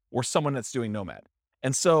hold or someone that's doing Nomad.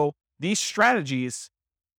 And so these strategies,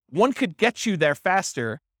 one could get you there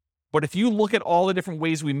faster, but if you look at all the different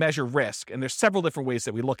ways we measure risk, and there's several different ways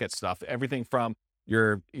that we look at stuff, everything from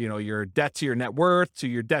your debt to your net worth, to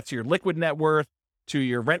your debt to your liquid net worth, to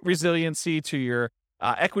your rent resiliency, to your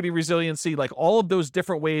equity resiliency, like all of those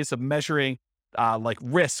different ways of measuring like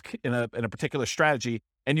risk in a particular strategy,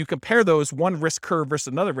 and you compare those one risk curve versus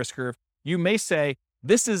another risk curve, you may say,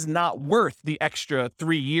 this is not worth the extra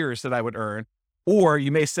 3 years that I would earn. Or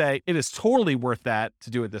you may say, it is totally worth that to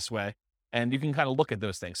do it this way. And you can kind of look at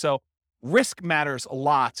those things. So risk matters a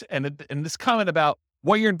lot. And this comment about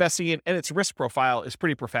what you're investing in and its risk profile is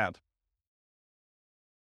pretty profound.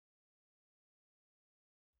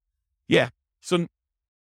 Yeah. So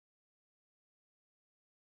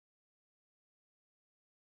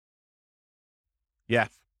yeah.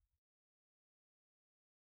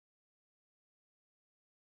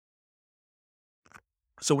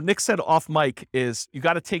 So what Nick said off mic is you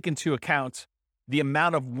got to take into account the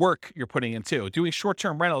amount of work you're putting into. Doing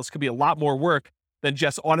short-term rentals could be a lot more work than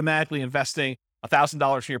just automatically investing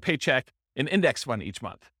 $1,000 from your paycheck in index fund each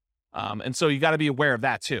month. And so you got to be aware of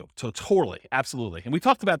that too. So totally, absolutely. And we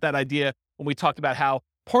talked about that idea when we talked about how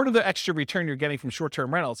part of the extra return you're getting from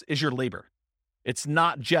short-term rentals is your labor. It's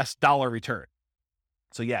not just dollar return.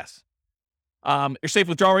 So yes. Your safe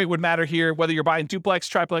withdrawal rate would matter here. Whether you're buying duplex,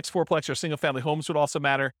 triplex, fourplex, or single-family homes would also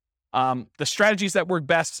matter. The strategies that work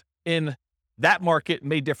best in that market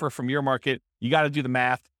may differ from your market. You got to do the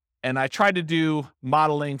math. And I tried to do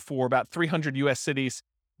modeling for about 300 U.S. cities.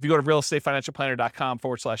 If you go to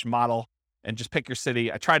realestatefinancialplanner.com/model and just pick your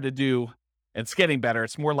city, I tried to do, and it's getting better.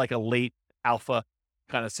 It's more like a late alpha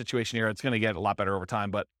kind of situation here. It's going to get a lot better over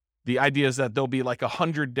time. But the idea is that there'll be like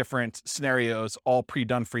 100 different scenarios all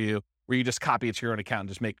pre-done for you where you just copy it to your own account and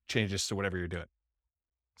just make changes to whatever you're doing.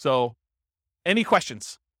 So any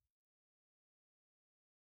questions?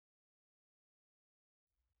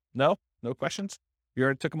 No questions? You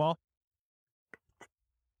already took them all?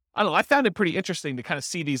 I don't know. I found it pretty interesting to kind of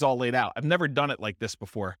see these all laid out. I've never done it like this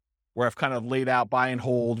before, where I've kind of laid out buy and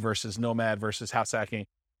hold versus nomad versus house hacking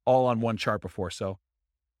all on one chart before. So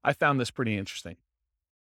I found this pretty interesting.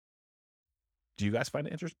 Do you guys find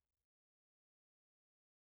it interesting?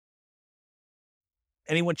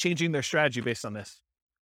 Anyone changing their strategy based on this?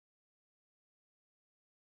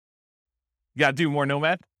 You got to do more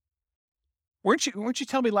nomad? Weren't you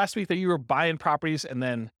telling me last week that you were buying properties and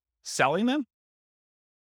then selling them?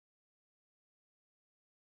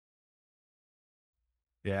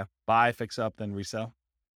 Yeah. Buy, fix up, then resell.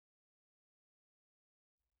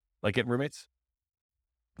 Like get roommates?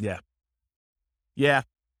 Yeah. Yeah.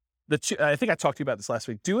 I think I talked to you about this last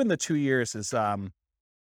week. Doing the 2 years is,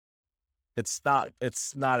 it's not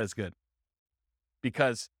as good,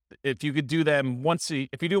 because if you could do them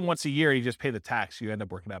if you do them once a year, you just pay the tax, you end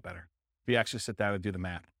up working out better. If you actually sit down and do the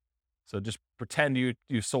math. So just pretend you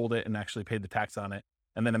sold it and actually paid the tax on it.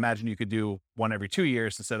 And then imagine you could do one every 2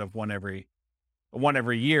 years instead of one every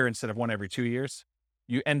year instead of one every 2 years.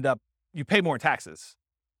 You pay more taxes,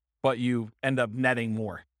 but you end up netting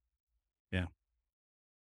more. Yeah.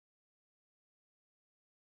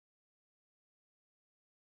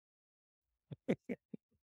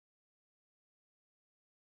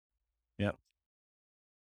 Yeah.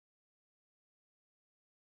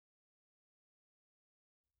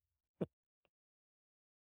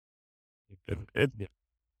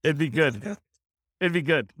 It'd be good. It'd be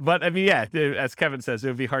good. But I mean, yeah, as Kevin says, it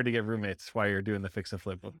would be hard to get roommates while you're doing the fix and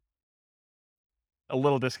flip. A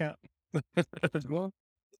little discount.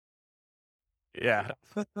 Yeah.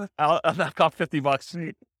 I'll knock off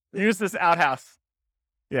 $50. Use this outhouse.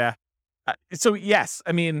 Yeah. So yes,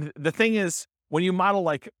 I mean, the thing is, when you model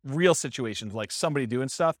like real situations, like somebody doing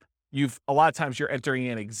stuff, a lot of times you're entering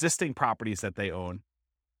in existing properties that they own.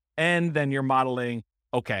 And then you're modeling,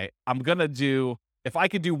 okay, if I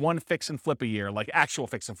could do one fix and flip a year, like actual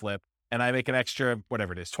fix and flip, and I make an extra,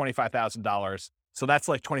 whatever it is, $25,000. So that's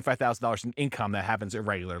like $25,000 in income that happens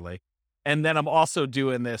irregularly. And then I'm also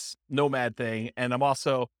doing this nomad thing, and I'm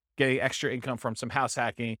also getting extra income from some house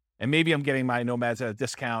hacking, and maybe I'm getting my nomads at a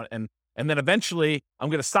discount. And then eventually I'm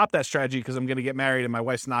going to stop that strategy because I'm going to get married and my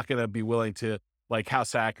wife's not going to be willing to like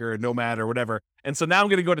house hack or nomad or whatever. And so now I'm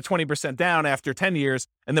going to go to 20% down after 10 years.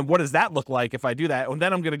 And then what does that look like if I do that? And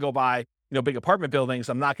then I'm going to go buy, big apartment buildings.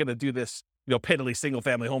 I'm not going to do this, piddly single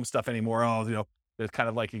family home stuff anymore. It's kind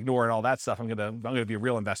of like ignoring all that stuff. I'm going to be a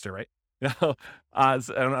real investor, right?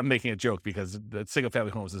 I'm making a joke because the single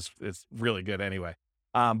family homes is really good anyway.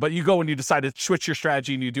 But you go and you decide to switch your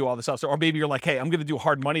strategy and you do all this stuff. Or maybe you're like, hey, I'm going to do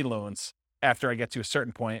hard money loans after I get to a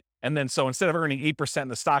certain point. And then so instead of earning 8% in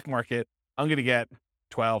the stock market, I'm going to get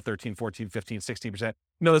 12, 13, 14, 15, 16%.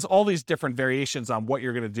 There's all these different variations on what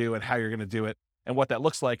you're going to do and how you're going to do it and what that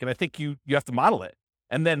looks like. And I think you have to model it.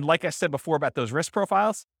 And then, like I said before about those risk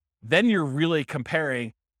profiles, then you're really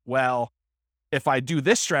comparing, well, if I do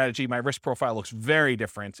this strategy, my risk profile looks very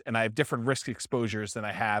different and I have different risk exposures than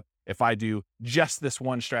I have if I do just this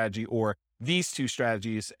one strategy or these two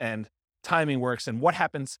strategies, and timing works. And what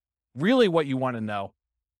happens, really what you want to know,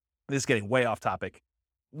 this is getting way off topic.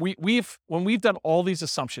 When we've done all these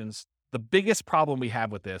assumptions, the biggest problem we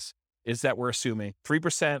have with this is that we're assuming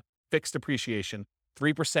 3% fixed appreciation,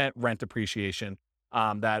 3% rent appreciation,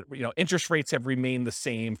 that, interest rates have remained the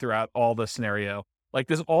same throughout all the scenario. Like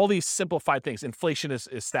there's all these simplified things. Inflation is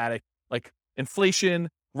static, like inflation,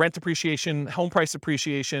 rent appreciation, home price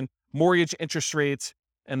appreciation, mortgage interest rates,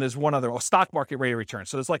 and there's one other, stock market rate of return.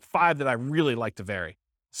 So there's like 5 that I really like to vary.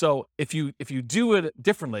 So if you do it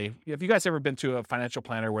differently, have you guys ever been to a financial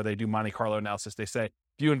planner where they do Monte Carlo analysis? They say, if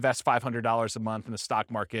you invest $500 a month in the stock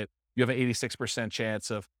market, you have an 86% chance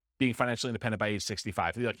of being financially independent by age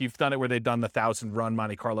 65. Like you've done it where they've done the 1,000 run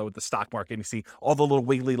Monte Carlo with the stock market, and you see all the little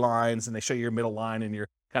wiggly lines, and they show you your middle line and your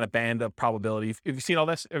kind of band of probability. Have you seen all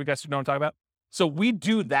this? Have you guys know what I'm talking about? So we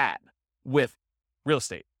do that with real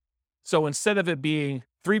estate. So instead of it being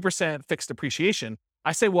 3% fixed appreciation,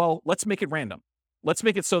 I say, well, let's make it random. Let's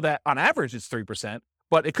make it so that on average it's 3%,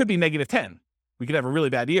 but it could be negative 10. We could have a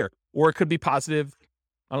really bad year, or it could be positive.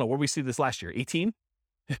 I don't know, where we see this last year, 18?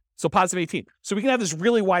 So positive 18. So we can have this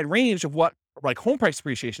really wide range of what like home price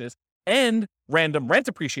appreciation is, and random rent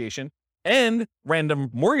appreciation, and random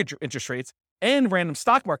mortgage interest rates, and random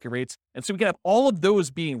stock market rates. And so we can have all of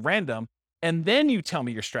those being random. And then you tell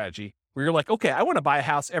me your strategy where you're like, okay, I want to buy a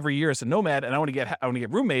house every year as a nomad, and I want to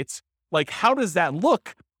get roommates. Like, how does that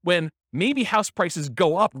look when maybe house prices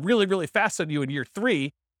go up really, really fast on you in year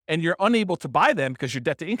 3, and you're unable to buy them because your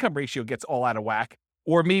debt to income ratio gets all out of whack?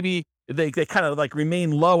 Or maybe they kind of like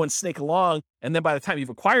remain low and snake along, and then by the time you've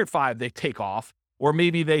acquired 5, they take off. Or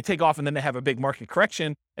maybe they take off and then they have a big market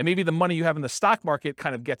correction, and maybe the money you have in the stock market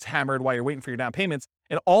kind of gets hammered while you're waiting for your down payments.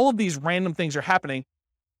 And all of these random things are happening,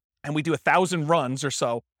 and we do 1,000 runs or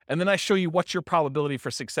so, and then I show you what's your probability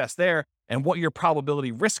for success there and what your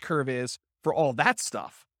probability risk curve is for all that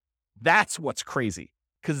stuff. That's what's crazy,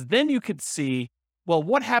 because then you could see, well,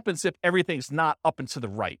 what happens if everything's not up and to the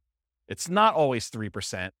right? It's not always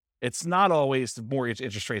 3%. It's not always the mortgage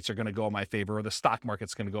interest rates are going to go in my favor, or the stock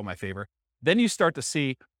market's going to go in my favor. Then you start to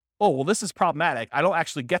see, oh, well, this is problematic. I don't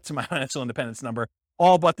actually get to my financial independence number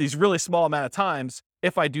all but these really small amount of times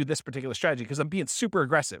if I do this particular strategy, because I'm being super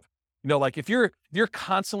aggressive. You know, like if you're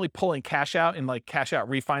constantly pulling cash out and like cash out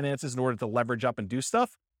refinances in order to leverage up and do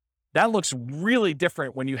stuff, that looks really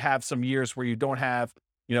different when you have some years where you don't have,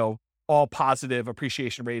 you know, all positive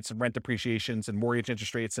appreciation rates and rent appreciations and mortgage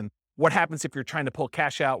interest rates. And what happens if you're trying to pull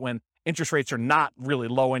cash out when interest rates are not really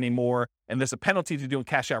low anymore, and there's a penalty to doing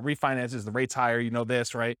cash out refinances, the rate's higher, you know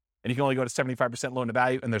this, right? And you can only go to 75% loan to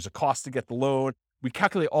value, and there's a cost to get the loan. We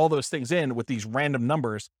calculate all those things in with these random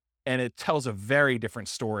numbers, and it tells a very different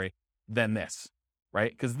story than this,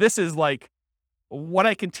 right? Because this is like what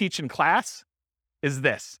I can teach in class is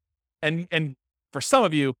this. And for some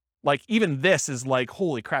of you, like even this is like,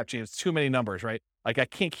 holy crap, James, too many numbers, right? Like I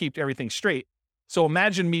can't keep everything straight. So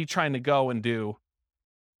imagine me trying to go and do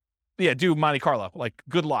Monte Carlo, like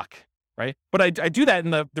good luck, right? But I do that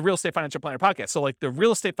in the Real Estate Financial Planner podcast. So like the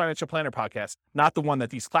Real Estate Financial Planner podcast, not the one that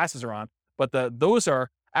these classes are on, but those are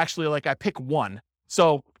actually like I pick one.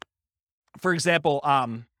 So for example,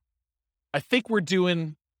 I think we're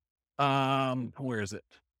doing, where is it?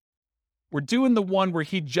 We're doing the one where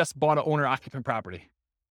he just bought an owner occupant property.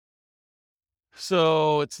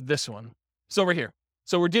 So it's this one. So we're here.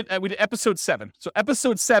 So we did episode 7. So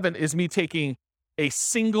episode 7 is me taking a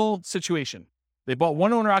single situation. They bought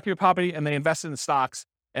one owner occupant property and they invested in stocks.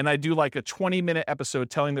 And I do like a 20-minute episode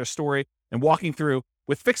telling their story and walking through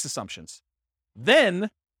with fixed assumptions. Then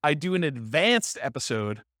I do an advanced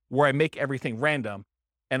episode where I make everything random.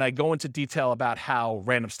 And I go into detail about how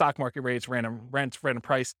random stock market rates, random rent, random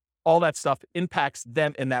price, all that stuff impacts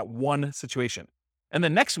them in that one situation. And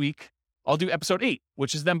then next week, I'll do episode 8,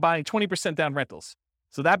 which is them buying 20% down rentals.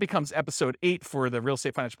 So that becomes episode 8 for the Real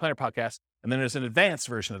Estate Financial Planner podcast. And then there's an advanced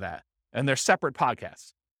version of that. And they're separate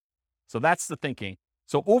podcasts. So that's the thinking.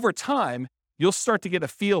 So over time, you'll start to get a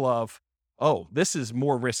feel of, oh, this is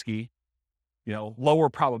more risky, you know, lower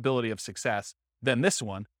probability of success than this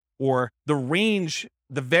one. Or the range,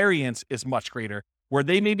 the variance is much greater, where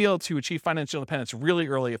they may be able to achieve financial independence really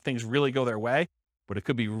early if things really go their way, but it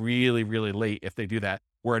could be really, really late if they do that.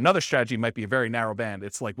 Where another strategy might be a very narrow band.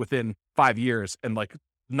 It's like within 5 years, and like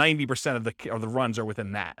 90% of the runs are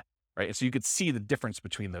within that, right? And so you could see the difference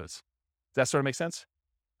between those. Does that sort of make sense?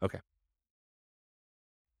 Okay.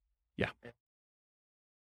 Yeah.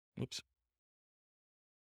 Oops.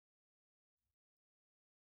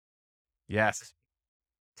 Yes.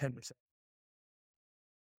 10%.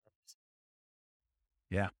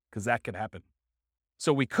 Yeah, because that could happen.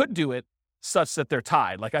 So we could do it such that they're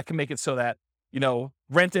tied. Like I can make it so that, you know,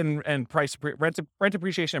 rent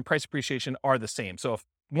appreciation and price appreciation are the same. So if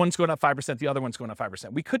one's going up 5%, the other one's going up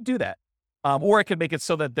 5%. We could do that. Or I could make it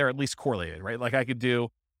so that they're at least correlated, right? Like I could do,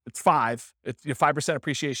 it's 5%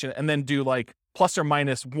 appreciation, and then do like plus or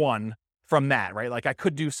minus 1 from that, right? Like I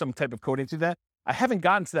could do some type of coding to that. I haven't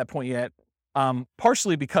gotten to that point yet,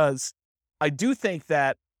 partially because I do think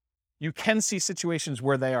that you can see situations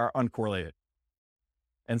where they are uncorrelated.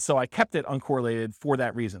 And so I kept it uncorrelated for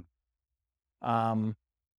that reason.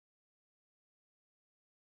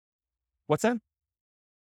 What's that?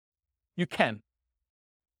 You can.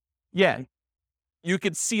 Yeah. You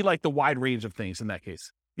could see like the wide range of things in that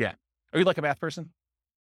case. Yeah. Are you like a math person?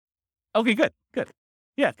 Okay, good, good.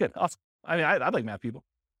 Yeah, good, awesome. I mean, I like math people.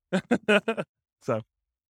 So,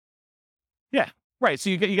 yeah, right. So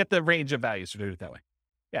you get the range of values to do it that way.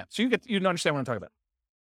 Yeah, so you understand what I'm talking about.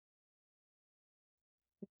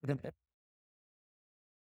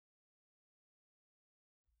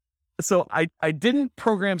 So I didn't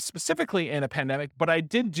program specifically in a pandemic, but I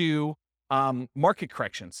did do market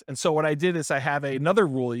corrections. And so what I did is I have another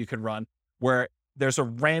rule that you can run where there's a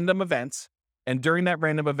random event, and during that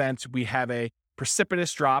random event, we have a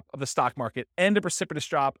precipitous drop of the stock market and a precipitous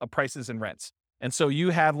drop of prices and rents. And so you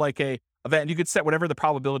have like a event, you could set whatever the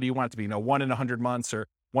probability you want it to be, 1 in 100 months or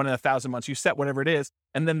 1 in 1,000 months, you set whatever it is,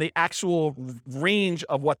 and then the actual range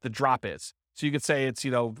of what the drop is. So you could say it's,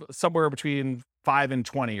 somewhere between 5 and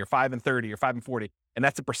 20 or 5 and 30 or 5 and 40, and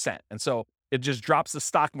that's a percent. And so it just drops the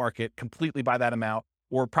stock market completely by that amount,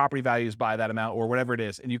 or property values by that amount, or whatever it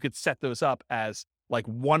is. And you could set those up as like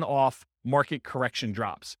one-off market correction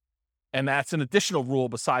drops. And that's an additional rule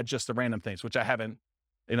besides just the random things, which I haven't,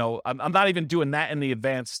 I'm not even doing that in the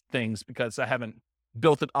advanced things because I haven't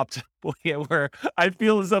built it up to where I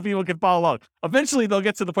feel as though people can follow along. Eventually they'll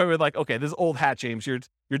get to the point where like, okay, this old hat, James, you're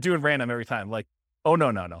doing random every time. Like, oh,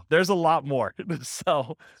 no. There's a lot more.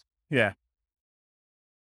 So yeah.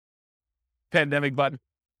 Pandemic button.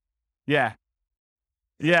 Yeah.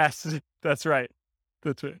 Yes. That's right.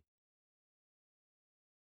 That's right.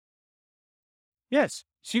 Yes.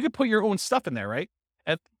 So you could put your own stuff in there, right?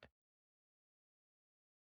 And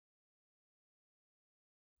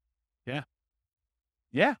yeah.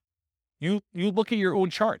 Yeah. You look at your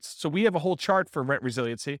own charts. So we have a whole chart for rent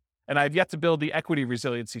resiliency, and I've yet to build the equity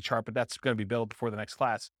resiliency chart, but that's going to be built before the next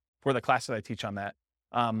class, for the class that I teach on that.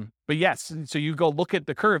 But yes, so you go look at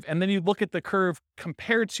the curve, and then you look at the curve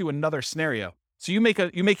compared to another scenario. So you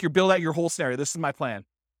build out your whole scenario. This is my plan.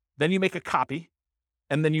 Then you make a copy,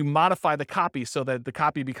 and then you modify the copy so that the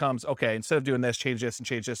copy becomes, okay, instead of doing this, change this and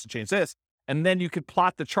change this and change this. And then you could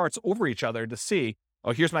plot the charts over each other to see,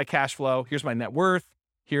 oh, here's my cash flow, here's my net worth,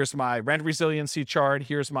 here's my rent resiliency chart,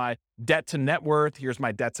 here's my debt to net worth, here's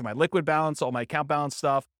my debt to my liquid balance, all my account balance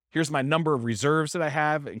stuff, here's my number of reserves that I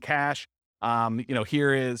have in cash.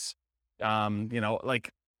 Here is,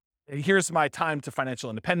 here's my time to financial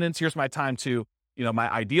independence, here's my time to,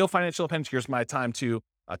 my ideal financial independence, here's my time to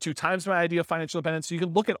 2 times my ideal financial independence. So you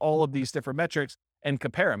can look at all of these different metrics and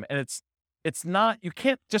compare them. And it's not, you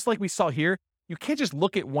can't, just like we saw here, you can't just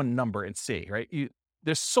look at one number and see, right?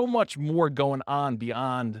 There's so much more going on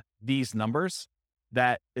beyond these numbers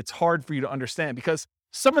that it's hard for you to understand, because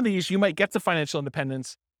some of these you might get to financial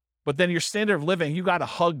independence, but then your standard of living, you got to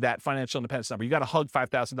hug that financial independence number. You got to hug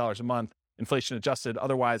 $5,000 a month, inflation adjusted.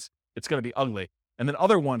 Otherwise, it's going to be ugly. And then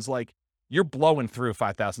other ones, like you're blowing through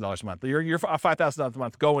 $5,000 a month. You're $5,000 a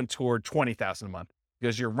month going toward $20,000 a month,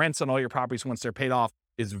 because your rents on all your properties once they're paid off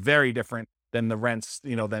is very different than the rents,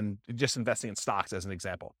 than just investing in stocks as an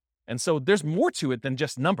example. And so there's more to it than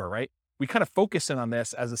just number, right? We kind of focus in on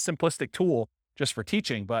this as a simplistic tool just for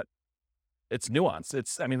teaching, but it's nuance.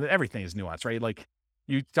 Everything is nuance, right? Like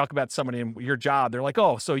you talk about somebody in your job, they're like,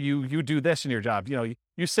 oh, so you do this in your job.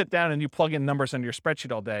 You sit down and you plug in numbers on your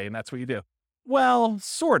spreadsheet all day and that's what you do. Well,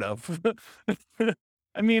 sort of.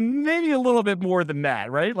 Maybe a little bit more than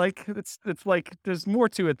that, right? Like it's like there's more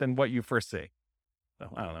to it than what you first see. So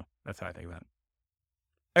I don't know. That's how I think about it.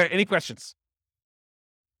 All right. Any questions?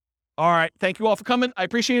 All right. Thank you all for coming. I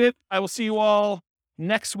appreciate it. I will see you all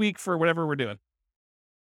next week for whatever we're doing.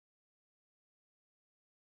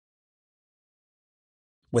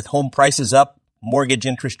 With home prices up, mortgage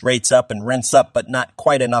interest rates up, and rents up, but not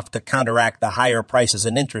quite enough to counteract the higher prices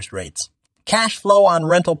and interest rates, cash flow on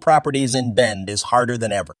rental properties in Bend is harder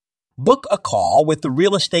than ever. Book a call with the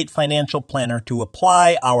Real Estate Financial Planner to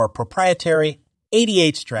apply our proprietary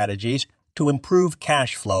 88 strategies to improve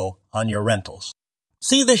cash flow on your rentals.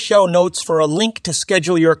 See the show notes for a link to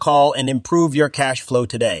schedule your call and improve your cash flow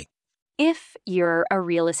today. If you're a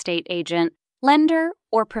real estate agent, lender,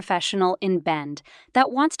 or professional in Bend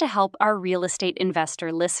that wants to help our real estate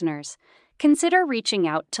investor listeners, consider reaching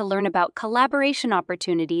out to learn about collaboration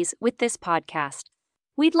opportunities with this podcast.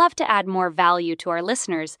 We'd love to add more value to our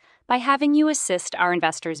listeners by having you assist our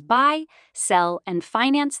investors buy, sell, and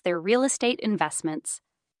finance their real estate investments.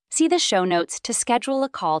 See the show notes to schedule a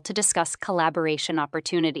call to discuss collaboration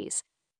opportunities.